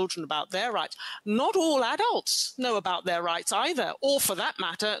educate children about their rights, not all adults know about their rights either, or for that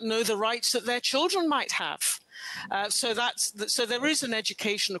matter, know the rights that their children might have. So there is an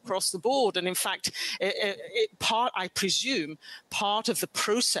education across the board, and in fact, I presume part of the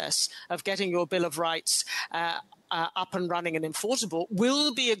process of getting your Bill of Rights up and running and enforceable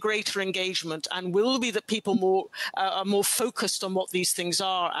will be a greater engagement, and will be that people are more focused on what these things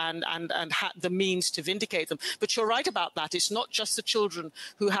are and the means to vindicate them. But you're right about that. It's not just the children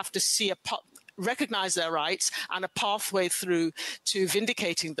who have to see recognise their rights and a pathway through to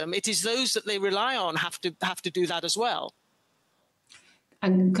vindicating them. It is those that they rely on have to do that as well.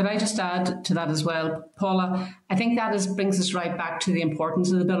 And could I just add to that as well, Paula? I think that brings us right back to the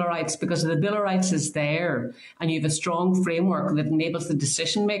importance of the Bill of Rights, because the Bill of Rights is there and you have a strong framework that enables the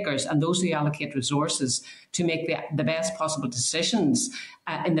decision makers and those who allocate resources to make the best possible decisions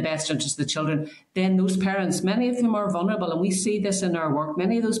in the best interest of the children. Then those parents, many of whom are vulnerable, and we see this in our work,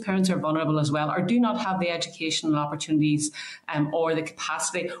 many of those parents are vulnerable as well, or do not have the educational opportunities or the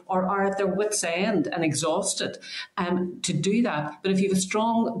capacity, or are at their wits' end and exhausted to do that. But if you have a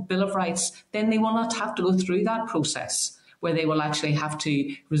strong Bill of Rights, then they will not have to go through that process, where they will actually have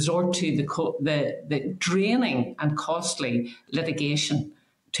to resort to the draining and costly litigation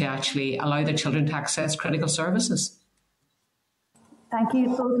to actually allow their children to access critical services. Thank you,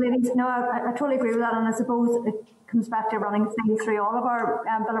 both ladies. No, I totally agree with that, and I suppose it comes back to running things through all of our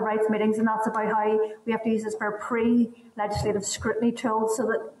Bill of Rights meetings, and that's about how we have to use this for pre-legislative scrutiny tools, so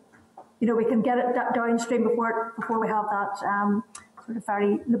that we can get it downstream before we have that sort of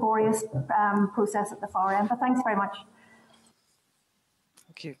very laborious process at the far end. But thanks very much.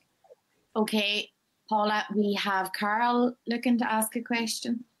 Thank you. Okay, Paula, we have Carol looking to ask a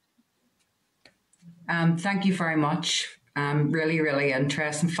question. Thank you very much. Really, really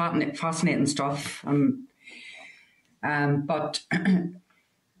interesting, fascinating stuff. But the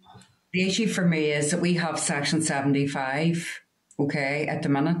issue for me is that we have Section 75, at the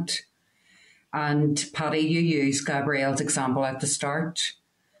minute. And Paddy, you used Gabrielle's example at the start,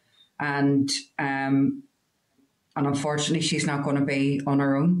 and unfortunately she's not going to be on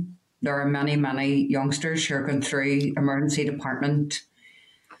her own. There are many youngsters who are going through emergency department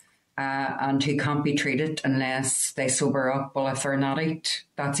and who can't be treated unless they sober up. Well, if they're an addict,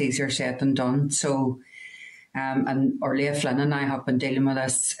 that's easier said than done. So, and Orlia Flynn and I have been dealing with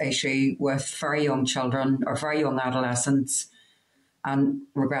this issue with very young children or very young adolescents, and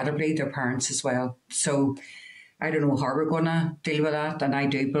regrettably their parents as well. So I don't know how we're going to deal with that, and I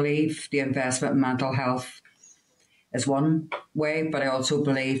do believe the investment in mental health is one way, but I also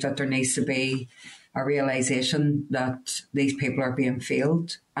believe that there needs to be a realisation that these people are being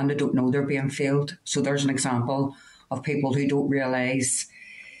failed and they don't know they're being failed. So there's an example of people who don't realise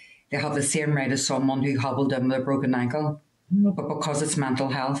they have the same right as someone who hobbled in with a broken ankle, but because it's mental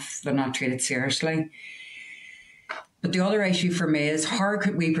health, they're not treated seriously. But the other issue for me is how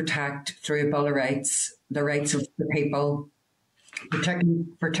could we protect through a Bill of Rights the rights of the people,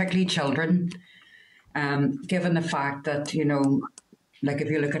 particularly children, given the fact that, you know, like if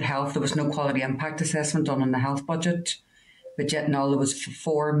you look at health, there was no quality impact assessment done on the health budget, but yet now there was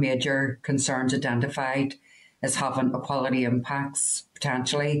 4 major concerns identified as having equality impacts,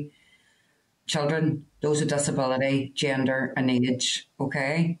 potentially. Children, those with disability, gender and age,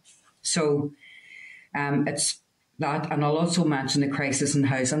 okay? So it's that, and I'll also mention the crisis in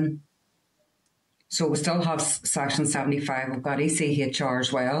housing. So we still have Section 75, we've got ECHR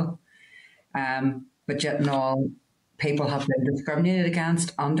as well, but yet now people have been discriminated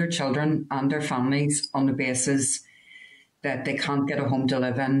against and their children and their families on the basis that they can't get a home to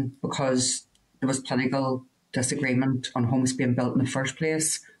live in because there was political disagreement on homes being built in the first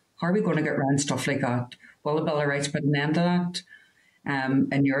place. How are we going to get around stuff like that? Will the Bill of Rights put an end to that,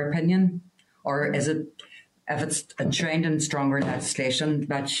 in your opinion? Or is it, if it's enshrined in stronger legislation,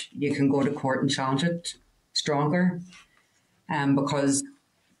 that you can go to court and challenge it stronger? Because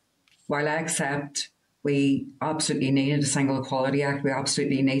while I accept we absolutely needed a Single Equality Act, we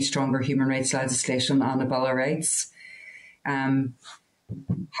absolutely need stronger human rights legislation and a Bill of Rights, how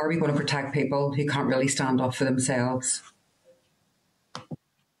are we going to protect people who can't really stand up for themselves?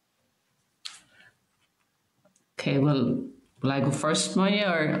 Okay, well, will I go first, Moya,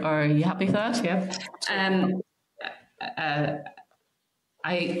 or are you happy with that? Yeah.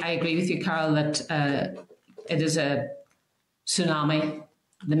 I agree with you, Carol, that it is a tsunami,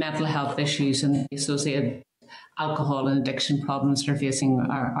 the mental health issues and the associated alcohol and addiction problems that are facing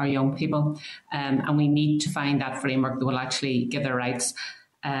our young people. And we need to find that framework that will actually give their rights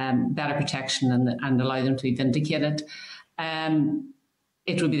better protection and allow them to be vindicated.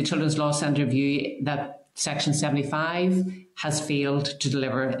 It will be the Children's Law Centre view that Section 75 has failed to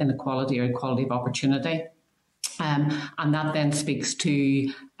deliver inequality or equality of opportunity. And that then speaks to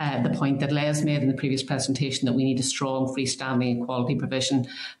the point that Les made in the previous presentation, that we need a strong freestanding equality provision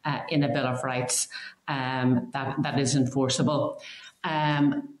in a Bill of Rights that is enforceable.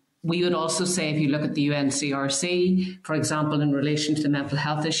 We would also say, if you look at the UNCRC, for example, in relation to the mental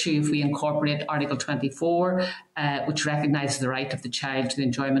health issue, if we incorporate Article 24, which recognises the right of the child to the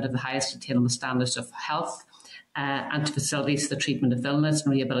enjoyment of the highest attainable standards of health and to facilities the treatment of illness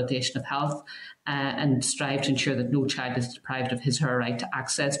and rehabilitation of health, and strive to ensure that no child is deprived of his or her right to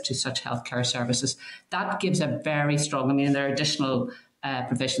access to such healthcare services. That gives a very strong, I mean, there are additional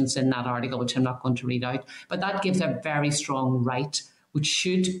provisions in that article, which I'm not going to read out, but that gives a very strong right, which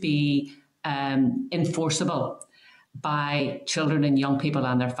should be enforceable by children and young people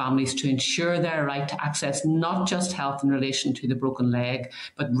and their families, to ensure their right to access not just health in relation to the broken leg,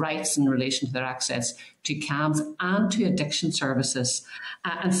 but rights in relation to their access to CAMHS and to addiction services.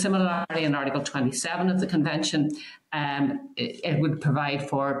 And similarly, in Article 27 of the Convention, it would provide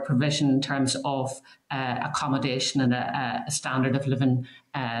for provision in terms of accommodation and a standard of living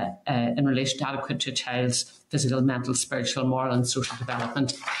in relation to adequate to a child's physical, mental, spiritual, moral and social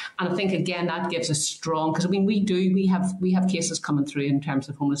development. And I think, again, that gives us strong, because I mean, we have cases coming through in terms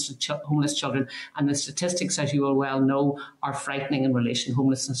of homeless children, and the statistics, as you all well know, are frightening in relation to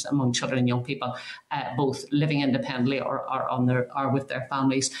homelessness among children and young people, both living independently or with their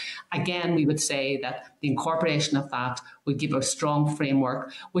families. Again, we would say that the incorporation of that would give a strong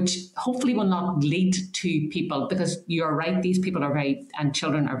framework, which hopefully will not lead to people, because you're right, these people are and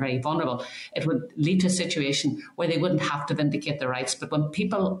children are very vulnerable. It would lead to a situation where they wouldn't have to vindicate their rights. But when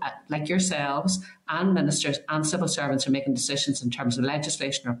people like yourselves and ministers and civil servants are making decisions in terms of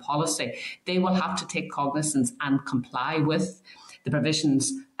legislation or policy, they will have to take cognizance and comply with the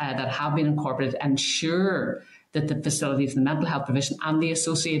provisions that have been incorporated, ensure that the facilities, the mental health provision and the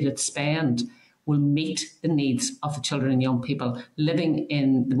associated spend will meet the needs of the children and young people living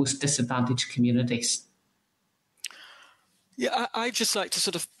in the most disadvantaged communities. Yeah, I'd just like to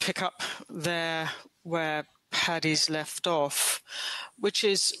sort of pick up there where Paddy's left off, which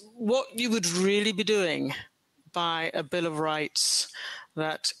is what you would really be doing by a Bill of Rights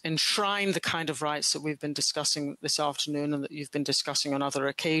that enshrine the kind of rights that we've been discussing this afternoon and that you've been discussing on other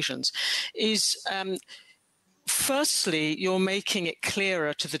occasions is, firstly, you're making it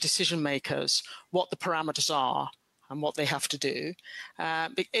clearer to the decision makers what the parameters are and what they have to do.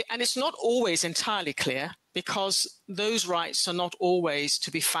 And it's not always entirely clear, because those rights are not always to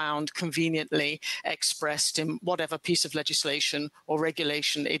be found conveniently expressed in whatever piece of legislation or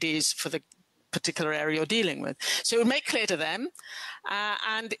regulation it is for the particular area you're dealing with. So it would make clear to them.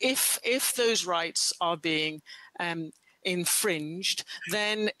 And if those rights are being infringed,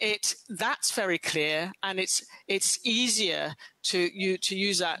 then that's very clear, and it's easier to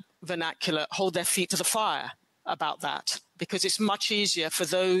use that vernacular, hold their feet to the fire about that, because it's much easier for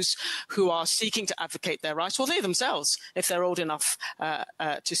those who are seeking to advocate their rights, or they themselves, if they're old enough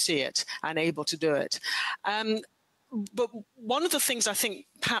to see it and able to do it. But one of the things I think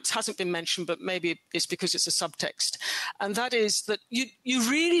perhaps hasn't been mentioned, but maybe it's because it's a subtext, and that is that you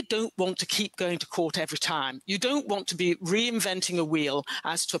really don't want to keep going to court every time. You don't want to be reinventing a wheel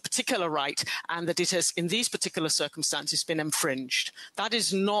as to a particular right and that it has, in these particular circumstances, been infringed. That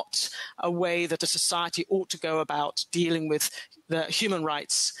is not a way that a society ought to go about dealing with the human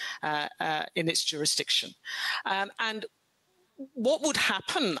rights in its jurisdiction. And what would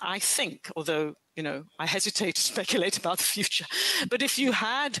happen, I think, although I hesitate to speculate about the future, but if you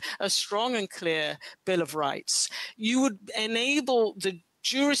had a strong and clear Bill of Rights, you would enable the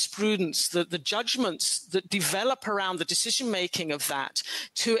jurisprudence, the judgments that develop around the decision-making of that,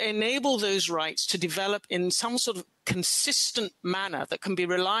 to enable those rights to develop in some sort of consistent manner that can be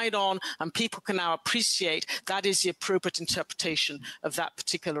relied on, and people can now appreciate that is the appropriate interpretation of that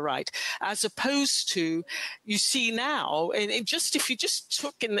particular right, as opposed to, you see now, if you just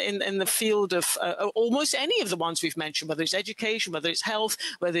took in the field of almost any of the ones we've mentioned, whether it's education, whether it's health,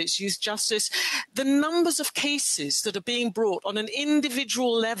 whether it's youth justice, the numbers of cases that are being brought on an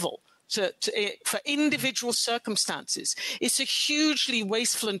individual level for individual circumstances. It's a hugely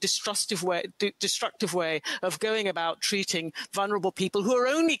wasteful and destructive way of going about treating vulnerable people who are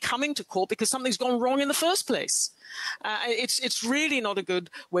only coming to court because something's gone wrong in the first place. It's really not a good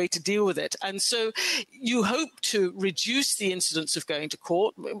way to deal with it. And so you hope to reduce the incidence of going to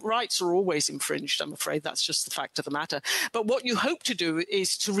court. Rights are always infringed, I'm afraid. That's just the fact of the matter. But what you hope to do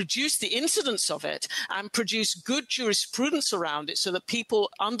is to reduce the incidence of it and produce good jurisprudence around it so that people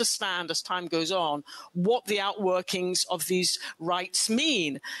understand as time goes on what the outworkings of these rights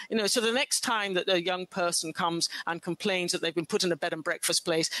mean. So the next time that a young person comes and complains that they've been put in a bed and breakfast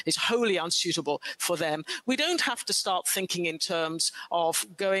place is wholly unsuitable for them, we don't have to start thinking in terms of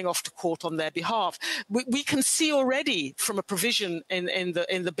going off to court on their behalf. We can see already from a provision in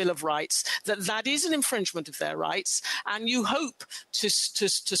the Bill of Rights that is an infringement of their rights, and you hope to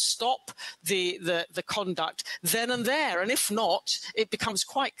stop the conduct then and there. And if not, it becomes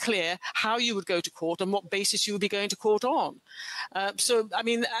quite clear how you would go to court and what basis you would be going to court on. I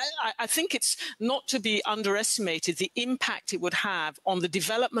think it's not to be underestimated the impact it would have on the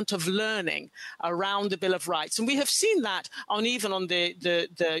development of learning around the Bill of Rights. And we have seen that even on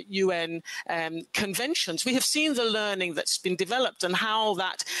the UN conventions. We have seen the learning that's been developed and how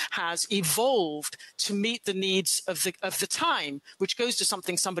that has evolved to meet the needs of the time, which goes to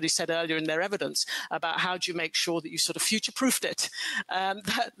something somebody said earlier in their evidence about how do you make sure that you sort of future-proofed it.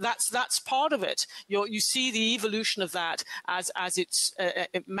 That's part of it. You see the evolution of that as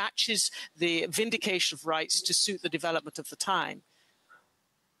it matches the vindication of rights to suit the development of the time.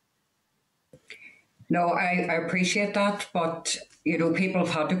 No, I appreciate that, but people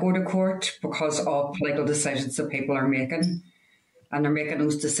have had to go to court because of political decisions that people are making, and they're making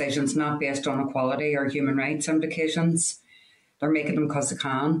those decisions not based on equality or human rights implications. They're making them because they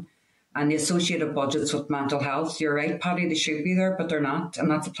can. And the associated budgets with mental health, you're right, Paddy, they should be there, but they're not,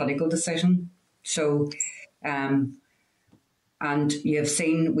 and that's a political decision. So, and you've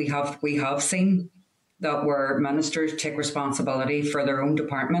seen, we have seen that where ministers take responsibility for their own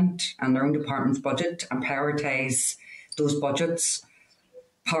department and their own department's budget and prioritise those budgets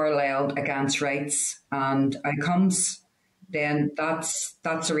paralleled against rights and outcomes, then that's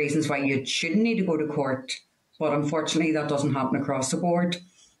the reasons why you shouldn't need to go to court. But unfortunately, that doesn't happen across the board.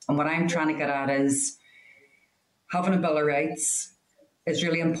 And what I'm trying to get at is having a Bill of Rights is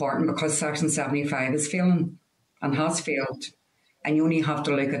really important because Section 75 is failing and has failed. And you only have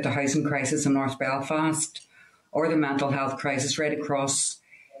to look at the housing crisis in North Belfast or the mental health crisis right across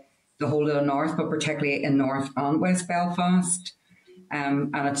the whole of the north, but particularly in North and West Belfast.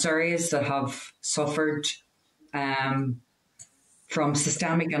 And it's areas that have suffered from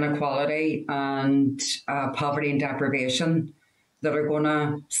systemic inequality and poverty and deprivation that are going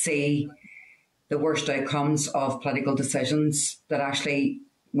to see the worst outcomes of political decisions that actually,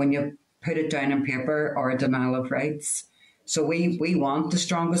 when you put it down on paper, are a denial of rights. So we want the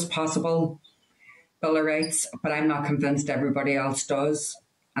strongest possible Bill of Rights, but I'm not convinced everybody else does.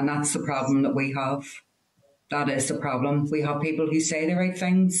 And that's the problem that we have. That is the problem. We have people who say the right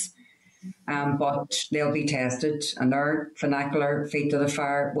things, but they'll be tested, and their vernacular feet to the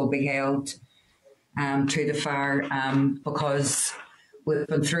fire will be held to the fire because we've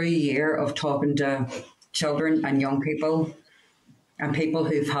been through a year of talking to children and young people and people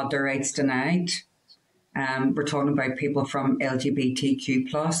who've had their rights denied. We're talking about people from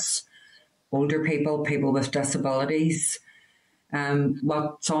LGBTQ+, older people, people with disabilities,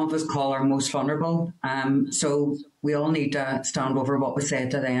 what some of us call our most vulnerable. So we all need to stand over what was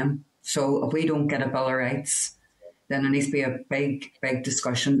said to them. So if we don't get a Bill of Rights, then there needs to be a big, big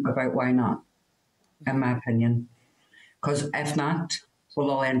discussion about why not, in my opinion. Because if not, we'll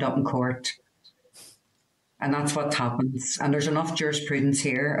all end up in court. And that's what happens. And there's enough jurisprudence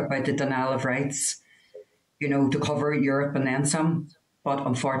here about the denial of rights, you know, to cover Europe and then some. But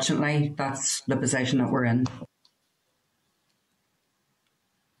unfortunately, that's the position that we're in.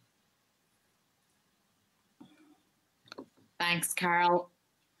 Thanks, Carol.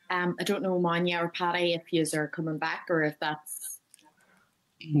 I don't know, Manya or Patty, if you are coming back or if that's...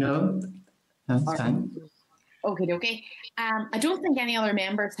 No, that's fine. Okay. I don't think any other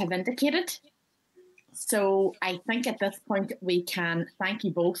members have indicated. So I think at this point we can thank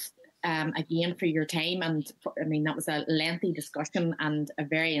you both again for your time. And I mean, that was a lengthy discussion and a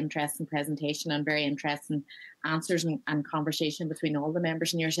very interesting presentation and very interesting answers and conversation between all the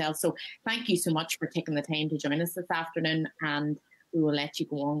members and yourselves. So thank you so much for taking the time to join us this afternoon, and we will let you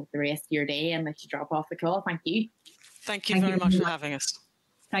go on with the rest of your day and let you drop off the call. Thank you. Thank you very much for having us.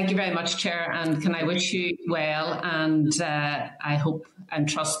 Thank you very much, Chair, and can I wish you well, and I hope and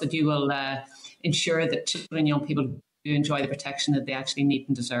trust that you will ensure that children and young people do enjoy the protection that they actually need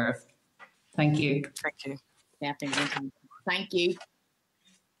and deserve. Thank you. Thank you. Definitely. Thank you.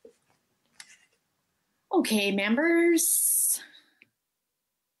 Okay, members.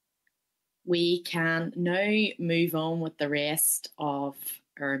 We can now move on with the rest of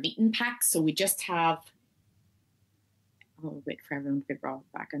our meeting pack. So we just have... I'll wait for everyone to get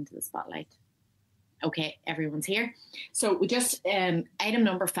brought back into the spotlight. Okay, everyone's here. So we just, item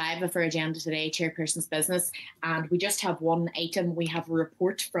number 5 of our agenda today, Chairperson's Business, and we just have one item. We have a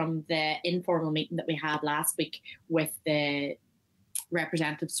report from the informal meeting that we had last week with the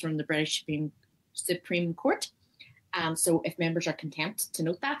representatives from the British Supreme Court. So if members are content to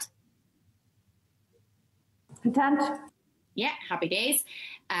note that. Content. Yeah, happy days.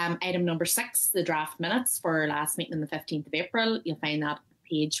 Item number 6, the draft minutes for our last meeting on the 15th of April. You'll find that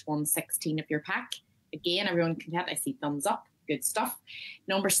page 116 of your pack. Again, everyone content? I see thumbs up. Good stuff.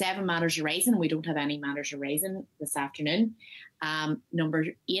 Number 7, matters arising. We don't have any matters arising this afternoon. Number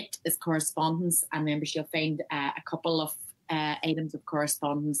 8 is correspondence, and members, you'll find a couple of items of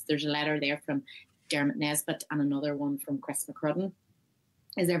correspondence. There's a letter there from Dermot Nesbitt and another one from Chris McCrudden.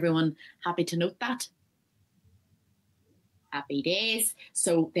 Is everyone happy to note that? Happy days.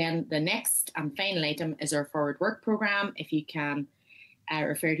 So then the next and final item is our forward work programme. If you can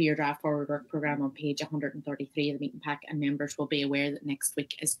refer to your draft forward work programme on page 133 of the meeting pack, and members will be aware that next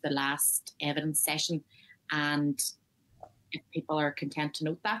week is the last evidence session, and if people are content to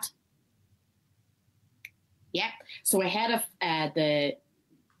note that. Yeah, so ahead of the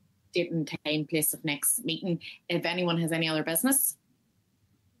date and time, place of next meeting, if anyone has any other business,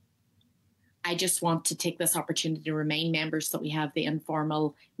 I just want to take this opportunity to remind members that we have the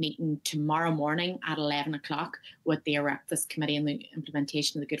informal meeting tomorrow morning at 11 o'clock with the Oireachtas Committee and the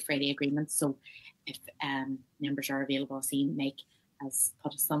implementation of the Good Friday Agreement. So if members are available, I see Mike has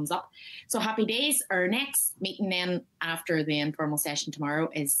put his thumbs up. So happy days. Our next meeting then after the informal session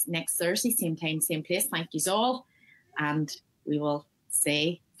tomorrow is next Thursday, same time, same place. Thank you all. And we will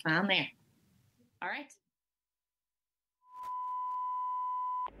say plan there. All right.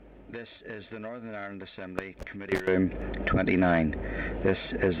 This is the Northern Ireland Assembly Committee Room 29. This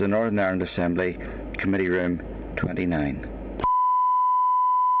is the Northern Ireland Assembly Committee Room 29.